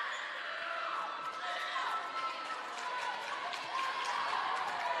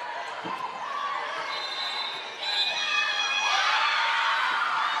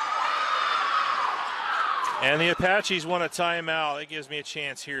 And the Apaches want a timeout. That gives me a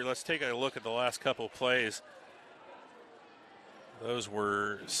chance here. Let's take a look at the last couple plays. Those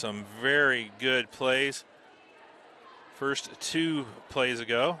were some very good plays. First 2 plays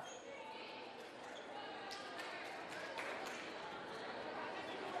ago.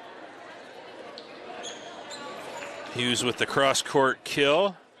 Hughes with the cross-court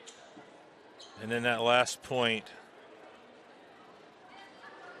kill. And then that last point.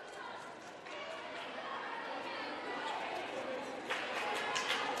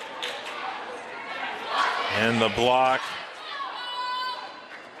 And the block.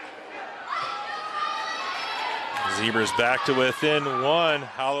 Zebras back to within 1.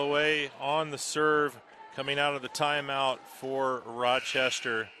 Holloway on the serve, coming out of the timeout for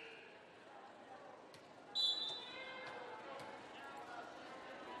Rochester.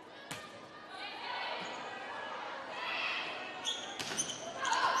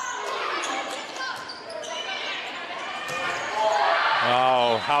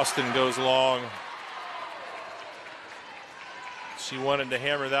 Oh, Houston goes long. She wanted to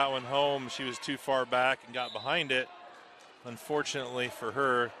hammer that one home. She was too far back and got behind it. Unfortunately for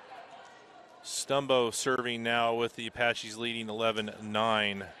her, Stumbo serving now with the Apaches leading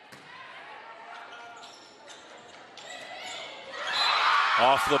 11-9.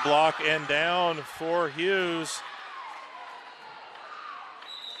 Off the block and down for Hughes.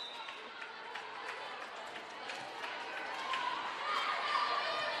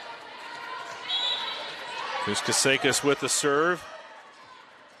 Kuskasekis with the serve.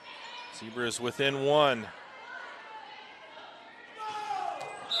 Zebras within 1.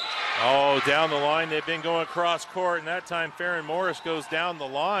 Oh, down the line. They've been going cross court, and that time Farron Morris goes down the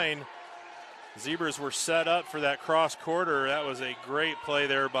line. Zebras were set up for that cross quarter. That was a great play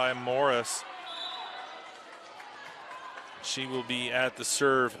there by Morris. She will be at the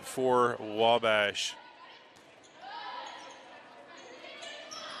serve for Wabash.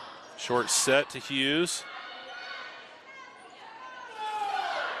 Short set to Hughes.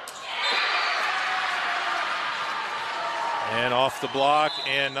 And off the block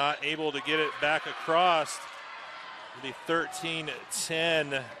and not able to get it back across. It'll be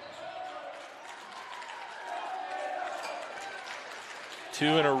 13-10. 2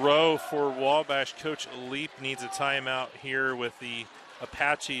 in a row for Wabash. Coach Leap needs a timeout here with the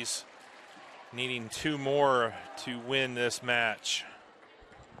Apaches needing 2 more to win this match.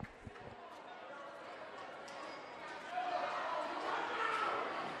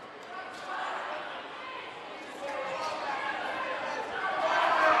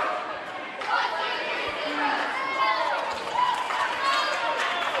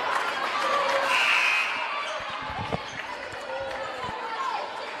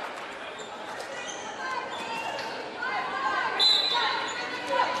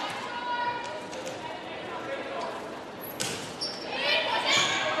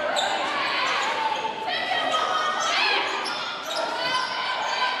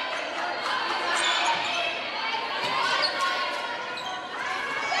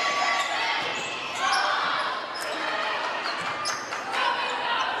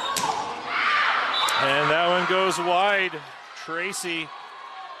 Goes wide. Tracy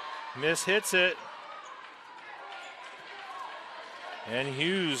mishits it. And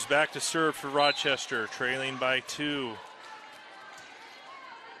Hughes back to serve for Rochester, trailing by 2.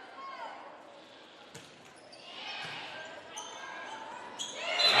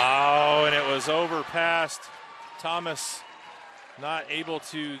 Oh, and it was overpassed. Thomas not able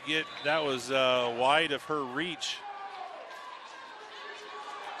to get, that was wide of her reach.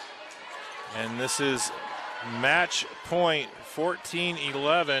 And this is match point,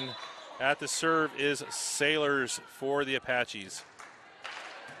 14-11. At the serve is Sailors for the Apaches.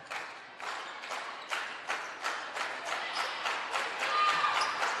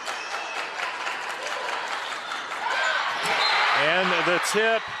 And the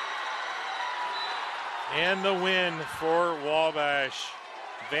tip and the win for Wabash.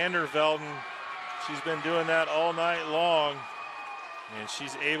 Vandervelden, she's been doing that all night long. And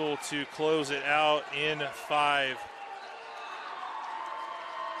she's able to close it out in 5.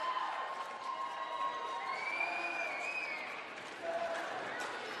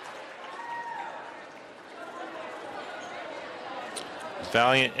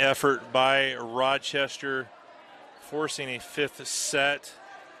 Valiant effort by Rochester, forcing a 5th set.